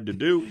very hard to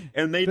do,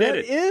 and they did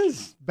it. That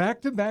is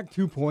back-to-back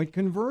 2-point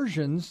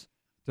conversions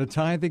to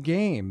tie the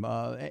game.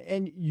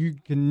 And you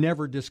can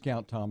never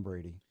discount Tom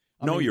Brady.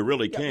 I mean, you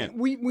really can't.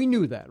 We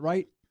knew that,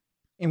 right?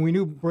 And we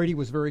knew Brady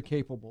was very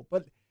capable.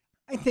 But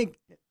I think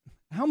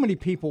how many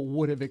people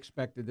would have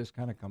expected this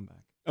kind of comeback?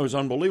 It was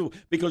unbelievable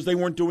because they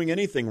weren't doing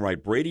anything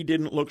right. Brady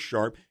didn't look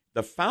sharp.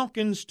 The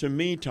Falcons, to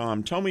me,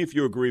 Tom, tell me if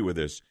you agree with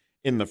this,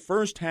 in the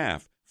first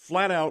half,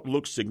 flat out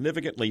looked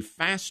significantly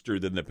faster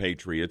than the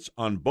Patriots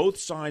on both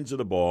sides of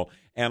the ball.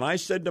 And I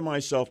said to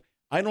myself,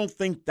 I don't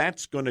think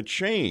that's going to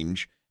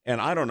change,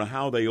 and I don't know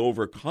how they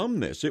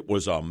overcome this. It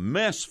was a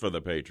mess for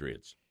the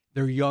Patriots.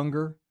 They're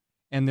younger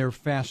and they're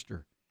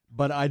faster,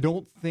 but I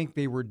don't think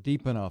they were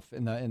deep enough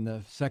in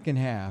the second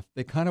half.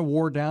 They kind of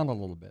wore down a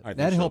little bit.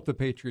 That helped the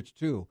Patriots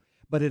too.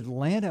 But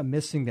Atlanta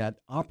missing that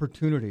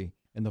opportunity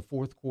in the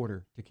fourth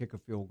quarter to kick a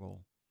field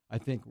goal, I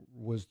think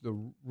was the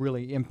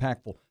really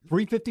impactful.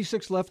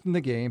 3:56 left in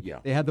the game. Yeah.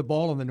 They had the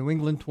ball on the New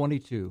England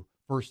 22,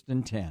 1st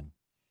and 10.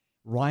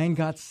 Ryan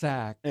got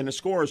sacked. And the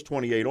score is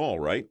 28-all,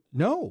 right?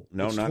 No,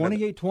 it's not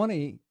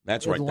 28-20.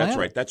 That's right.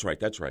 Atlanta.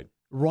 That's right.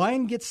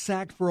 Ryan gets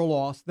sacked for a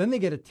loss. Then they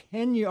get a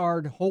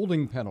 10-yard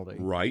holding penalty.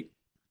 Right.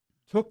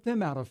 Took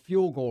them out of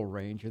field goal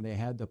range, and they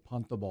had to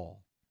punt the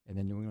ball. And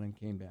then New England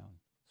came down,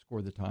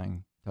 scored the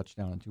tying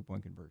touchdown and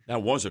 2-point conversion.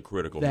 That was a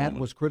critical moment. That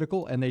was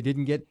critical, and they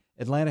didn't get –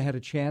 Atlanta had a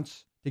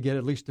chance to get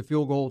at least a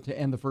field goal to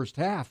end the first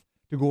half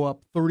to go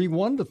up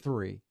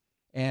 31-3.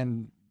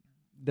 And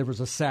there was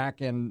a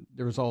sack, and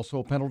there was also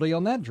a penalty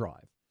on that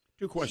drive.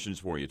 2 questions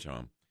for you,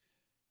 Tom.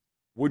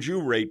 Would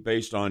you rate,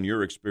 based on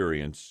your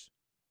experience,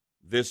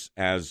 this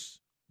as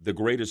the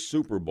greatest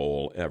Super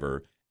Bowl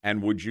ever,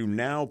 and would you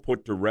now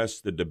put to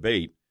rest the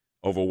debate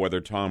over whether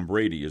Tom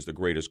Brady is the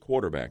greatest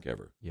quarterback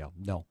ever? Yeah,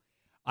 no.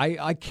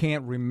 I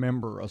can't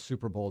remember a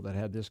Super Bowl that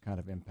had this kind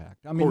of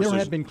impact. I mean, there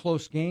have been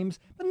close games,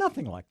 but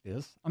nothing like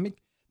this. I mean,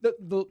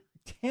 the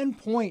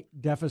 10-point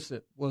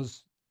deficit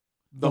was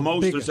the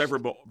most biggest. that's ever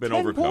been 10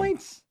 overcome.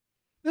 Points.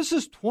 This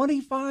is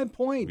 25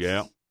 points.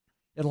 Yeah.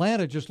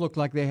 Atlanta just looked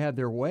like they had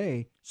their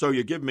way. So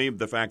you give me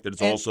the fact that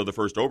it's also the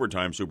first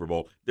overtime Super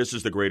Bowl. This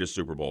is the greatest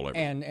Super Bowl ever.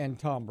 And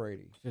Tom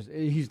Brady,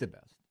 he's the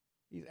best.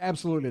 He's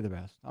absolutely the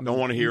best. I mean, don't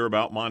want to hear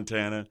about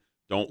Montana.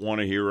 Don't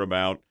want to hear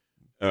about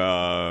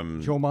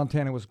Joe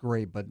Montana was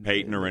great, but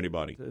Peyton or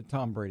anybody.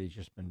 Tom Brady's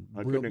just been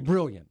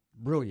brilliant.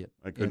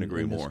 I couldn't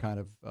agree more. This kind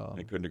of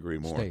I couldn't agree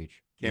more.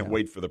 Stage. Can't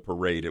wait for the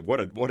parade. What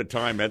a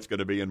time that's going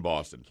to be in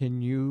Boston.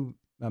 Can you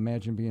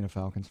imagine being a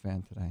Falcons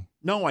fan today?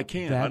 No, I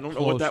can't. I don't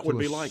know what that would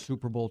be like.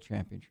 Super Bowl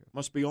championship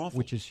must be awful.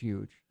 Which is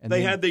huge. And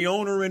they had the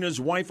owner and his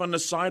wife on the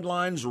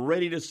sidelines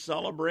ready to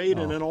celebrate,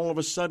 and then all of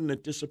a sudden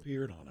it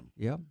disappeared on him.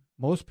 Yeah,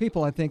 most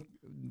people I think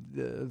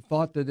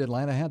thought that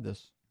Atlanta had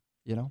this.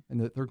 In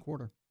the third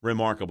quarter.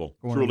 Remarkable.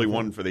 Truly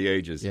one for the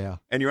ages. Yeah.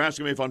 And you're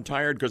asking me if I'm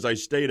tired because I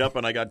stayed up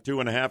and I got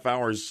 2.5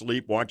 hours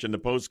sleep watching the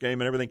post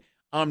game and everything.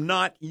 I'm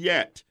not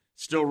yet.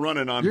 Still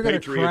running on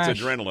Patriots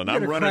adrenaline.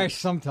 I'm running. Crash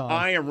sometime.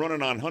 I am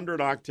running on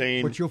 100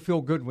 octane. But you'll feel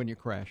good when you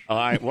crash.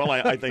 I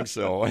think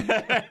so.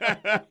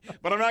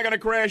 But I'm not going to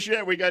crash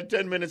yet. We got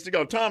 10 minutes to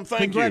go. Tom,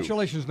 thank you.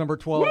 Congratulations, number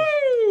 12.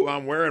 Woo!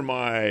 I'm wearing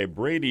my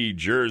Brady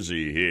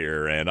jersey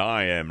here, and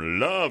I'm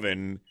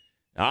living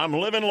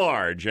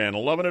large and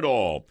loving it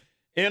all.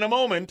 In a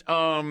moment,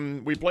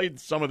 we played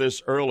some of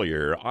this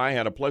earlier. I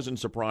had a pleasant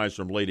surprise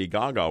from Lady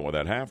Gaga with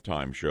that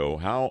halftime show.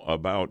 How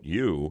about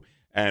you?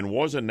 And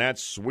wasn't that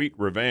sweet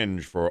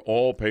revenge for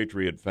all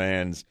Patriot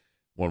fans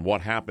when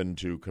what happened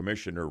to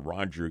Commissioner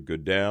Roger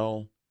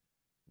Goodell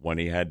when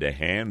he had to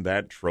hand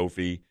that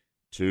trophy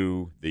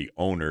to the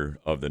owner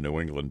of the New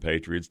England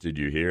Patriots? Did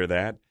you hear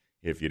that?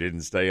 If you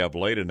didn't stay up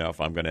late enough,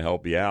 I'm going to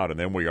help you out. And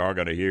then we are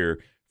going to hear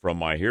from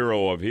my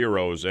hero of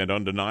heroes and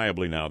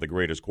undeniably now the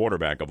greatest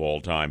quarterback of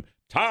all time,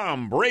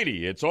 Tom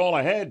Brady. It's all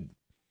ahead.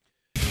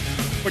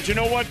 But you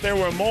know what? There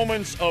were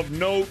moments of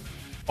note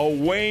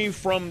away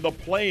from the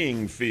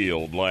playing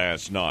field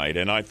last night,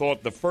 and I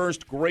thought the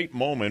first great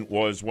moment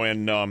was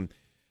when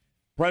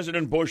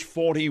President Bush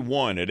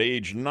 41 at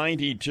age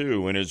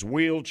 92 in his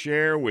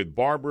wheelchair with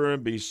Barbara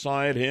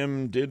beside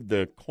him did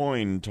the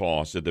coin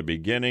toss at the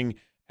beginning,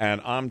 and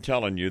I'm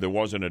telling you, there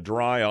wasn't a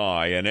dry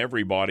eye, and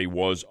everybody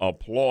was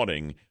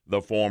applauding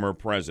the former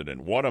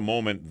president. What a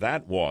moment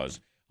that was.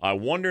 I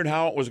wondered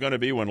how it was going to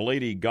be when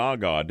Lady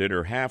Gaga did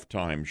her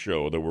halftime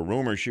show. There were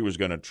rumors she was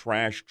going to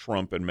trash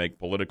Trump and make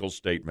political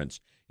statements.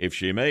 If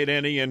she made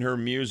any in her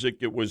music,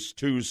 it was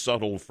too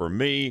subtle for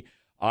me.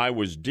 I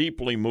was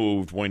deeply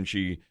moved when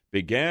she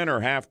began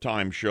her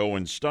halftime show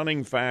in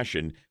stunning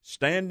fashion,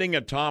 standing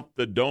atop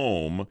the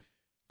dome,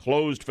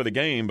 closed for the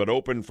game but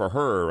opened for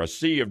her. A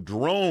sea of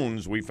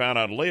drones, we found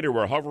out later,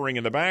 were hovering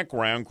in the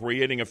background,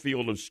 creating a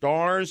field of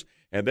stars,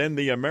 and then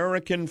the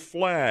American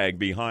flag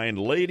behind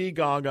Lady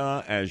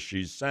Gaga as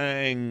she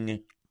sang,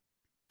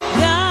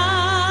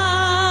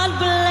 God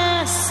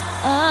bless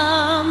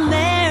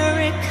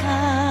America,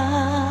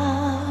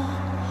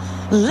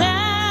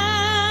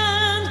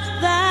 land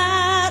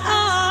that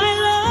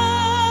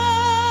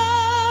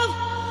I love.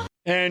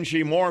 and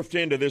she morphed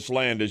into This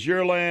Land Is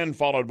Your Land,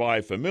 followed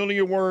by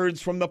familiar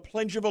words from the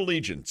Pledge of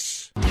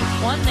Allegiance.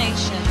 One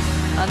nation,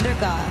 under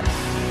God,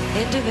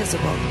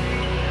 indivisible,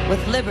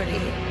 with liberty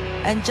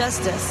and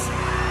justice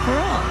for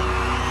all.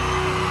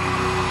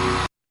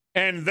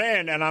 And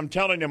then, and I'm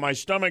telling you, my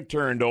stomach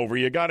turned over.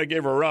 You got to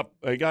give her up.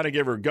 You got to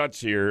give her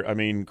guts here. I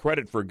mean,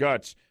 credit for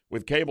guts.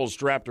 With cables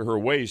strapped to her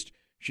waist,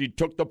 she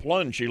took the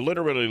plunge. She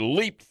literally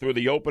leaped through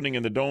the opening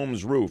in the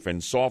dome's roof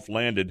and soft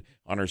landed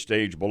on her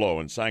stage below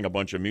and sang a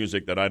bunch of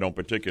music that I don't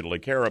particularly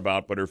care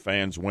about, but her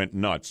fans went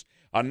nuts.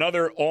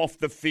 Another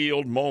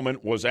off-the-field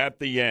moment was at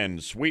the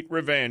end. Sweet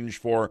revenge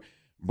for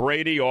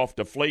Brady off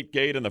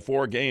Deflategate and the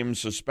 4-game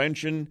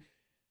suspension.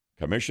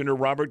 Commissioner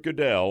Robert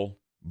Goodell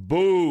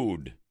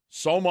booed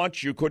so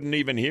much you couldn't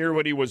even hear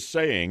what he was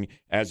saying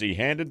as he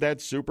handed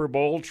that Super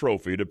Bowl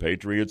trophy to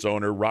Patriots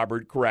owner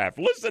Robert Kraft.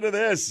 Listen to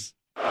this.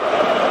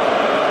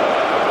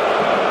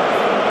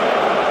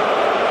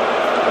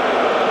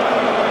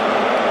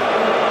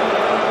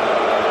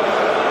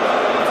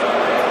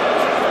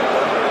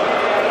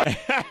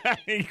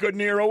 He couldn't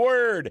hear a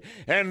word.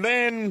 And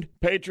then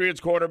Patriots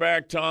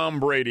quarterback Tom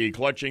Brady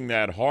clutching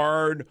that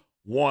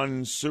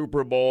hard-won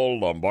Super Bowl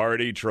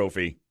Lombardi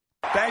trophy.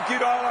 Thank you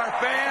to all our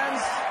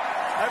fans,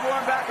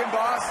 everyone back in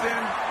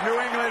Boston, New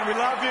England, we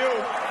love you.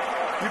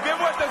 You've been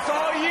with us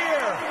all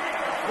year.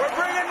 We're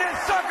bringing this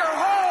sucker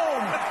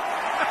home.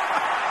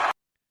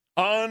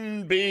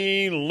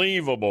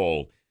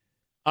 Unbelievable.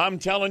 I'm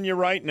telling you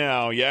right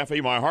now,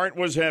 Yaffee, my heart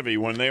was heavy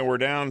when they were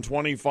down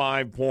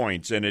 25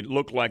 points, and it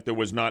looked like there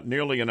was not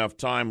nearly enough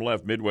time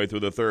left midway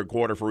through the third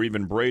quarter for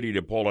even Brady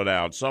to pull it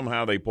out.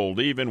 Somehow they pulled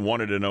even, won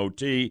it in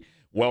OT,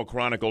 well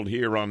chronicled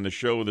here on the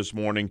show this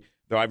morning,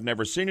 though I've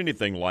never seen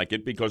anything like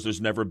it because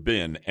there's never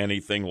been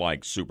anything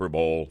like Super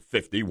Bowl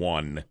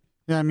 51.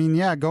 Yeah, I mean,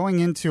 going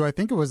into, I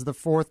think it was the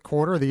fourth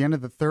quarter, the end of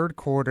the third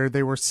quarter,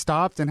 they were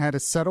stopped and had to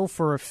settle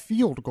for a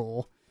field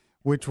goal,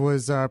 which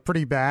was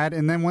pretty bad.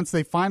 And then once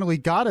they finally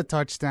got a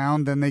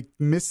touchdown, then they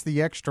missed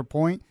the extra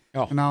point.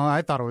 And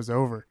I thought it was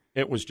over.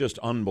 It was just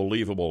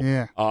unbelievable.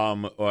 Yeah.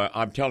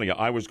 I'm telling you,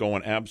 I was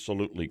going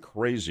absolutely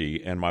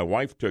crazy, and my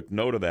wife took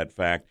note of that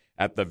fact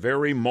at the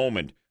very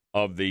moment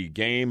of the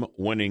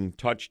game-winning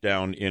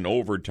touchdown in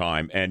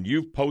overtime. And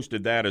you've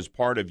posted that as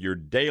part of your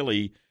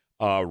daily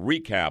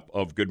recap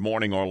of Good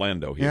Morning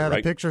Orlando here, the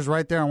right? picture's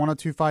right there on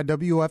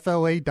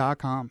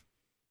 1025WFLA.com.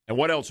 And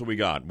what else have we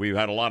got? We've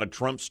had a lot of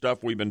Trump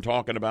stuff we've been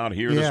talking about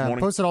here this morning. Yeah,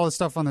 posted all the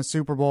stuff on the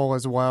Super Bowl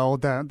as well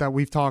that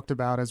we've talked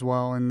about as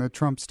well, and the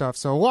Trump stuff.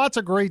 So lots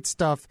of great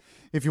stuff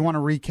if you want to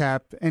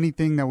recap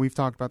anything that we've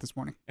talked about this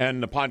morning.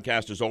 And the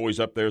podcast is always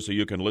up there so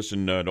you can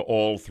listen to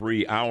all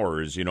 3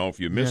 hours, if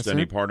you missed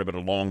any part of it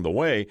along the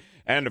way.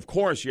 And, of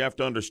course, you have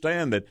to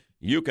understand that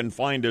you can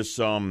find us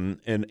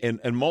in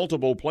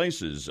multiple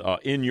places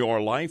in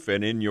your life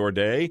and in your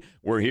day.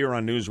 We're here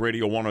on News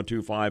Radio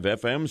 102.5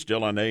 FM,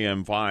 still on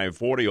AM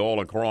 540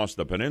 all across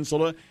the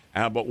peninsula.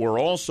 But we're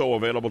also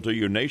available to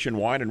you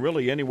nationwide and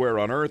really anywhere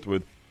on earth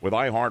with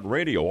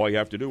iHeartRadio. All you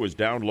have to do is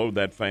download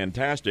that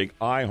fantastic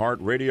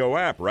iHeartRadio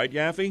app. Right,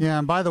 Yaffee? Yeah,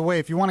 and by the way,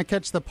 if you want to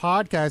catch the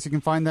podcast, you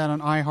can find that on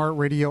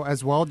iHeartRadio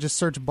as well. Just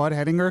search Bud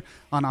Hedinger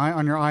on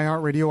your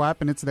iHeartRadio app,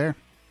 and it's there.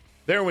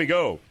 There we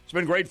go. It's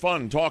been great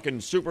fun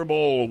talking Super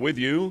Bowl with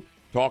you,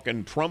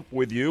 talking Trump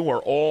with you. We're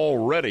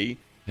already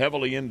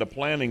heavily into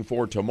planning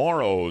for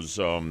tomorrow's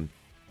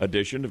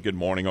edition of Good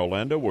Morning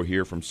Orlando. We're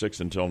here from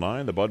 6 until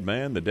 9. The Bud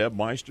Man, the Deb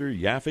Meister,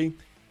 Yaffee,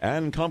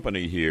 and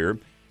company here.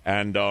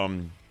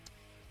 And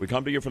we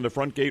come to you from the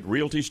Front Gate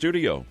Realty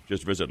Studio.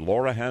 Just visit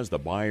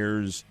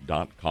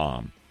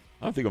laurahasthebuyers.com.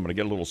 I think I'm going to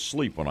get a little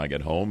sleep when I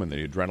get home and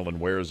the adrenaline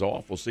wears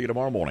off. We'll see you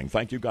tomorrow morning.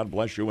 Thank you. God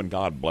bless you, and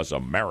God bless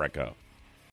America.